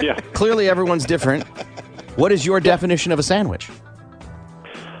 Yeah. Clearly, everyone's different. What is your definition of a sandwich?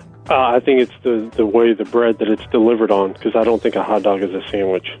 I think it's the way the bread that it's delivered on, because I don't think a hot dog is a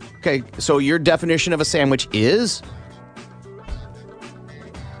sandwich. Okay, so your definition of a sandwich is?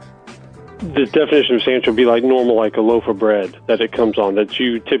 The definition of sandwich would be like normal, like a loaf of bread that it comes on, that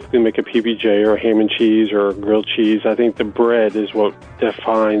you typically make a PBJ or a ham and cheese or grilled cheese. I think the bread is what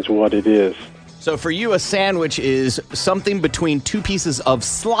defines what it is. So for you, a sandwich is something between two pieces of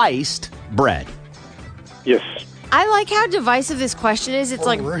sliced bread. Yes. I like how divisive this question is. It's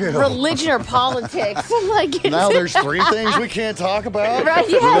like real. religion or politics. Now there's three things we can't talk about. Right,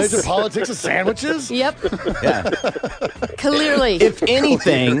 yes. Religion, politics, and sandwiches. Yep. Yeah. Clearly. If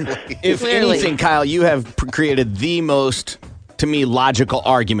anything, Kyle, you have created the most, to me, logical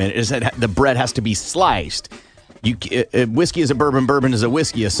argument is that the bread has to be sliced. Whiskey is a bourbon is a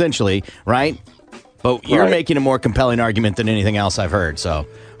whiskey, essentially, right? But you're making a more compelling argument than anything else I've heard. So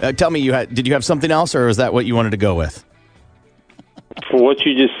tell me, did you have something else, or is that what you wanted to go with? For what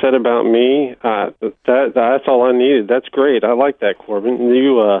you just said about me, that's all I needed. That's great. I like that, Corbin.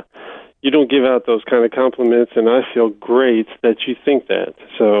 You don't give out those kind of compliments, and I feel great that you think that.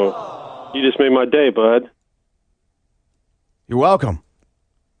 So you just made my day, bud. You're welcome.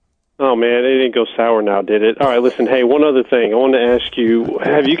 Oh, man, it didn't go sour now, did it? All right, listen, hey, one other thing. I wanted to ask you,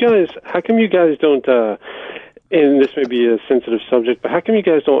 how come you guys don't, and this may be a sensitive subject, but how come you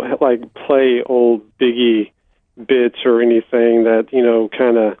guys don't, play old Biggie bits or anything that,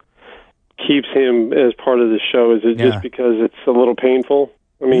 kind of keeps him as part of the show? Is it just because it's a little painful?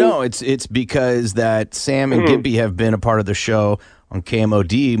 I mean, no, it's because that Sam and Gimpy have been a part of the show on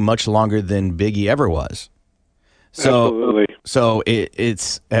KMOD much longer than Biggie ever was. So, absolutely. So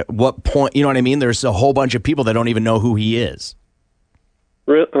it's at what point, you know what I mean? There's a whole bunch of people that don't even know who he is.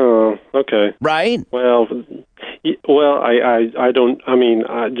 Okay. Right? Well, I don't,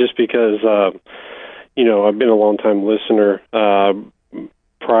 just because, I've been a long time listener,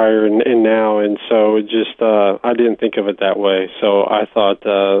 prior and now, and so it just, I didn't think of it that way. So I thought,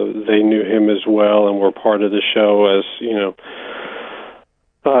 they knew him as well and were part of the show as,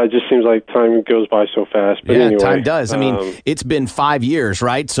 it just seems like time goes by so fast. But anyway, time does. I mean, it's been 5 years,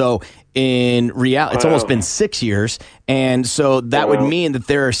 right? So in reality, it's almost been 6 years. And so that would mean that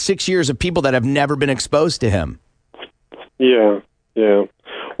there are 6 years of people that have never been exposed to him. Yeah.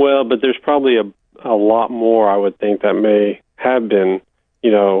 Well, but there's probably a lot more, I would think, that may have been,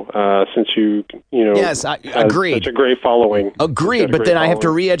 since Yes, I agreed. Such a great following. Agreed, but then I have to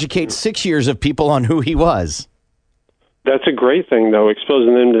re-educate 6 years of people on who he was. That's a great thing, though,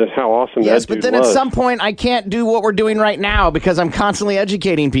 exposing them to how awesome that dude was. Yes, but then at some point, I can't do what we're doing right now because I'm constantly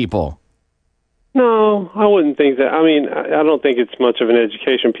educating people. No, I wouldn't think that. I mean, I don't think it's much of an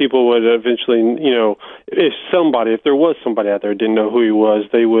education. People would eventually, if there was somebody out there who didn't know who he was,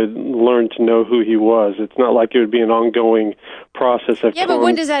 they would learn to know who he was. It's not like it would be an ongoing process of but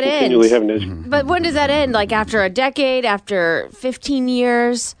when does that end? Having But when does that end? Like after a decade, after 15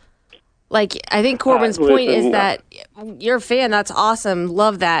 years? Like, I think Corbin's point is that you're a fan. That's awesome.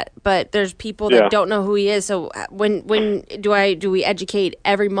 Love that. But there's people that don't know who he is. So when do we educate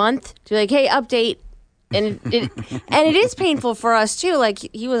every month? Do like, hey, update. And it is painful for us too. Like,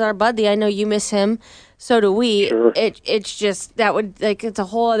 he was our buddy. I know you miss him. So do we. Sure. It's just that would it's a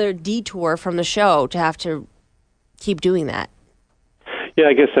whole other detour from the show to have to keep doing that. Yeah,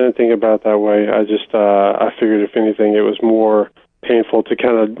 I guess I didn't think about it that way. I just I figured if anything, it was more painful to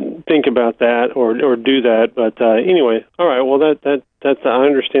kind of think about that or do that. But anyway, all right. Well, that's I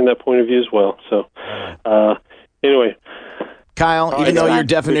understand that point of view as well. So anyway. Kyle, even though your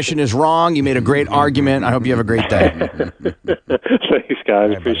definition is wrong, you made a great argument. I hope you have a great day. Thanks,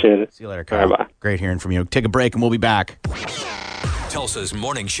 guys. Appreciate it. See you later, Kyle. Bye. Great hearing from you. Take a break, and we'll be back. Tulsa's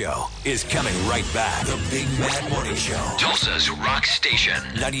Morning Show is coming right back. The Big Mad Morning Show. Tulsa's Rock Station.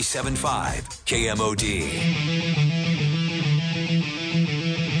 97.5 KMOD.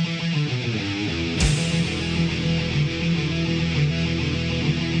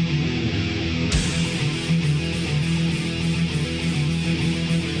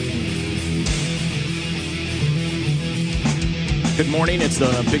 Good morning. It's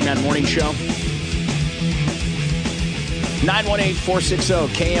the Big Mad Morning Show.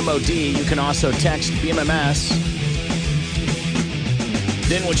 918-460-KMOD. You can also text BMMS.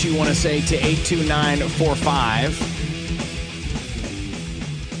 Then what you want to say to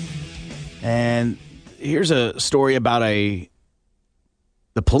 82945. And here's a story about the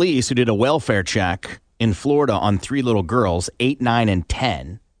police who did a welfare check in Florida on 3 little girls, 8, 9, and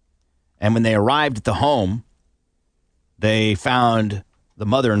 10. And when they arrived at the home, they found the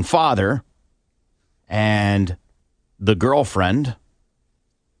mother and father and the girlfriend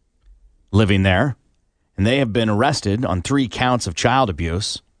living there, and they have been arrested on 3 counts of child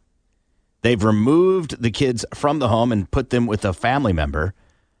abuse. They've removed the kids from the home and put them with a family member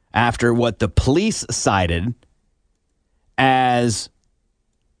after what the police cited as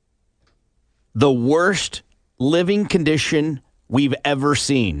the worst living condition we've ever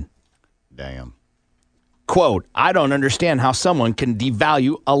seen. Damn. Quote, I don't understand how someone can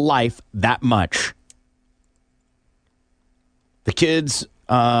devalue a life that much. The kids,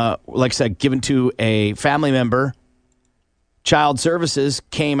 like I said, given to a family member. Child Services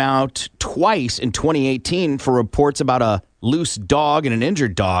came out twice in 2018 for reports about a loose dog and an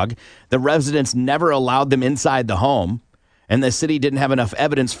injured dog. The residents never allowed them inside the home, and the city didn't have enough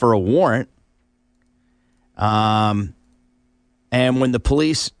evidence for a warrant. And when the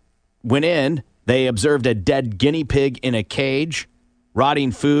police went in, they observed a dead guinea pig in a cage,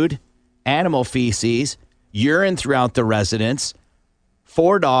 rotting food, animal feces, urine throughout the residence,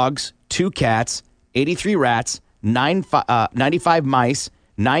 4 dogs, 2 cats, 83 rats, 95 mice,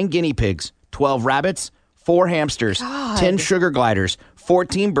 9 guinea pigs, 12 rabbits, 4 hamsters, 10 sugar gliders,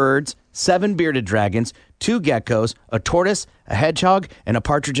 14 birds, 7 bearded dragons, 2 geckos, a tortoise, a hedgehog, and a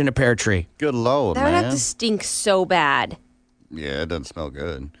partridge in a pear tree. Good Lord, That would have to stink so bad. Yeah, it doesn't smell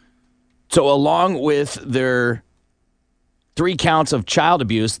good. So along with their 3 counts of child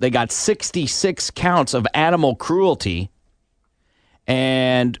abuse, they got 66 counts of animal cruelty.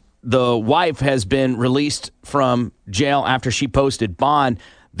 And the wife has been released from jail after she posted bond.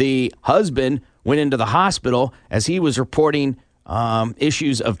 The husband went into the hospital as he was reporting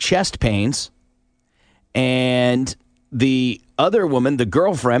issues of chest pains. And the other woman, the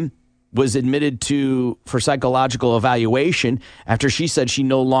girlfriend, was admitted for psychological evaluation after she said she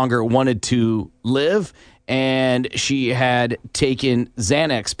no longer wanted to live, and she had taken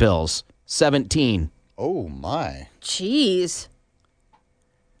Xanax pills, 17. Oh, my. Jeez.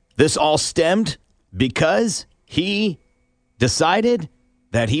 This all stemmed because he decided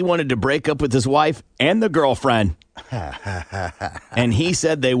that he wanted to break up with his wife and the girlfriend. And he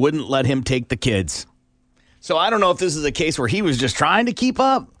said they wouldn't let him take the kids. So I don't know if this is a case where he was just trying to keep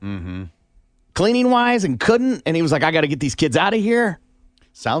up, cleaning-wise, and couldn't, and he was like, I got to get these kids out of here.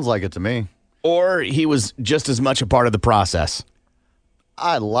 Sounds like it to me. Or he was just as much a part of the process.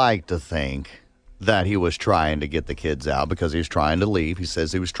 I like to think that he was trying to get the kids out because he was trying to leave. He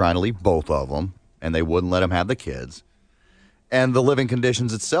says he was trying to leave both of them, and they wouldn't let him have the kids. And the living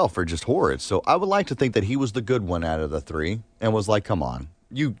conditions itself are just horrid. So I would like to think that he was the good one out of the 3 and was like, come on.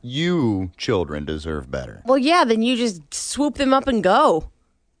 You children deserve better. Well, yeah, then you just swoop them up and go.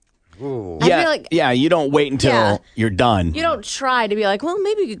 Ooh. I feel like you don't wait until you're done. you don't try to be like, well,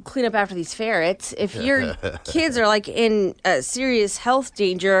 maybe you could clean up after these ferrets. If your kids are like in serious health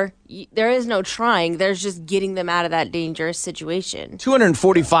danger, there is no trying. There's just getting them out of that dangerous situation.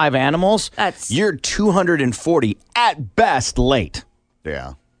 245 animals. You're 240 at best late.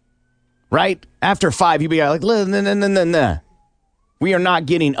 Yeah. Right? After 5, you'd be like, nah. We are not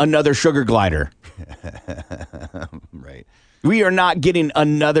getting another sugar glider. Right. We are not getting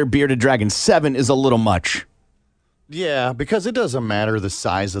another bearded dragon. 7 is a little much. Yeah, because it doesn't matter the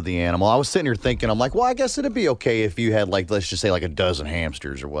size of the animal. I was sitting here thinking, I'm like, well, I guess it'd be okay if you had, like, let's just say, like a dozen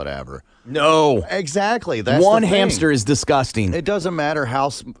hamsters or whatever. No. Exactly. That's One the thing. hamster is disgusting. It doesn't matter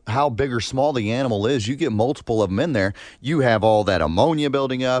how big or small the animal is. You get multiple of them in there. You have all that ammonia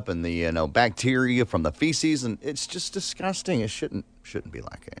building up and the bacteria from the feces, and it's just disgusting. It shouldn't be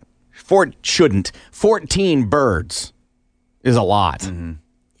like that. Shouldn't. 14 birds is a lot. Mm-hmm.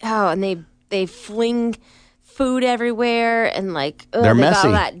 Oh, and they fling food everywhere and like They're they messy. got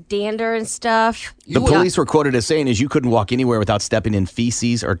all that dander and stuff. The police were quoted as saying is you couldn't walk anywhere without stepping in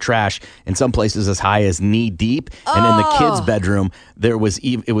feces or trash. In some places as high as knee deep, and in the kids' bedroom it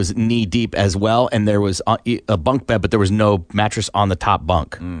was knee deep as well. And there was a bunk bed, but there was no mattress on the top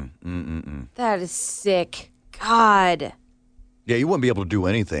bunk. That is sick. God. Yeah, you wouldn't be able to do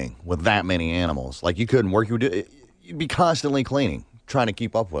anything with that many animals. Like you couldn't work. You'd be constantly cleaning, trying to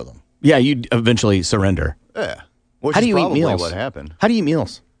keep up with them. Yeah, you'd eventually surrender. Yeah. Which How do is you eat probably meals? what happened. How do you eat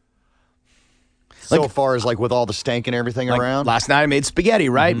meals? So far as like with all the stank and everything around? Last night I made spaghetti,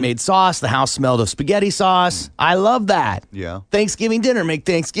 right? Made sauce. The house smelled of spaghetti sauce. I love that. Yeah. Thanksgiving dinner, make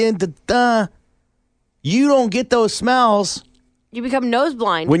Thanksgiving. You don't get those smells You become nose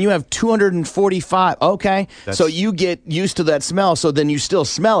blind. when you have 245. Okay. So you get used to that smell. So then you still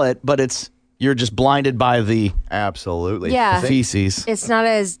smell it, but you're just blinded by the absolutely feces. It's not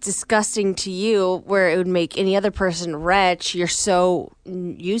as disgusting to you where it would make any other person retch. You're so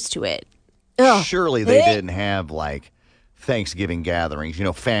used to it. Ugh. Surely they didn't have like Thanksgiving gatherings,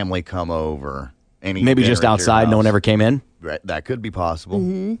 family come over. Maybe just outside, no one ever came in. Right, that could be possible.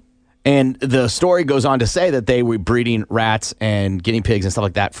 Mm-hmm. And the story goes on to say that they were breeding rats and guinea pigs and stuff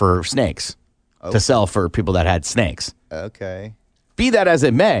like that for snakes to sell for people that had snakes. Okay. Be that as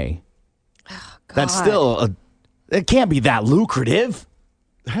it may, that's still it can't be that lucrative.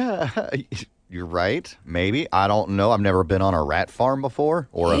 You're right. Maybe. I don't know. I've never been on a rat farm before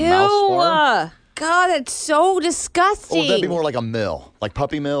or a Ew. mouse farm. God, that's so disgusting. Oh, that'd be more like a mill, like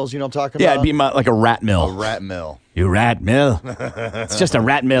puppy mills. You know what I'm talking Yeah, about? it'd be like a rat mill. A rat mill. You rat mill. It's just a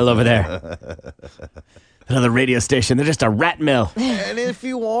rat mill over there. Another radio station. They're just a rat mill. And if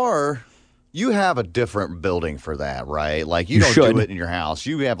you are, you have a different building for that, right? Like you don't should. do it in your house.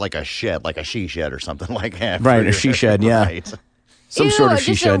 You have like a shed, like a she shed or something like that. Right, a she shed, yeah. Right. Some sort of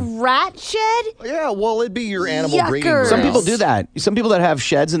she just shed. a rat shed? Yeah, well, it'd be your animal breeding Yuckers. grounds. Some people do that. Some people that have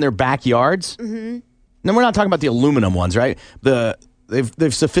sheds in their backyards. Mm-hmm. And we're not talking about the aluminum ones, right?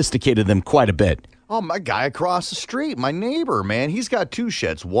 They've sophisticated them quite a bit. Oh, my guy across the street, my neighbor, man, he's got 2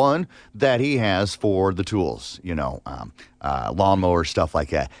 sheds. One that he has for the tools, lawnmowers, stuff like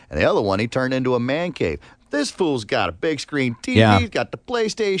that. And the other one he turned into a man cave. This fool's got a big screen TV, Yeah. he's got the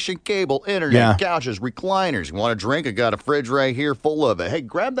PlayStation, cable, internet, couches, recliners. You want a drink? I got a fridge right here full of it. Hey,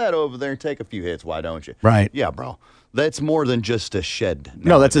 grab that over there and take a few hits, why don't you? Right. Yeah, bro. That's more than just a shed.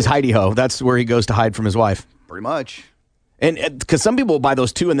 No, that's his hidey ho. That's where he goes to hide from his wife. Pretty much. And because some people will buy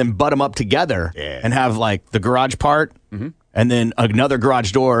those two and then butt them up together and have like the garage part and then another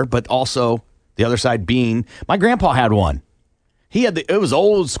garage door, but also the other side being. My grandpa had one. He had it was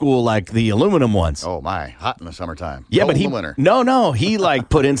old school, like the aluminum ones. Oh my, hot in the summertime. Yeah, Cold but in the winter. No, he like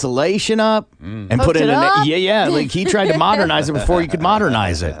put insulation up and put in like he tried to modernize it before you could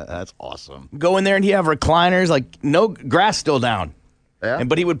modernize it. That's awesome. Go in there and he have recliners, like no grass still down. Yeah.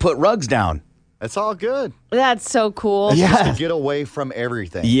 But he would put rugs down. It's all good. That's so cool. It's just to get away from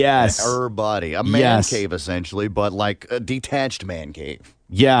everything. Yes. Everybody. A man cave, essentially, but like a detached man cave.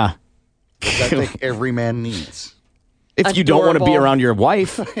 Yeah. Which I think every man needs. If you don't want to be around your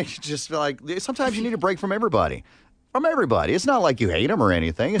wife. Just like, sometimes you need a break from everybody. From everybody. It's not like you hate them or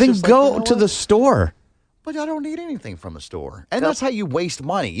anything. It's Then just go like, to the store. But I don't need anything from the store. And that's how you waste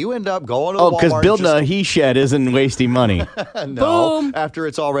money. You end up going to the Oh, because Walmart building just- a he shed isn't wasting money. No. Boom. After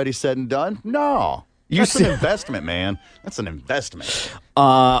it's already said and done? No. That's an investment, man. That's an investment.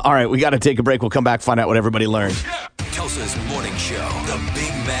 All right, we got to take a break. We'll come back, find out what everybody learned. Tulsa's Morning Show, the Big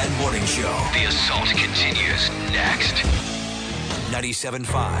Mad Morning Show. The assault continues next.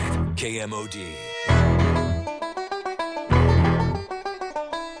 97.5 KMOD.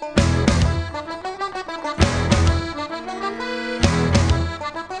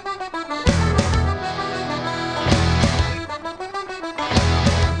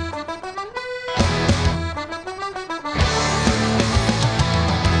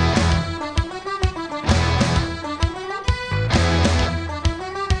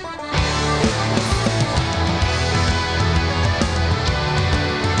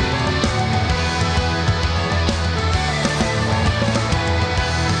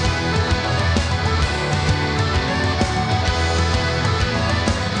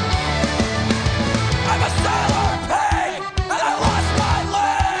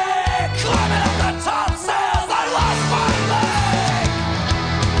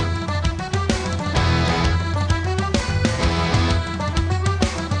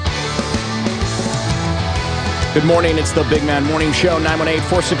 Good morning. It's the Big Man Morning Show,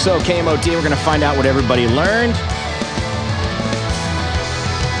 918-460-KMOD. We're going to find out what everybody learned.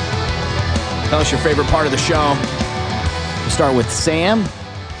 Tell us your favorite part of the show. We'll start with Sam.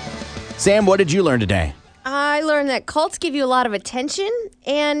 Sam, what did you learn today? I learned that cults give you a lot of attention,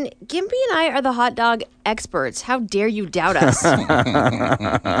 and Gimpy and I are the hot dog experts. How dare you doubt us?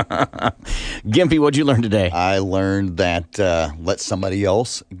 Gimpy, what'd you learn today? I learned that let somebody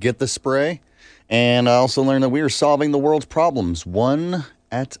else get the spray. And I also learned that we are solving the world's problems one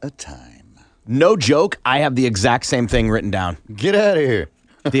at a time. No joke, I have the exact same thing written down. Get out of here.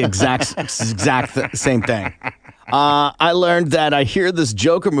 The exact same thing. I learned that I hear this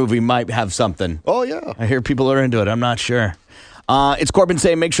Joker movie might have something. Oh, yeah. I hear people are into it. I'm not sure. It's Corbin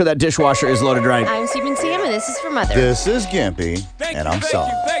saying, make sure that dishwasher is loaded right. I'm Stephen Sam, and this is for Mother. This is Gimpy, and I'm sorry.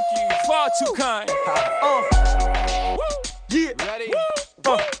 Thank you. Far too kind. Yeah. Ready?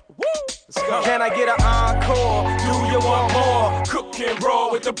 Can I get an encore? Do you want more? Cook and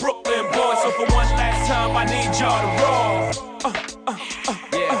roll with the Brooklyn boys. So for one last time, I need y'all to roll.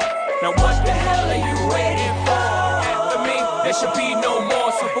 Yeah. Now what the hell are you waiting for? After me, there should be no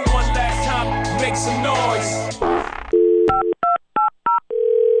more. So for one last time, make some noise.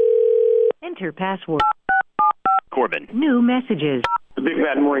 Enter password. Corbin. New messages. The Big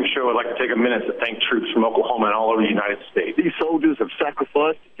Bad Morning Show would like to take a minute to thank troops from Oklahoma and all over the United States. These soldiers have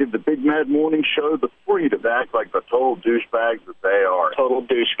sacrificed to give the Big Mad Morning Show the freedom to act like the total douchebags that they are. Total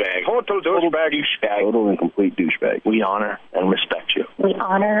douchebag. Total douchebag. Total and complete douchebag. We honor and respect you. We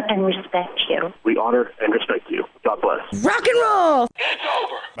honor and respect you. We honor and respect you. God bless. Rock and roll! It's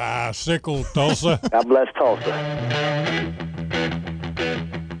over. Bicycle, Tulsa. God bless Tulsa.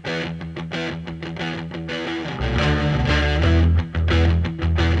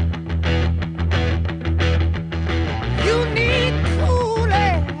 You need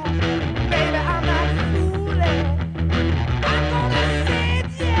cooling. Baby, I'm not fooling. I'm gonna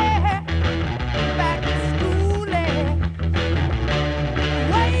send you back to schooling.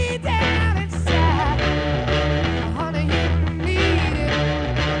 Way down inside. Honey, you need it.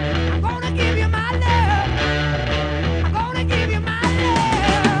 I'm gonna give you my love. I'm gonna give you my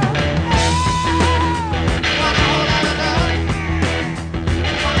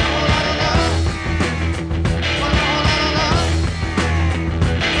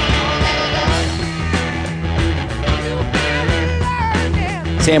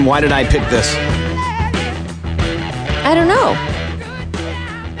Sam, why did I pick this? I don't know.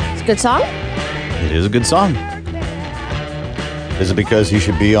 It's a good song? It is a good song. Is it because he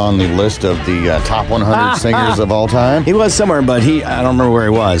should be on the list of the top 100 singers of all time? He was somewhere, but I don't remember where he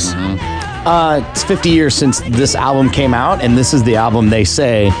was. It's 50 years since this album came out, and this is the album they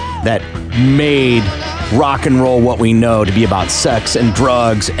say that made rock and roll what we know to be about sex and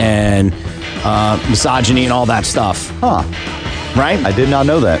drugs and misogyny and all that stuff. Huh. Right? I did not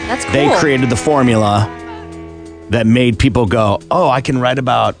know that. That's cool. They created the formula that made people go, oh, I can write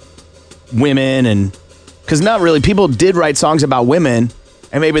about women. And because not really, people did write songs about women,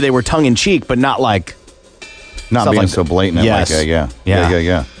 and maybe they were tongue-in-cheek, but not like... Not being like so blatant. Yes. Like,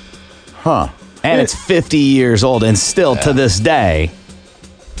 yeah. Huh. And it's 50 years old, and still to this day,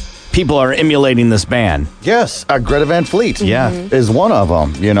 people are emulating this band. Yes, Greta Van Fleet is one of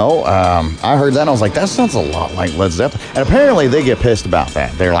them. You know, I heard that and I was like, that sounds a lot like Led Zeppelin. And apparently they get pissed about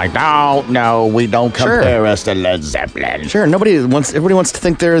that. They're like, no, we don't compare us to Led Zeppelin. Sure, everybody wants to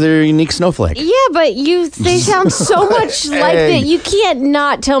think they're their unique snowflake. Yeah, but they sound so much like that. You can't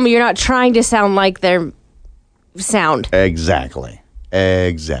not tell me you're not trying to sound like their sound. Exactly.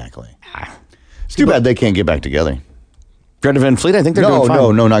 It's too bad they can't get back together. Greta Van Fleet, I think they're doing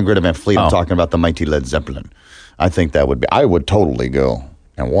fine. No, not Greta Van Fleet. I'm talking about the mighty Led Zeppelin. I think that would be. I would totally go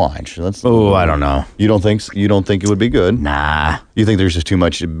and watch. Oh, I don't know. You don't think it would be good? Nah. You think there's just too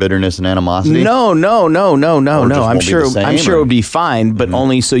much bitterness and animosity? No. I'm sure it would be fine, but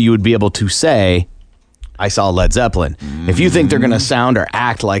only so you would be able to say, I saw Led Zeppelin. If you think they're going to sound or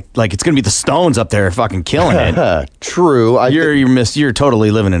act like it's going to be the Stones up there fucking killing it. True. You're totally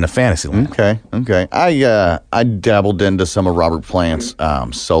living in a fantasy land. Okay. I dabbled into some of Robert Plant's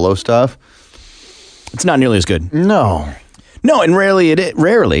solo stuff. It's not nearly as good. No, and rarely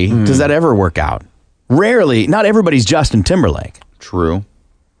does that ever work out. Rarely, not everybody's Justin Timberlake. True.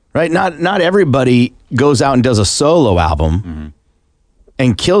 Right? Not everybody goes out and does a solo album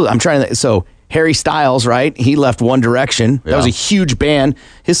and kills. So Harry Styles, right? He left One Direction. That was a huge band.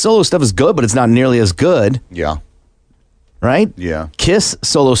 His solo stuff is good, but it's not nearly as good. Yeah. Right? Yeah. Kiss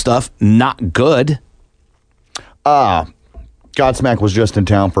solo stuff, not good. Got Godsmack was just in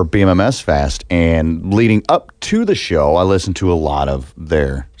town for BMMS Fest, and leading up to the show, I listened to a lot of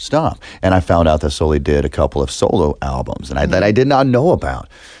their stuff, and I found out that Sully did a couple of solo albums that I did not know about.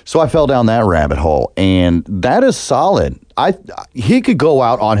 So I fell down that rabbit hole, and that is solid. He could go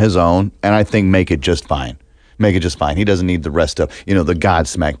out on his own, and I think make it just fine. He doesn't need the rest of, the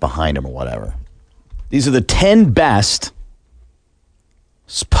Godsmack behind him or whatever. These are the 10 best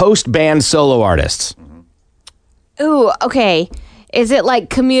post-band solo artists. Ooh, okay. Is it like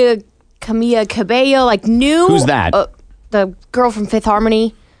Camila Cabello, like new? Who's that? The girl from Fifth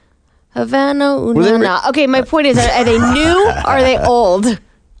Harmony. Havana, Unana. Okay, my point is, are they new or are they old?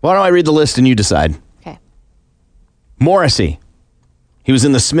 Why don't I read the list and you decide? Okay. Morrissey. He was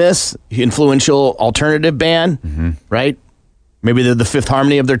in the Smiths, influential alternative band, right? Maybe they're the Fifth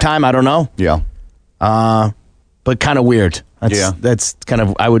Harmony of their time. I don't know. Yeah. But kind of weird. That's kind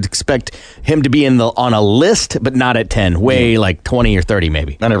of, I would expect him to be on a list, but not at 10. Way like 20 or 30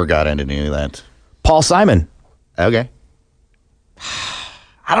 maybe. I never got into any of that. Paul Simon. Okay.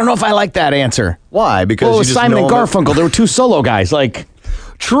 I don't know if I like that answer. Why? Because you just Simon and know Garfunkel, there were two solo guys. Like,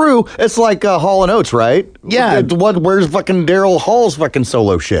 true. It's like Hall & Oates, right? Yeah. Where's fucking Daryl Hall's fucking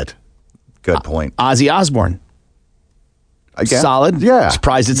solo shit? Good point. Ozzy Osbourne. Solid. Yeah.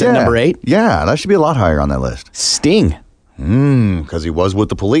 Surprised it's at number 8. Yeah, that should be a lot higher on that list. Sting. Because he was with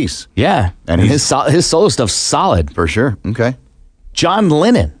the Police. Yeah. And his solo stuff's solid. For sure. Okay. John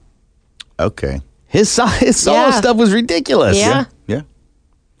Lennon. Okay. His solo stuff was ridiculous. Yeah. Yeah.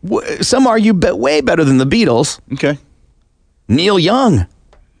 Some argue way better than the Beatles. Okay. Neil Young.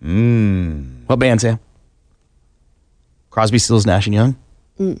 What band, Sam? Crosby, Stills, Nash & Young?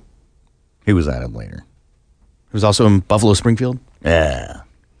 He was added later. He was also in Buffalo Springfield? Yeah.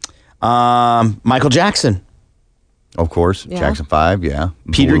 Michael Jackson. Of course. Yeah. Jackson 5, yeah.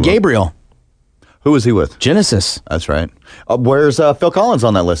 Peter Gabriel. Who was he with? Genesis. That's right. Where's Phil Collins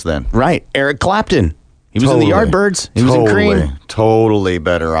on that list then? Right. Eric Clapton. He was in the Yardbirds. He was in Cream. Totally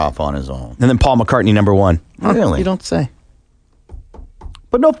better off on his own. And then Paul McCartney, number 1. Really? You don't say.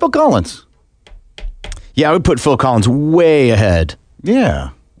 But no Phil Collins. Yeah, I would put Phil Collins way ahead.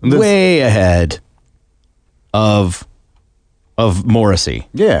 Yeah. Way ahead of Morrissey.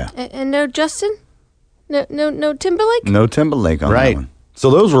 Yeah. And no Justin? No Timberlake? No Timberlake on that one.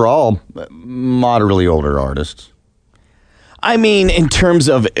 So those were all moderately older artists. I mean, in terms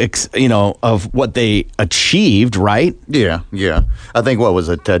of, of what they achieved, right? Yeah. I think, what was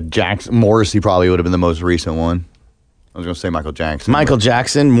it? Morrissey probably would have been the most recent one. I was going to say Michael Jackson. Michael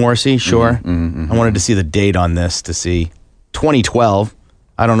Jackson, Morrissey, sure. I wanted to see the date on this to see. 2012.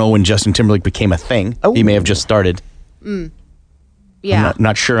 I don't know when Justin Timberlake became a thing. He may have just started. Yeah. I'm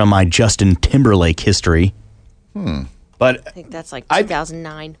not sure on my Justin Timberlake history. But I think that's like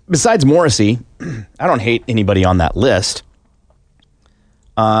 2009. Besides Morrissey, I don't hate anybody on that list.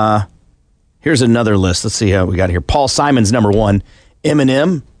 Here's another list. Let's see how we got here. Paul Simon's number 1.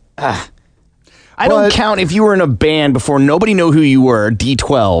 Eminem. I don't count if you were in a band before nobody knew who you were,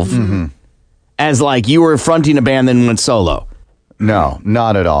 D12, as like you were fronting a band then went solo. No,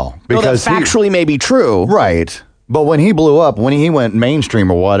 not at all. Because that factually may be true. Right. But when he blew up, when he went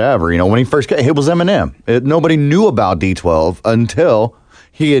mainstream or whatever, when he first got, it was Eminem. Nobody knew about D12 until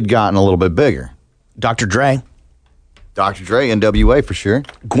he had gotten a little bit bigger. Dr. Dre. Dr. Dre, NWA for sure.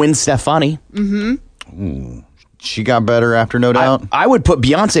 Gwen Stefani. Ooh, she got better after, no doubt. I would put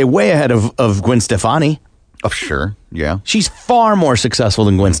Beyonce way ahead of Gwen Stefani. Oh, sure. Yeah. She's far more successful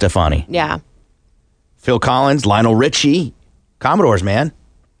than Gwen Stefani. Yeah. Phil Collins, Lionel Richie, Commodores, man.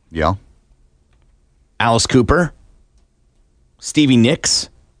 Yeah. Alice Cooper, Stevie Nicks,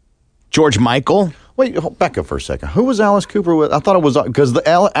 George Michael. Wait, back up for a second. Who was Alice Cooper with? I thought it was, because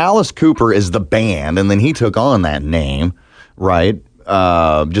Alice Cooper is the band, and then he took on that name, right?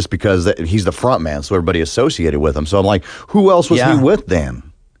 Just because he's the front man, so everybody associated with him. So I'm like, who else was he with then?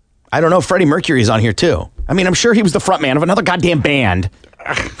 I don't know. Freddie Mercury's on here too. I mean, I'm sure he was the front man of another goddamn band.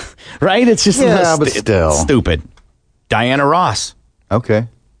 Right? It's just but still stupid. Diana Ross. Okay.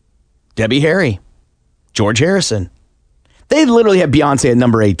 Debbie Harry. George Harrison. They literally have Beyonce at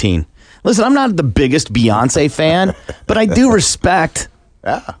number 18. Listen, I'm not the biggest Beyonce fan, but I do respect.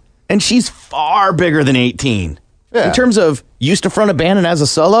 Yeah. And she's far bigger than 18. Yeah. In terms of used to front a band and as a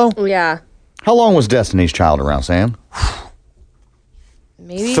solo. Yeah. How long was Destiny's Child around, Sam?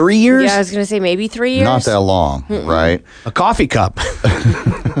 Maybe 3 years? Yeah, I was going to say maybe 3 years. Not that long, right? A coffee cup.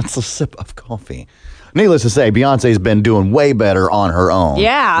 It's a sip of coffee. Needless to say, Beyonce's been doing way better on her own.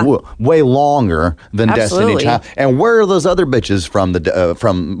 Yeah. Way longer than Absolutely. Destiny Child. And where are those other bitches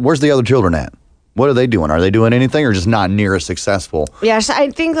from? Where's the other children at? What are they doing? Are they doing anything or just not near as successful? Yeah, so I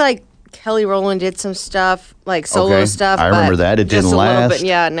think like Kelly Rowland did some stuff, like solo stuff. I remember that. It just didn't a last. little bit.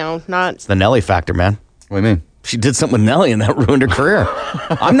 Yeah, no, not. It's the Nelly factor, man. What do you mean? She did something with Nelly, and that ruined her career.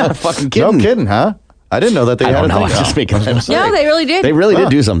 I'm not fucking kidding. No kidding, huh? I didn't know that they I had don't a know. thing. I'm just making that No, they really did. They really did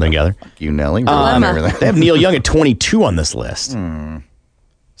do something together. Fuck you, Nelly. They have Neil Young at 22 on this list.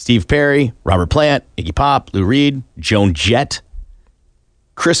 Steve Perry, Robert Plant, Iggy Pop, Lou Reed, Joan Jett,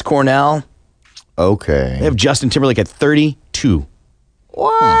 Chris Cornell. Okay. They have Justin Timberlake at 32.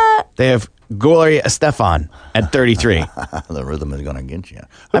 What? They have Gloria Estefan at 33. The rhythm is going to get you.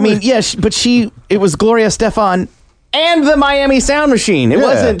 I mean, yes, but it was Gloria Estefan and the Miami Sound Machine. It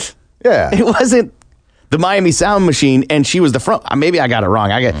wasn't the Miami Sound Machine, and she was the front. Maybe I got it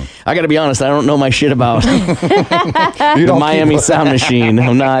wrong. I got to be honest. I don't know my shit about the Miami Sound Machine.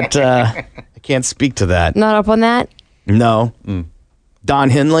 I'm not. I can't speak to that. Not up on that. No. Don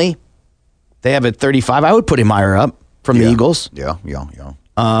Henley. They have it 35. I would put him higher up from the Eagles. Yeah.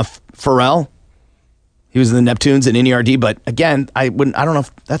 Pharrell. He was in the Neptunes and NERD, but again, I don't know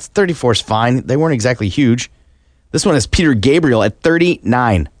if that's 34 is fine. They weren't exactly huge. This one is Peter Gabriel at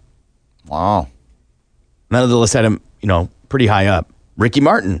 39. Wow. None of the lists had him, pretty high up. Ricky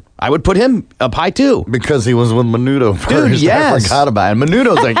Martin. I would put him up high too. Because he was with Menudo first. Dude, yes. I forgot about it.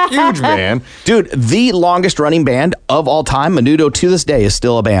 Menudo's a huge band. Dude, the longest running band of all time, Menudo to this day is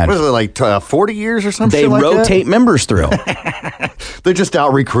still a band. What is it, like 40 years or something? They rotate members through. They're just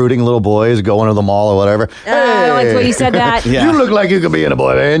out recruiting little boys, going to the mall or whatever. I don't like the way you said that. Yeah. You look like you could be in a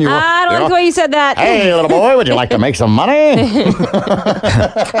boy band. I don't like the way you said that. Hey, little boy, would you like to make some money?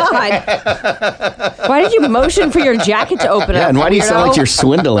 God. Why did you motion for your jacket to open up? Yeah, and why do you sound like you're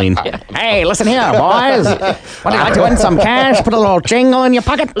swindling? Hey, listen here, boys. Would you like to win some cash? Put a little jingle in your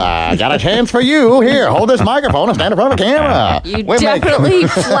pocket? I got a chance for you. Here, hold this microphone and stand in front of the camera. You definitely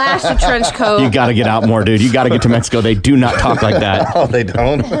flashed a trench coat. You got to get out more, dude. You got to get to Mexico. They do not talk like that. Oh, they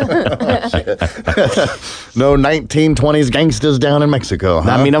don't? No 1920s gangsters down in Mexico.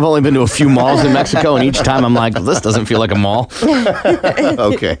 Huh? I mean, I've only been to a few malls in Mexico, and each time I'm like, this doesn't feel like a mall.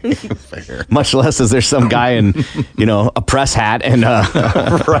 Okay. Fair. Much less is there some guy in, a press hat and a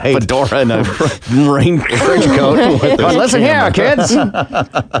fedora and a rain trench coat. Well, listen here, kids.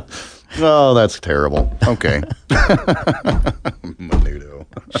 Oh, that's terrible. Okay. Menudo.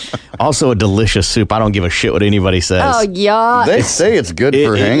 Also a delicious soup. I don't give a shit what anybody says. Oh, yeah. They say it's good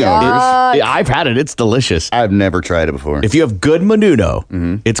for hangovers. I've had it. It's delicious. I've never tried it before. If you have good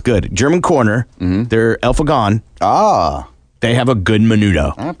menudo, it's good. German Corner, they're El Fagon. They have a good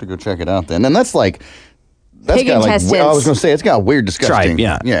menudo. I have to go check it out then. And that's like... That's Pig got intestines. I was going to say, it's got weird, disgusting.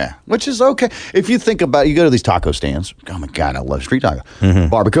 Tripe, yeah. Which is okay. If you think about it, you go to these taco stands. Oh, my God, I love street taco.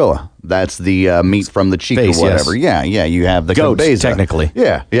 Barbacoa. That's the meat from the cheek Face, or whatever. yes. Yeah. You have the Goats, cabeza. technically.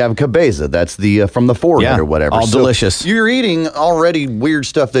 Yeah. You have cabeza. That's the from the forehead or whatever. All delicious. You're eating already weird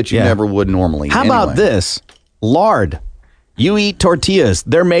stuff that you never would normally eat. How about this? Lard. You eat tortillas.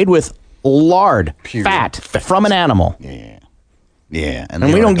 They're made with lard, fat from an animal. Yeah.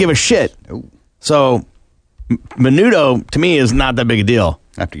 And we don't give a shit. So... Menudo, to me, is not that big a deal.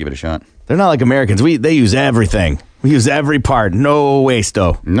 I have to give it a shot. They're not like Americans. They use everything. We use every part. No waste,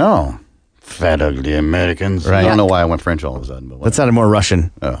 though. No. Fat, ugly Americans. Right. I don't know why I went French all of a sudden. But that sounded more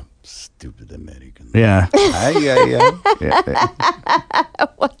Russian. Oh, stupid Americans. Yeah.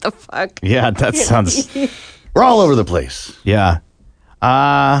 What the fuck? Yeah, that sounds... We're all over the place. Yeah.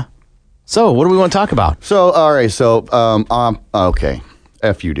 So, what do we want to talk about? So, all right. So, okay.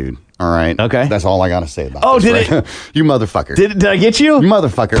 F you, dude. All right. Okay. That's all I got to say about Oh, this. did it? You motherfucker. Did I get you? You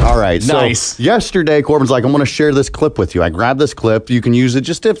motherfucker. All right. Nice. So yesterday, Corbin's like, I'm going to share this clip with you. I grabbed this clip. You can use it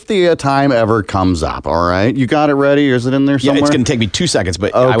just if the time ever comes up. All right. You got it ready? Or is it in there somewhere? Yeah, it's going to take me 2 seconds,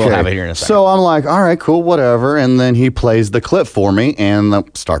 but I will have it here in a second. So I'm like, all right, cool, whatever. And then he plays the clip for me and I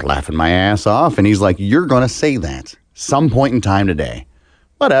start laughing my ass off. And he's like, you're going to say that some point in time today.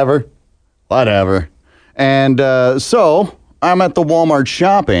 Whatever. And so I'm at the Walmart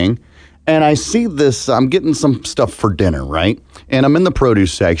shopping. And I see this, I'm getting some stuff for dinner, right? And I'm in the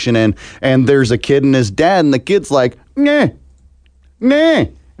produce section, and there's a kid and his dad, and the kid's like, nah,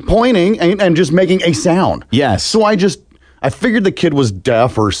 pointing and just making a sound. Yes. So I figured the kid was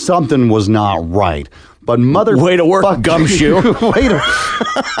deaf or something was not right. But way to work, gumshoe.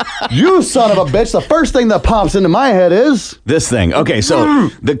 You son of a bitch. The first thing that pops into my head is this thing. Okay, so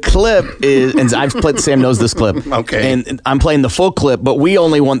the clip is, and I've played, Sam knows this clip. Okay. And I'm playing the full clip, but we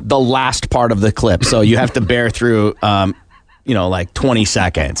only want the last part of the clip. So you have to bear through, like 20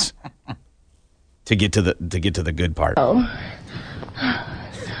 seconds to get to the good part. Oh.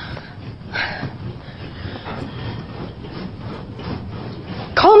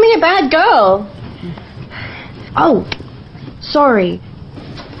 Call me a bad girl. Oh, sorry.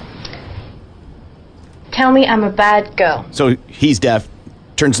 tell me I'm a bad girl. So he's deaf,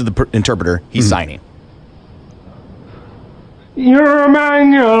 turns to the interpreter, he's signing. You're a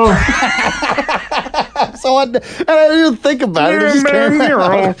mango. So I didn't think about it. It just came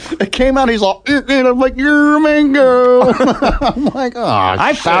out. It came out. He's all, and I'm like, you're a mango. I'm like, oh,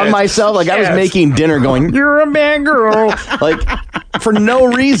 I found myself like I was making dinner going, you're a bad girl. Like, for no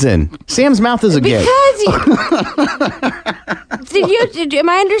reason. Sam's mouth is a gate. Am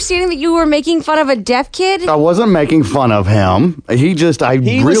I understanding that you were making fun of a deaf kid? I wasn't making fun of him. He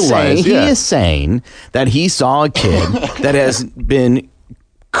realized. He is saying that he saw a kid that has been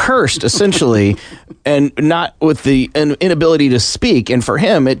cursed, essentially, and not with the inability to speak. And for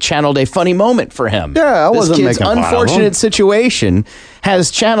him, it channeled a funny moment for him. Yeah, I wasn't This kid's making fun of him. unfortunate situation has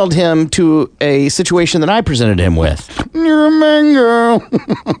channeled him to a situation that I presented him with. You're a mango.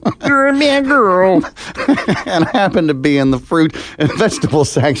 You're a man girl. And I happened to be in the fruit and vegetable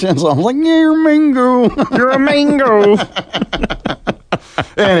section, so I was like, you're a mango. You're a mango.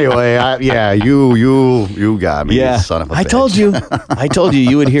 Anyway, you got me, you son of a bitch. I told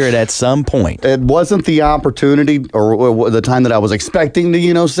you would hear it at some point. It wasn't the opportunity or the time that I was expecting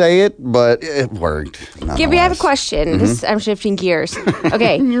to, say it, but it worked. Gibby, I have a question. I'm shifting gears.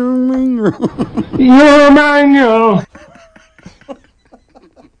 Okay. You're a mango. You're a mango.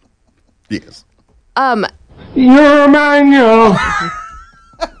 Yes. You're a mango.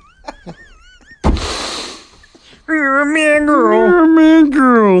 You're a man girl. You're a man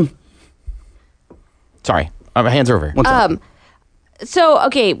girl. Sorry, my hands are over. So,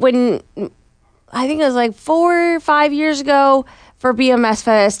 okay, when I think it was like 4 or 5 years ago for BMS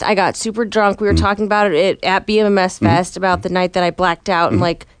Fest, I got super drunk. We were talking about it at BMS Fest about the night that I blacked out and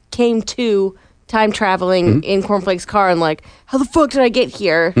like came to time traveling in Cornflake's car and like, how the fuck did I get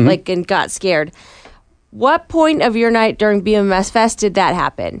here? Like, and got scared. What point of your night during BMS Fest did that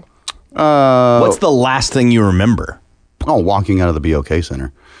happen? What's the last thing you remember? Oh, walking out of the BOK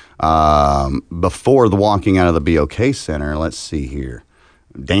Center. Before the walking out of the BOK Center, let's see here.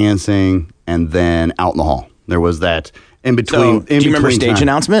 Dancing and then out in the hall. There was that in between. Do you remember stage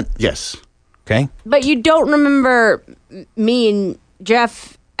announcement? Yes. Okay. But you don't remember me and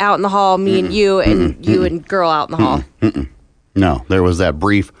Jeff out in the hall, me and you, and you and girl out in the hall. No, there was that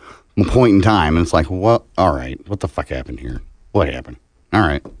brief point in time, and it's like, what? All right, what the fuck happened here? What happened? All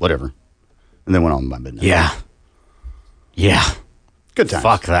right, whatever. And then went on my business. Yeah. Good times.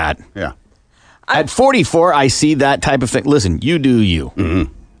 Fuck that. Yeah. At 44, I see that type of thing. Listen, you do you.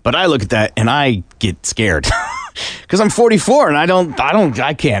 But I look at that and I get scared. Because I'm 44 and I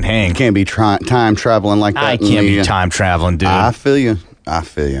can't hang. You can't be time traveling like that. I can't be time traveling, dude. I feel you.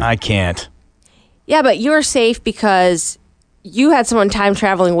 I can't. Yeah, but you're safe because you had someone time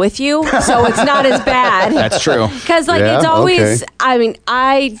traveling with you, so it's not as bad. That's true. Because it's always, I mean,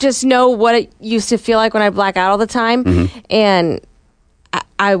 I just know what it used to feel like when I black out all the time, and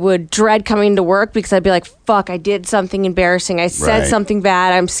I would dread coming to work because I'd be like, fuck, I did something embarrassing. I said something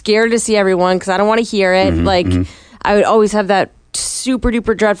bad. I'm scared to see everyone because I don't want to hear it. I would always have that super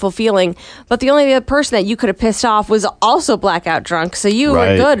duper dreadful feeling. But the only other person that you could have pissed off was also blackout drunk. So you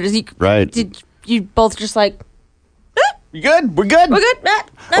were good. Did you both just like, you good? We're good. We're good.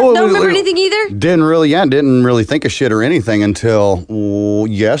 Don't remember anything either? Didn't really think of shit or anything until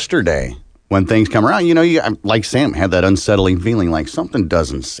yesterday. When things come around, you like Sam had that unsettling feeling, like something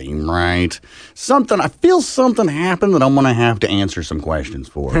doesn't seem right. I feel something happened that I'm going to have to answer some questions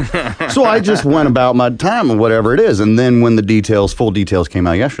for. So I just went about my time or whatever it is. And then when the full details came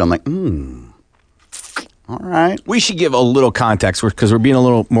out yesterday, I'm like, all right. We should give a little context because we're being a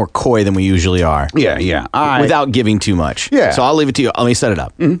little more coy than we usually are. Yeah. Without giving too much. Yeah. So I'll leave it to you. Let me set it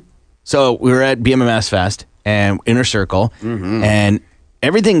up. So we were at BMMS Fest and Inner Circle, and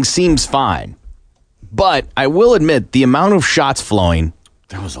everything seems fine. But I will admit, the amount of shots flowing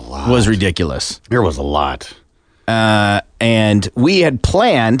was ridiculous. There was a lot. And we had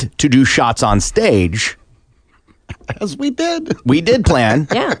planned to do shots on stage. As we did. We did plan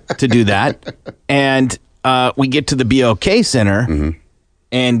to do that. And we get to the BOK Center,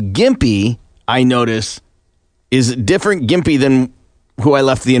 and Gimpy, I notice, is a different Gimpy than who I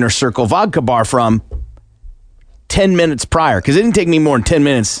left the Inner Circle vodka bar from 10 minutes prior. Because it didn't take me more than 10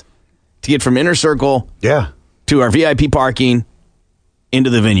 minutes to get from Inner Circle to our VIP parking into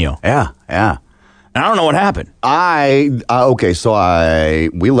the venue. Yeah. And I don't know what happened.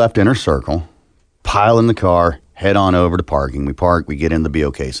 We left Inner Circle, pile in the car, head on over to parking. We park, we get in the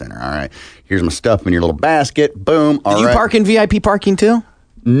BOK Center. All right, here's my stuff in your little basket. Boom. Did you park in VIP parking too?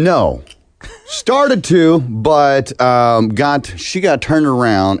 No. Started to, but she got turned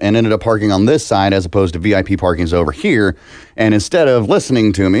around and ended up parking on this side as opposed to VIP parking's over here. And instead of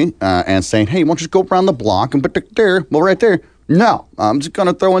listening to me and saying, hey, why don't you just go around the block and put there, well, right there. No, I'm just going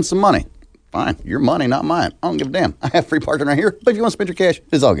to throw in some money. Fine, your money, not mine. I don't give a damn. I have free parking right here, but if you want to spend your cash,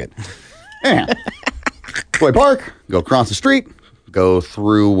 it's all good. Anyhow, so I park, go across the street, go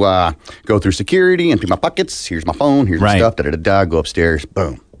through security, empty my pockets. Here's my phone, here's my stuff, go upstairs,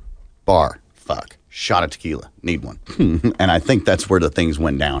 boom, bar. Fuck. Shot of tequila. Need one. And I think that's where the things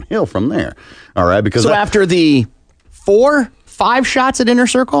went downhill from there. All right. Because after the 4-5 shots at Inner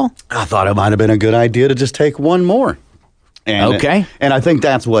Circle, I thought it might have been a good idea to just take one more. And I think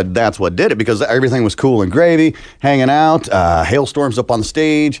that's what did it, because everything was cool and gravy, hanging out. Hailstorms up on the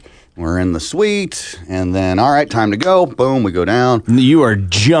stage. We're in the suite, and then, all right, time to go. Boom, we go down. You are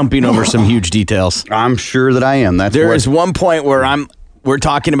jumping over some huge details. I'm sure that I am. There is one point where we're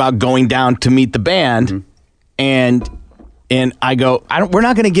talking about going down to meet the band, and I go, we're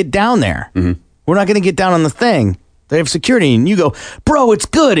not going to get down there. Mm-hmm. We're not going to get down on the thing. They have security, and you go, bro, it's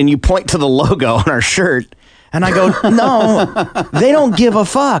good, and you point to the logo on our shirt, and I go, no, they don't give a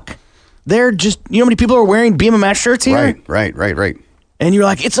fuck. They're just, you know how many people are wearing Bmms shirts here? Right. And you're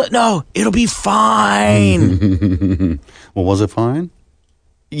like, it'll be fine. Well, was it fine?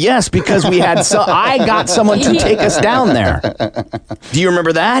 Yes, because I got someone to take us down there. Do you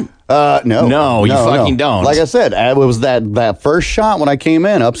remember that? No. You fucking don't. Like I said, it was that first shot when I came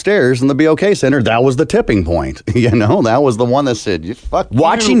in upstairs in the BOK Center. That was the tipping point. That was the one that said, "Fuck."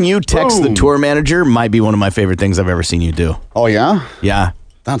 Watching you text the tour manager might be one of my favorite things I've ever seen you do. Oh yeah, yeah.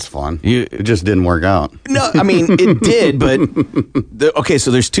 That's fun. It just didn't work out. No, I mean it did, but so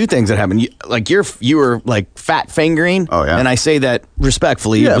there's two things that happened. You were like fat fingering. Oh yeah, and I say that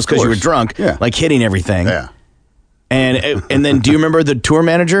respectfully. It was because you were drunk. Yeah, like hitting everything. Yeah, and then do you remember the tour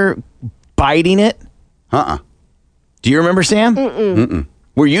manager biting it? Do you remember, Sam? Mm-mm.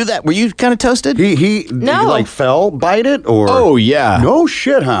 Were you kind of toasted? He like fell, bite it, or? Oh yeah. No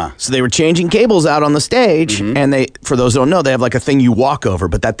shit, huh? So they were changing cables out on the stage, and for those who don't know, they have like a thing you walk over,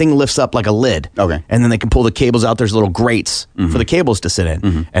 but that thing lifts up like a lid. Okay. And then they can pull the cables out. There's little grates for the cables to sit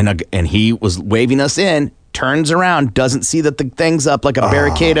in, and he was waving us in. Turns around, doesn't see that the thing's up like a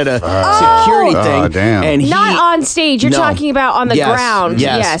barricade at a security thing. Damn. And not on stage. You're talking about on the ground.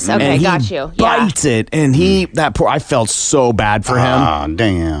 Yes. Okay, and got you. Bites it, and I felt so bad for him. Oh,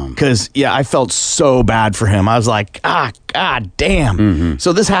 damn. Because I felt so bad for him. I was like, god damn.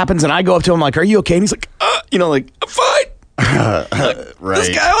 So this happens, and I go up to him like, "Are you okay?" And he's like, I'm fine. Right. This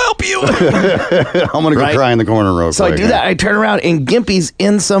guy will help you. I'm gonna go cry in the corner real quick. So I do that. I turn around and Gimpy's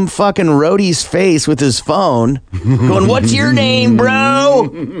in some fucking roadie's face with his phone, going, "What's your name, bro?"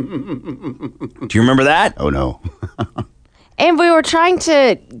 Do you remember that? Oh no. And we were trying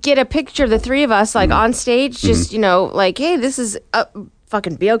to get a picture of the three of us, like on stage, just like, hey, this is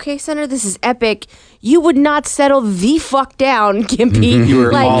fucking BOK Center. This is epic. You would not settle the fuck down, Gimpy. You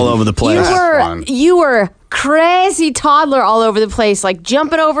were all over the place. You were crazy toddler all over the place, like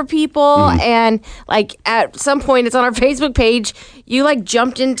jumping over people, and like at some point, it's on our Facebook page. You like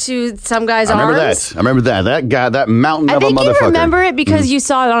jumped into some guy's arms. I remember that. That guy, that mountain of a motherfucker. I think you remember it because you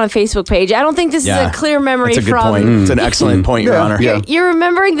saw it on a Facebook page. I don't think this is a clear memory. That's a good point. It's an excellent point, Your Honor. Yeah. You're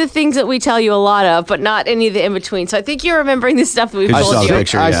remembering the things that we tell you a lot of, but not any of the in between. So I think you're remembering the stuff that we've told you.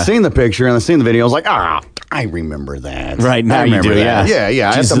 I've seen the picture and I've seen the video. I was like, I remember that. Right now you do, that.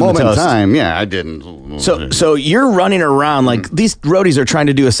 Yeah. At the moment in time, I didn't. So you're running around like these roadies are trying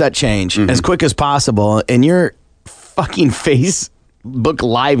to do a set change as quick as possible, and you're fucking Facebook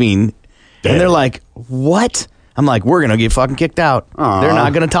living, and they're like, "What?" I'm like, "We're gonna get fucking kicked out. Aww. They're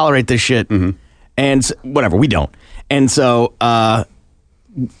not gonna tolerate this shit." And whatever, we don't. And so,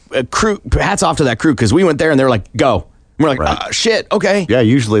 crew, hats off to that crew, because we went there and they're like, "Go." We're like, shit, okay. Yeah,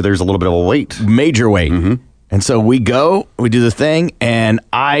 usually there's a little bit of a wait. Major wait. And so we go, we do the thing, and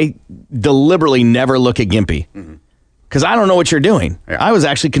I deliberately never look at Gimpy. Because I don't know what you're doing. Yeah. I was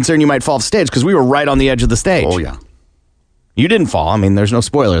actually concerned you might fall off stage, because we were right on the edge of the stage. Oh, yeah. You didn't fall. I mean, there's no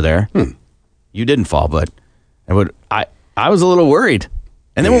spoiler there. You didn't fall, but I was a little worried.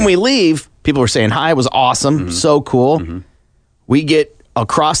 And then when we leave, people were saying hi, it was awesome, so cool. We get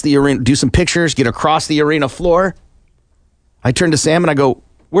across the arena, do some pictures, get across the arena floor. I turn to Sam and I go,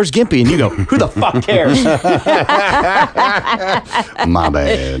 "Where's Gimpy?" And you go, "Who the fuck cares?" My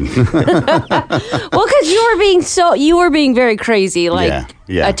bad. Well, because you were being very crazy, like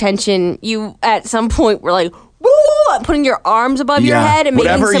attention. You at some point were like, putting your arms above your head and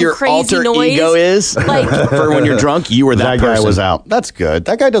whatever making some your crazy alter noise. ego is, like for when you're drunk, you were that person. Guy was out. That's good.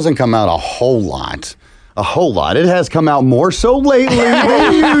 That guy doesn't come out a whole lot. A whole lot. It has come out more so lately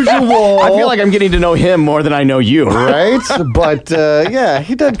than usual. I feel like I'm getting to know him more than I know you. Right? But, yeah,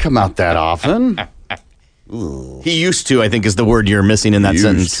 he doesn't come out that often. He used to, I think, is the word you're missing in that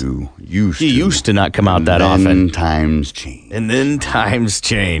sentence. He used to not come out that often. And then times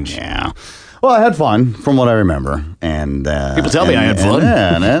change. Yeah. Well, I had fun, from what I remember, and people tell me I had fun.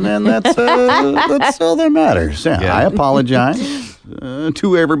 And that's all that matters. Yeah. I apologize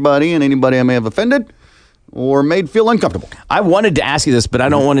to everybody and anybody I may have offended or made feel uncomfortable. I wanted to ask you this, but I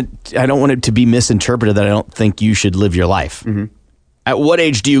don't want it to be misinterpreted that I don't think you should live your life. Mm-hmm. At what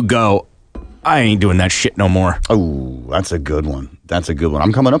age do you go, I ain't doing that shit no more? Oh, that's a good one.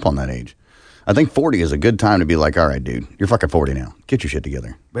 I'm coming up on that age. I think 40 is a good time to be like, all right, dude, you're fucking 40 now. Get your shit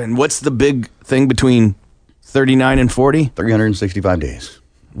together. And what's the big thing between 39 and 40? 365 days.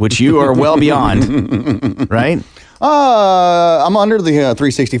 Which you are well beyond, right? I'm under the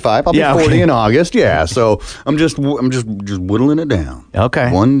 365. I'll be 40 in August. Yeah, so I'm just whittling it down. Okay,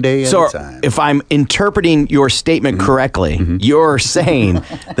 one day at a time. If I'm interpreting your statement correctly, you're saying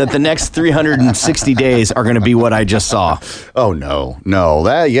that the next 360 days are going to be what I just saw. Oh no,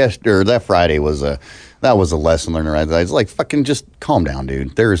 that Friday was a lesson learned. Right? It's like fucking just calm down,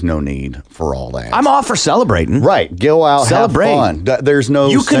 dude. There is no need for all that. I'm all for celebrating. Right, go out, celebrate. Have fun. There's no.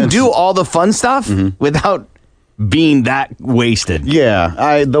 You can do all the fun stuff without being that wasted.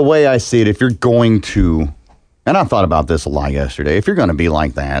 Yeah, the way I see it, if you're going to, and I thought about this a lot yesterday, if you're going to be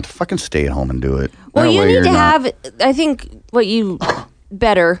like that, fucking stay at home and do it. Well, you need to have, I think what you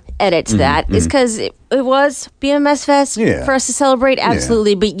better edit to that is because it was BMS Fest for us to celebrate,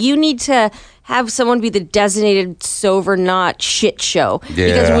 absolutely, but you need to have someone be the designated sober not shit show.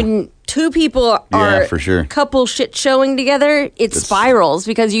 Because when two people are for sure. couple shit showing together, it spirals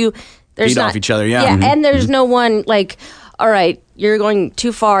because there's feed off each other, and there's no one like, all right, you're going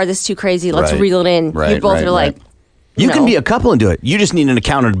too far, this is too crazy, let's reel it in. You both are like, you can be a couple and do it. You just need an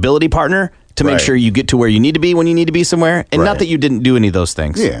accountability partner to make sure you get to where you need to be when you need to be somewhere, and not that you didn't do any of those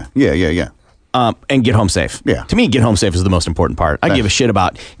things. Yeah. And get home safe. Yeah. To me, get home safe is the most important part. I give a shit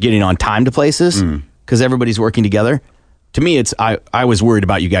about getting on time to places because everybody's working together. To me, it's I was worried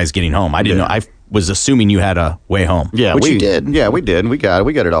about you guys getting home. I didn't know. I was assuming you had a way home. Yeah, which you did. Yeah, we did. We got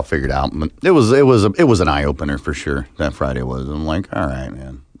it all figured out. It was an eye opener for sure. That Friday was. I'm like, all right,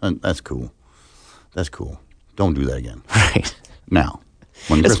 man, that's cool. That's cool. Don't do that again. Right now.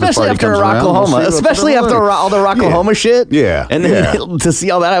 Especially after Rocklahoma. Especially after all the Rocklahoma shit. Yeah. And then to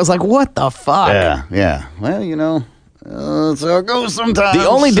see all that, I was like, what the fuck? Yeah. Well, that's how it goes sometimes. The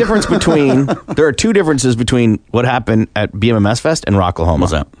only difference there are two differences between what happened at BMMS Fest and Rocklahoma.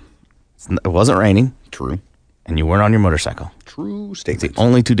 What's that? It wasn't raining. True. And you weren't on your motorcycle. True statement. The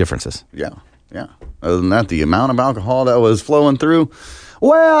only two differences. Yeah. Other than that, the amount of alcohol that was flowing through,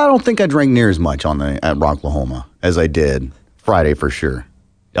 well, I don't think I drank near as much at Rocklahoma as I did Friday for sure.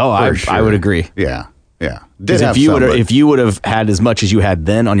 Oh, I would agree. Yeah. Because if you would have had as much as you had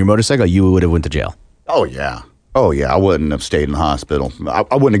then on your motorcycle, you would have went to jail. Oh yeah. I wouldn't have stayed in the hospital. I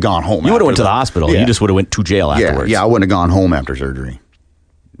wouldn't have gone home. You would have went to the hospital. Yeah. You just would have went to jail afterwards. Yeah, I wouldn't have gone home after surgery.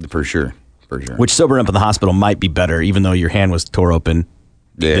 For sure. Which sobering up in the hospital might be better, even though your hand was tore open.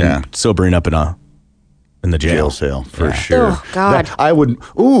 Yeah. Than sobering up in the jail cell for sure. Oh God.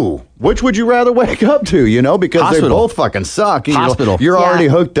 Which would you rather wake up to? Because hospital. They both fucking suck. Hospital. You're already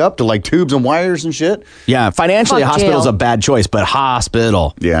hooked up to like tubes and wires and shit. Yeah, financially, hospital's a bad choice, but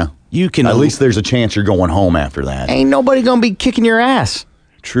hospital. Yeah. You can at least there's a chance you're going home after that. Ain't nobody gonna be kicking your ass.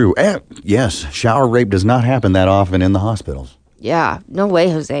 True. Yes, shower rape does not happen that often in the hospitals. Yeah, no way,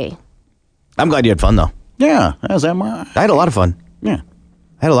 Jose. I'm glad you had fun though. Yeah, as am I. I had a lot of fun. Yeah.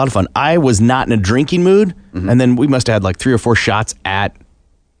 I had a lot of fun. I was not in a drinking mood, and then we must have had like 3 or 4 shots at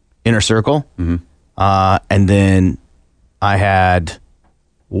Inner Circle, and then I had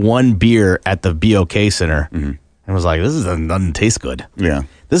 1 beer at the BOK Center, and was like, "This doesn't taste good." Yeah,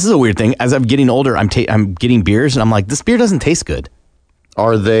 this is a weird thing. As I'm getting older, I'm getting beers, and I'm like, "This beer doesn't taste good."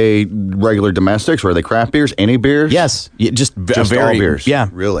 Are they regular domestics, or are they craft beers? Any beers? Yes, just all beers. Yeah,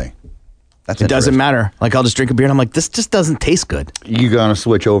 really. It doesn't matter. Like, I'll just drink a beer and I'm like, this just doesn't taste good. You gonna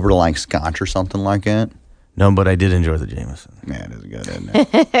switch over to like scotch or something like that? No, but I did enjoy the Jameson. Yeah, it is good, isn't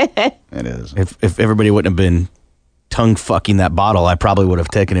it? It is. If everybody wouldn't have been tongue fucking that bottle, I probably would have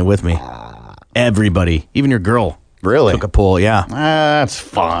taken it with me. Everybody, even your girl, really took a pull. Yeah, that's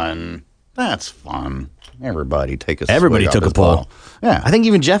fun. Everybody took a pull. Bottle. Yeah, I think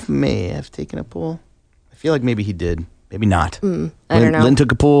even Jeff may have taken a pull. I feel like maybe he did. Maybe not. I don't know. Lynn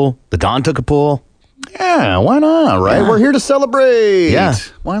took a pull. The Don took a pull. Yeah, why not, right? Yeah. We're here to celebrate. Yeah.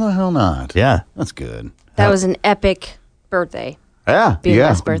 Why the hell not? Yeah. That's good. That was an epic birthday. Yeah.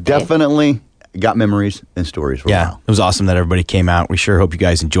 BMS birthday. Definitely got memories and stories for a while. It was awesome that everybody came out. We sure hope you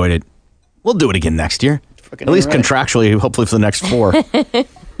guys enjoyed it. We'll do it again next year. At least contractually, hopefully for the next 4.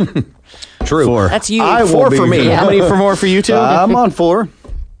 True. 4. That's you. 4 for me. How many for more for you two? I'm on 4.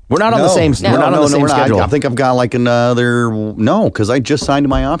 We're not on the same. We're not on the same schedule. I think I've got like another. No, because I just signed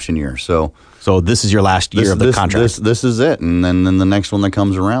my option year. So this is your last year of the contract. This is it, and then the next one that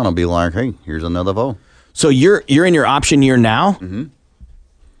comes around, I'll be like, hey, here's another vote. So you're in your option year now. Mm-hmm.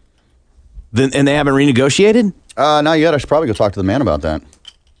 And they haven't renegotiated? Not yet. I should probably go talk to the man about that.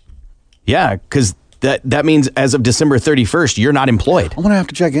 Yeah, because that means as of December 31st, you're not employed. I'm gonna have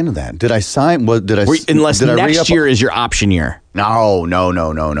to check into that. Did I sign? Unless next year is your option year. No.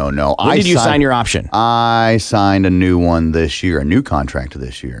 When did you sign your option? I signed a new one this year, a new contract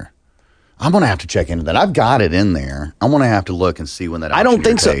this year. I'm gonna have to check into that. I've got it in there. I'm gonna have to look and see when that. I don't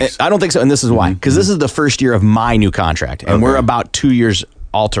think so. I don't think so, and this is why. Because this is the first year of my new contract, and we're about 2 years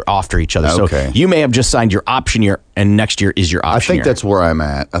after each other. Okay. So you may have just signed your option year, and next year is your option year. I think that's where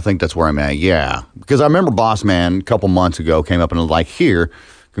I'm at. Yeah, because I remember Boss Man a couple months ago came up and was like, "Here,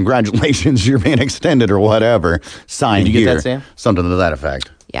 congratulations, you're being extended or whatever." Signed Did you get here. That, Sam? Something to that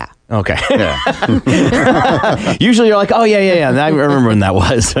effect. Yeah. Okay. Yeah. Usually you're like, oh, yeah. And I remember when that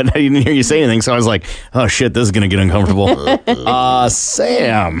was. But I didn't hear you say anything, so I was like, oh, shit, this is going to get uncomfortable.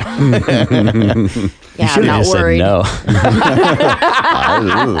 Sam. Yeah, I'm not worried. No.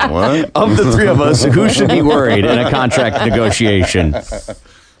 What? Of the 3 of us, who should be worried in a contract negotiation?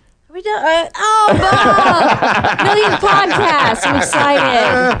 We don't. Millionth podcast. I'm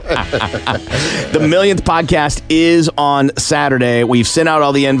excited. The 1,000,000th podcast is on Saturday. We've sent out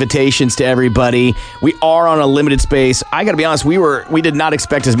all the invitations to everybody. We are on a limited space. I got to be honest, we did not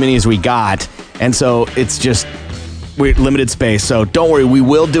expect as many as we got, and so it's just we're limited space. So don't worry, we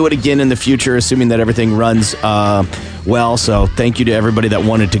will do it again in the future, assuming that everything runs well. So thank you to everybody that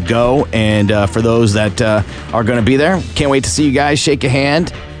wanted to go, and for those that are going to be there, can't wait to see you guys. Shake a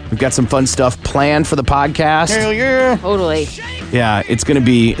hand. We've got some fun stuff planned for the podcast. Hell yeah! Totally. Yeah, it's gonna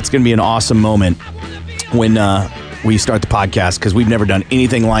be an awesome moment when we start the podcast, because we've never done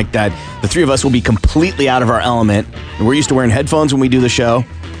anything like that. The 3 of us will be completely out of our element. We're used to wearing headphones when we do the show.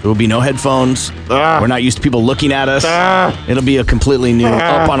 There will be no headphones. We're not used to people looking at us. It'll be a completely new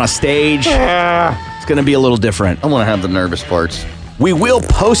up on a stage. It's gonna be a little different. I'm gonna have the nervous parts. We will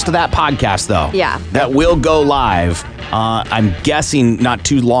post that podcast, though. Yeah. That will go live. I'm guessing not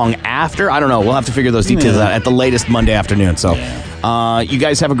too long after. I don't know. We'll have to figure those details out at the latest Monday afternoon. So you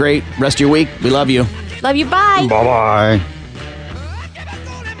guys have a great rest of your week. We love you. Love you. Bye. Bye-bye.